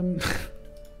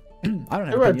don't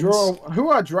have who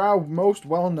are drow most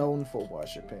well known for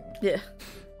worshipping? Yeah.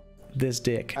 This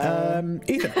dick.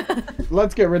 Ethan.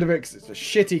 Let's get rid of it because it's a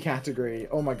shitty category.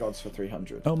 Oh my gods for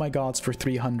 300. Oh my gods for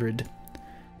 300.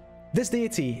 This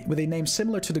deity, with a name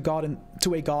similar to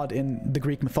a god in the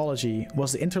Greek mythology,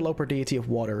 was the interloper deity of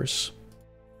waters.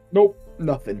 Nope,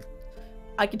 nothing.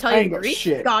 I can tell you the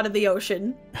Greek god of the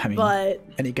ocean, I mean, but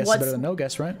any guess is better than no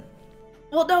guess, right?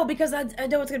 Well, no, because I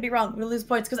know it's gonna be wrong. I'm gonna lose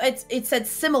points because it said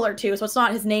similar to, so it's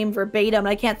not his name verbatim. And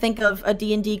I can't think of a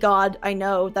D&D god I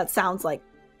know that sounds like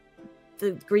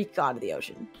the Greek god of the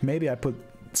ocean. Maybe I put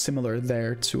similar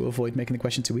there to avoid making the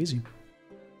question too easy.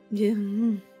 Yeah.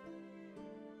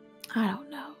 I don't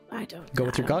know. I don't. Go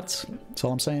with your guts. That's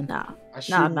all I'm saying. No. I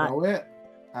should know it,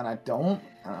 and I don't,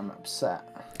 and I'm upset.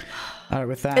 All right,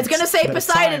 with that, it's gonna say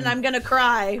Poseidon, and I'm gonna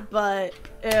cry, but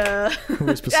who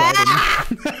is Poseidon?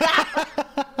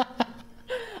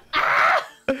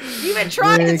 You've been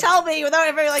trying to tell me without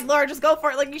ever like, Laura, just go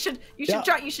for it. Like you should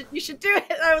try. You should do it.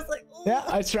 And I was like, ooh. Yeah,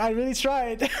 I really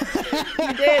tried.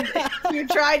 You did. You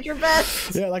tried your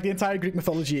best. Yeah, like the entire Greek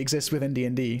mythology exists within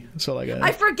D&D. So like,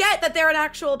 I forget that they're an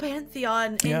actual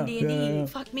pantheon in D&D. Yeah.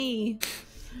 Fuck me.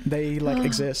 They like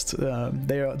exist.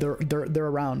 They're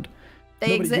around.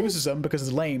 Nobody uses them because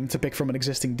it's lame to pick from an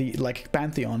existing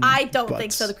pantheon. I don't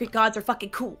think so. The Greek gods are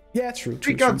fucking cool. Yeah, true.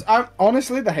 Greek gods.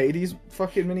 Honestly, the Hades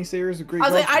fucking miniseries of Greek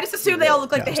gods. I just assume they all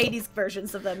look like the Hades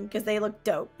versions of them because they look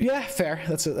dope. Yeah, fair.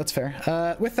 That's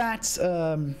fair. With that,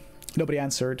 nobody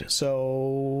answered.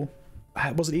 So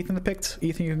was it Ethan that picked?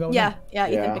 Ethan, you can go. Yeah,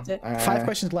 Ethan picked it. 5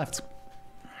 questions left.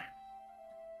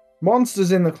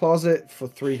 Monsters in the Closet for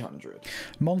 300.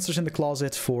 Monsters in the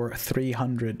Closet for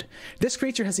 300. This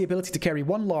creature has the ability to carry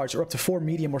 1 large or up to 4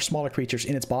 medium or smaller creatures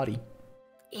in its body.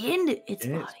 In its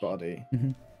body.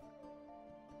 Mm-hmm.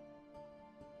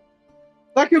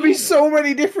 That could be so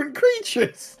many different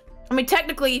creatures. I mean,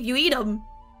 technically, if you eat them,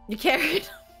 you carry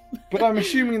them. But I'm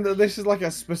assuming that this is like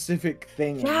a specific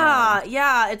thing.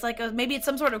 Yeah. It's like maybe it's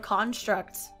some sort of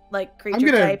construct, like creature I'm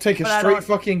gonna type, take a straight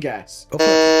fucking guess.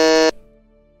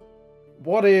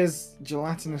 What is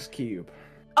gelatinous cube?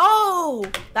 Oh,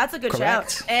 that's a good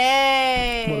Correct. shout.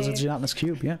 Hey. What is a gelatinous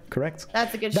cube? Yeah, correct.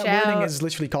 That's a good shout. That wording is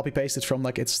literally copy pasted from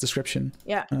like its description.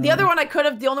 Yeah. The other one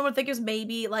the only one I think is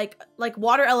maybe like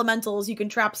water elementals. You can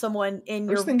trap someone in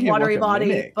your watery body,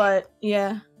 mimic. But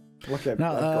yeah.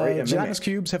 Gelatinous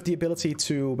cubes have the ability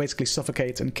to basically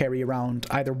suffocate and carry around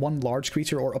either 1 large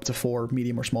creature or up to 4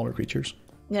 medium or smaller creatures.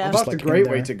 Yeah, that's a great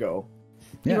way to go.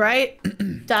 Yeah. Right?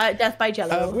 Death by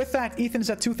jello. With that, Ethan is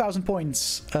at 2,000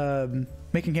 points,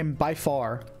 making him by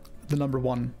far the number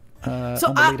 1.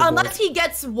 So unless he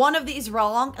gets one of these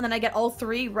wrong and then I get all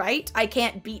 3 right, I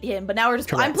can't beat him. But now we're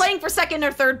just I'm playing for 2nd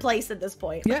or 3rd place at this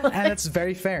point. Yeah, and that's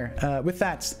very fair. With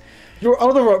that, your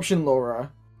other option,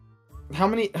 Laura. How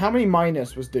many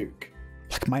minus was Duke?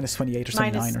 Like minus 28 or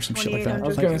 79 or some shit like that. I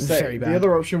was going to say, the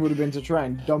other option would have been to try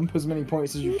and dump as many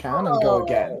points as you can and go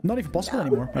again. Not even possible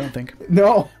anymore, I don't think.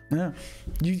 No. Yeah.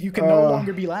 You can no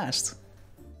longer be last.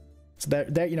 So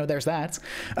there's that.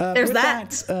 There's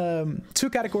that. 2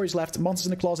 categories left, Monsters in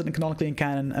the Closet and Canonically in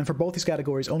Canon, and for both these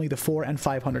categories, only the 400 and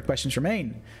 500 questions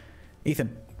remain.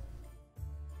 Ethan,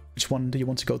 which one do you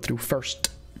want to go through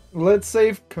first? Let's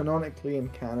save Canonically in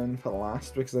Canon for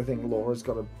last, because I think Laura's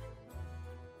got a...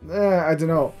 I don't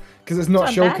know, because it's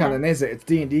not show canon, is it? It's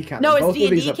D&D canon. No, it's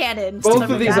D&D canon. Both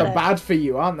of these are bad for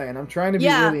you, aren't they? And I'm trying to be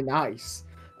really nice.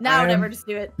 No, never. Just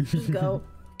do it. Just go.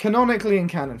 Canonically in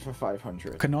canon for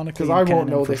 500. Canonically in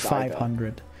canon for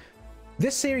 500.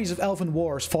 This series of elven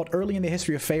wars, fought early in the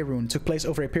history of Faerun, took place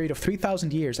over a period of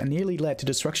 3,000 years and nearly led to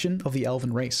destruction of the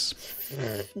elven race.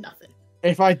 Nothing.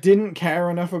 If I didn't care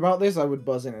enough about this, I would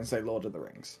buzz in and say Lord of the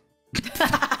Rings.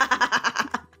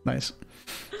 Nice.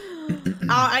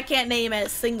 I can't name a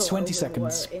single 20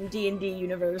 seconds in D&D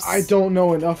universe. I don't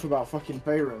know enough about fucking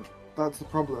Faerun. That's the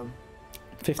problem.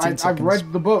 15 seconds. I've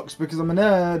read the books because I'm a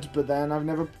nerd, but then I've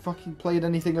never fucking played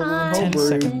anything other than homebrew.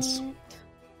 10 seconds.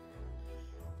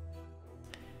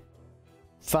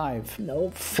 5.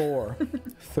 Nope. 4.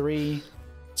 3.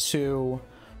 2.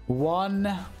 1.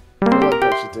 I'm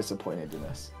actually disappointed in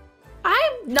this.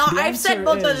 I'm not. I've said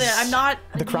both of them. I'm not.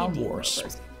 The Crown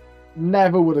Wars.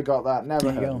 Never would have got that.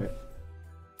 Never heard of it.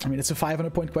 I mean, it's a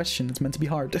 500-point question. It's meant to be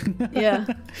hard. Yeah.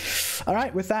 All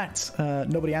right, with that,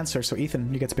 nobody answers. So,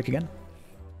 Ethan, you get to pick again.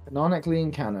 Canonically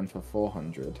in canon for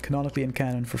 400. Canonically in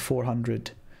canon for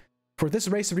 400. For this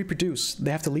race to reproduce,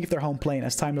 they have to leave their home plane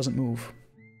as time doesn't move.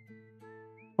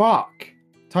 Fuck.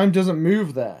 Time doesn't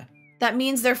move there. That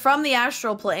means they're from the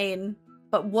astral plane,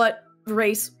 but what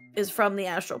race is from the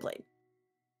astral plane?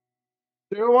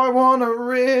 Do I want to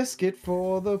risk it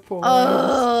for the points?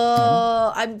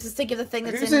 I'm just thinking of the thing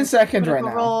that's Who's in second right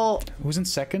now? Who's in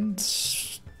second?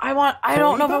 I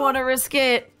don't know if I want to risk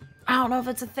it. I don't know if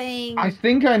it's a thing. I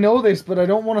think I know this, but I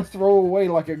don't want to throw away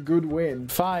like a good win.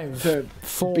 5, to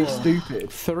 4, be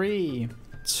stupid. 3,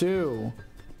 2,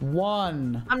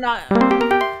 1. I'm not.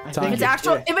 I think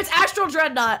If it's Astral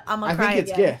Dreadnought, I'm gonna cry I think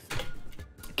it's again.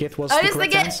 Gith was Oh, the it's the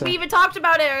correct Gith. answer. We even talked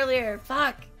about it earlier.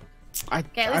 Fuck.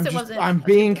 Okay, at least it wasn't. I'm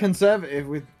being conservative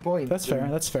with points. That's fair.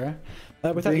 That's fair.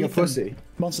 With Being that, a pussy.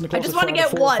 Monster I just want to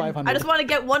get one. I just want to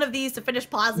get one of these to finish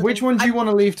positive. Which one do you want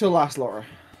to leave till last, Laura?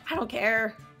 I don't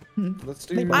care. Let's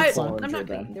do I'm I'm 400 not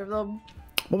then. being there. What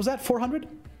was that? 400?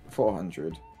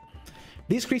 400.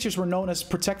 These creatures were known as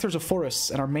protectors of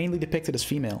forests and are mainly depicted as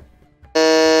female.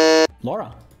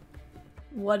 Laura.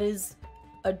 What is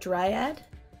a dryad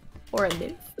or a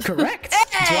nymph? Correct.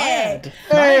 Hey! Dryad.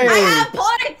 Hey! I have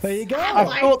points. There you go.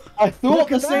 I thought Look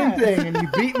the at same that. thing, and you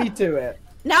beat me to it.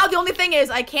 Now the only thing is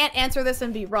I can't answer this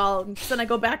and be wrong. So then I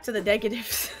go back to the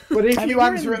negatives. But if I mean, you you're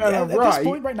answer it on a at this right,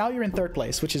 point right now, you're in 3rd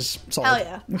place, which is solid.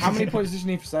 Hell yeah. how many points does she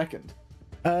need for second?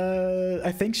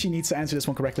 I think she needs to answer this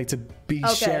one correctly to be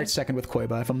Okay. shared second with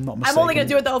Koiba, if I'm not mistaken. I'm only gonna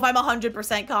do it though if I'm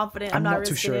 100% confident. I'm not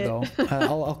too risking sure it. though.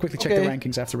 I'll quickly check Okay. the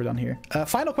rankings after we're done here.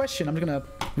 Final question. I'm just gonna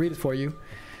read it for you.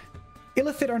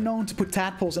 Illithid are known to put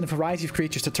tadpoles in a variety of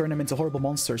creatures to turn them into horrible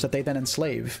monsters that they then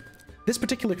enslave. This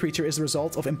particular creature is the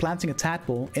result of implanting a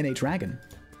tadpole in a dragon.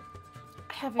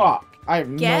 I have a Fuck, I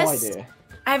have guess. no idea.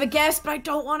 I have a guess, but I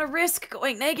don't want to risk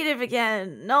going negative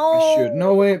again. No. I should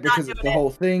know it because Not it's doing the it. whole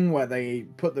thing where they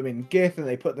put them in Gith and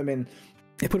they put them in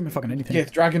They put them in fucking anything.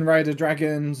 Gith Dragon Rider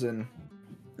dragons and.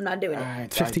 I'm not doing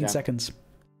it. 15 seconds.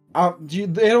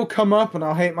 It'll come up and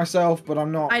I'll hate myself, but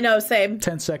I'm not. I know, same.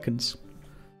 10 seconds.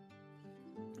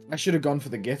 I should have gone for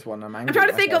the Gith one. I'm angry I'm trying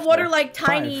to at think of myself what now. are like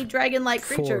tiny 5, dragon-like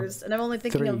 4, creatures, and I'm only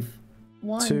thinking 3, of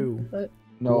one. 2, But...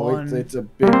 No, 1. it's a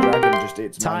big dragon. Just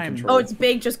it's Time. mind control. Oh, it's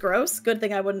big, just gross. Good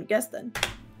thing I wouldn't guess then.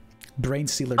 Brain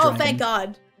Stealer Oh, Dragon. thank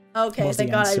God. Okay, was the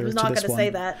thank God. I answer was to not this gonna say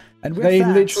one. that. And with They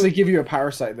that, literally give you a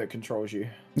parasite that controls you.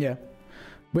 Yeah.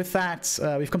 With that,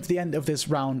 we've come to the end of this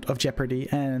round of Jeopardy,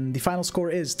 and the final score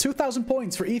is 2,000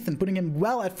 points for Ethan, putting him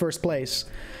well at 1st place.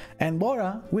 And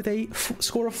Laura with a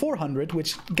score of 400,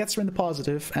 which gets her in the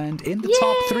positive and in the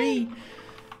top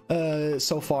 3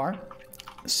 so far.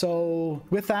 So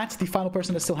with that, the final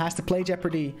person that still has to play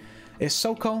Jeopardy is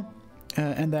Soko.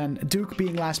 And then Duke,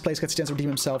 being last place, gets a chance to redeem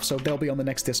himself, so they'll be on the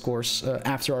next Discourse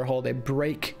after our holiday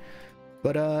break.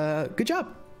 But good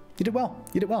job. You did well.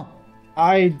 You did well.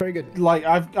 Very good. Like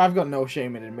I've got no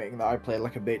shame in admitting that I played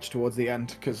like a bitch towards the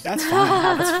end because That's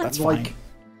fine. That's fine. like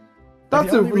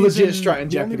that's a legit strat in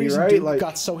The only Jeopardy, reason right? Duke Like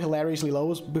got so hilariously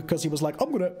low is because he was like, I'm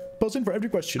gonna buzz in for every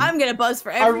question. I'm gonna buzz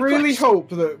for I every really question. hope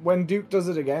that when Duke does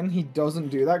it again, he doesn't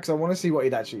do that because I want to see what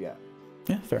he'd actually get.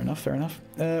 Yeah, fair enough, fair enough.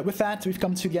 With that, we've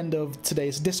come to the end of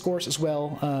today's Discourse as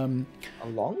well. A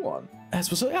long one. It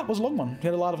was a long one. We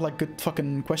had a lot of like good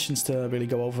fucking questions to really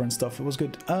go over and stuff. It was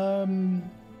good.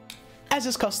 As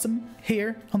is custom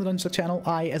here on the Dungeon channel,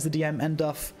 I, as the DM, end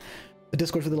off the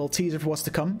Discourse with a little teaser for what's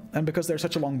to come. And because there's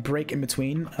such a long break in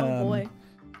between, Oh boy.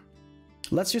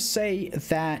 let's just say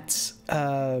that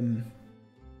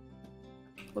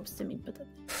Whoops, didn't mean to put that.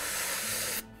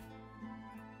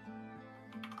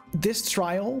 this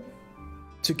trial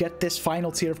to get this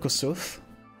final tier of Kosuth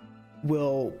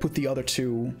will put the other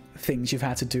 2 things you've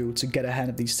had to do to get a hand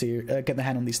of these get the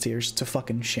hand on these tiers to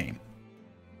fucking shame.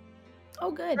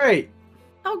 Oh, good. Great.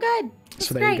 Oh, good. That's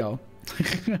So there great. you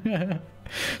go.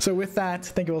 So with that,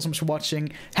 thank you all so much for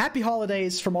watching. Happy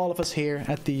holidays from all of us here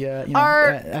at the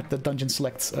at the Dungeon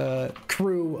Select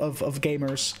crew of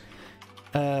gamers.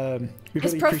 We Is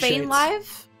really Profane appreciate-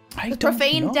 live? I With don't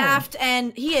Profane, know. Daft,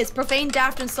 and he is. Profane,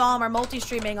 Daft, and Psalm are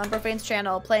multi-streaming on Profane's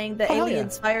channel, playing the Oh, hell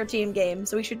Aliens Fire Team game,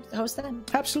 so we should host them.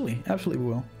 Absolutely, absolutely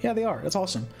we will. Yeah, they are. That's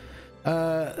awesome.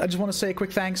 I just want to say a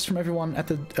quick thanks from everyone at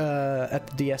the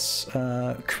DS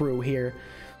crew here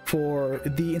for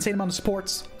the insane amount of support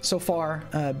so far.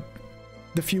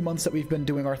 The few months that we've been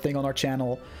doing our thing on our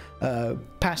channel,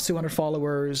 past 200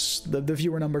 followers, the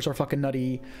viewer numbers are fucking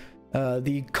nutty.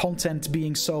 The content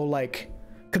being so like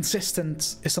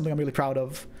consistent is something I'm really proud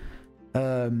of.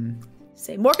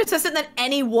 Say more consistent than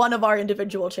any one of our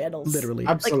individual channels. Literally.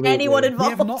 Absolutely. Like anyone We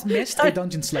involved. have not missed a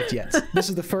Dungeon Select yet. This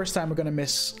is the first time we're gonna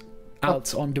miss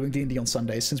out on doing D&D on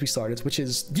Sundays since we started, which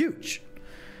is huge.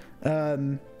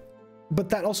 But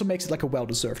that also makes it like a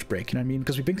well-deserved break, you know what I mean?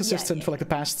 Because we've been consistent yeah. for like the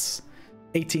past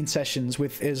 18 sessions,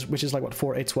 which is like what,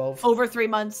 4, 8, 12? Over 3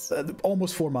 months.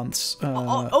 Almost 4 months.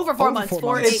 Over 4 months.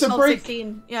 4, 8, It's a 12, break.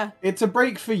 16. Yeah. It's a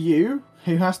break for you,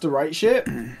 who has to write shit.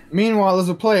 Meanwhile, as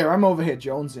a player, I'm over here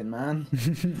jonesing, man.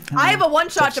 I have a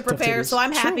one-shot to tough prepare, titties. so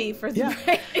I'm True. happy for the Yeah.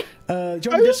 break.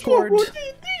 Join the Discord.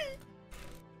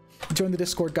 join the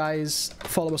Discord, guys.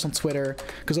 Follow us on Twitter,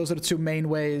 because those are the two main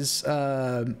ways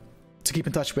to keep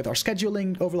in touch with our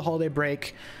scheduling over the holiday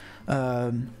break.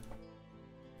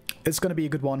 It's going to be a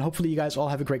good one. Hopefully you guys all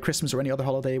have a great Christmas or any other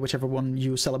holiday, whichever one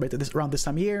you celebrate around this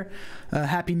time of year.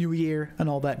 Happy New Year and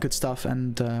all that good stuff,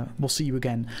 and we'll see you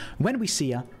again when we see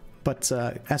ya. But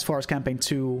as far as Campaign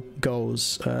 2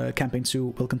 goes, Campaign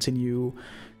 2 will continue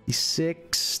the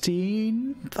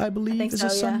 16th, I believe, is a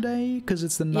Sunday, because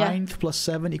it's the 9th plus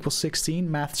 7 equals 16.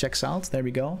 Math checks out. There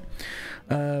we go.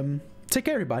 Take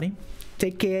care, everybody.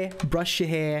 Take care. Brush your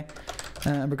hair.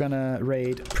 We're gonna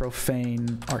raid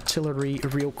Profane Artillery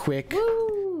real quick.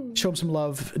 Woo! Show him some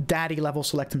love. Daddy level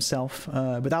select himself.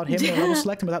 Without him, no level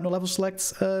select, and without no level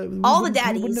select, all the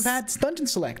daddies. We wouldn't have had Dungeon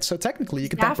Select. So technically, you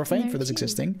can thank Profane for this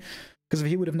existing. Because if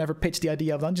he would have never pitched the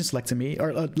idea of Dungeon Select to me,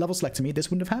 or level select to me,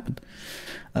 this wouldn't have happened.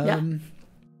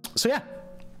 So yeah.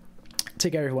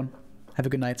 Take care, everyone. Have a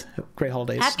good night. Great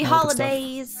holidays. Happy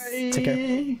holidays. Take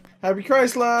care. Happy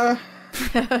Chrysler.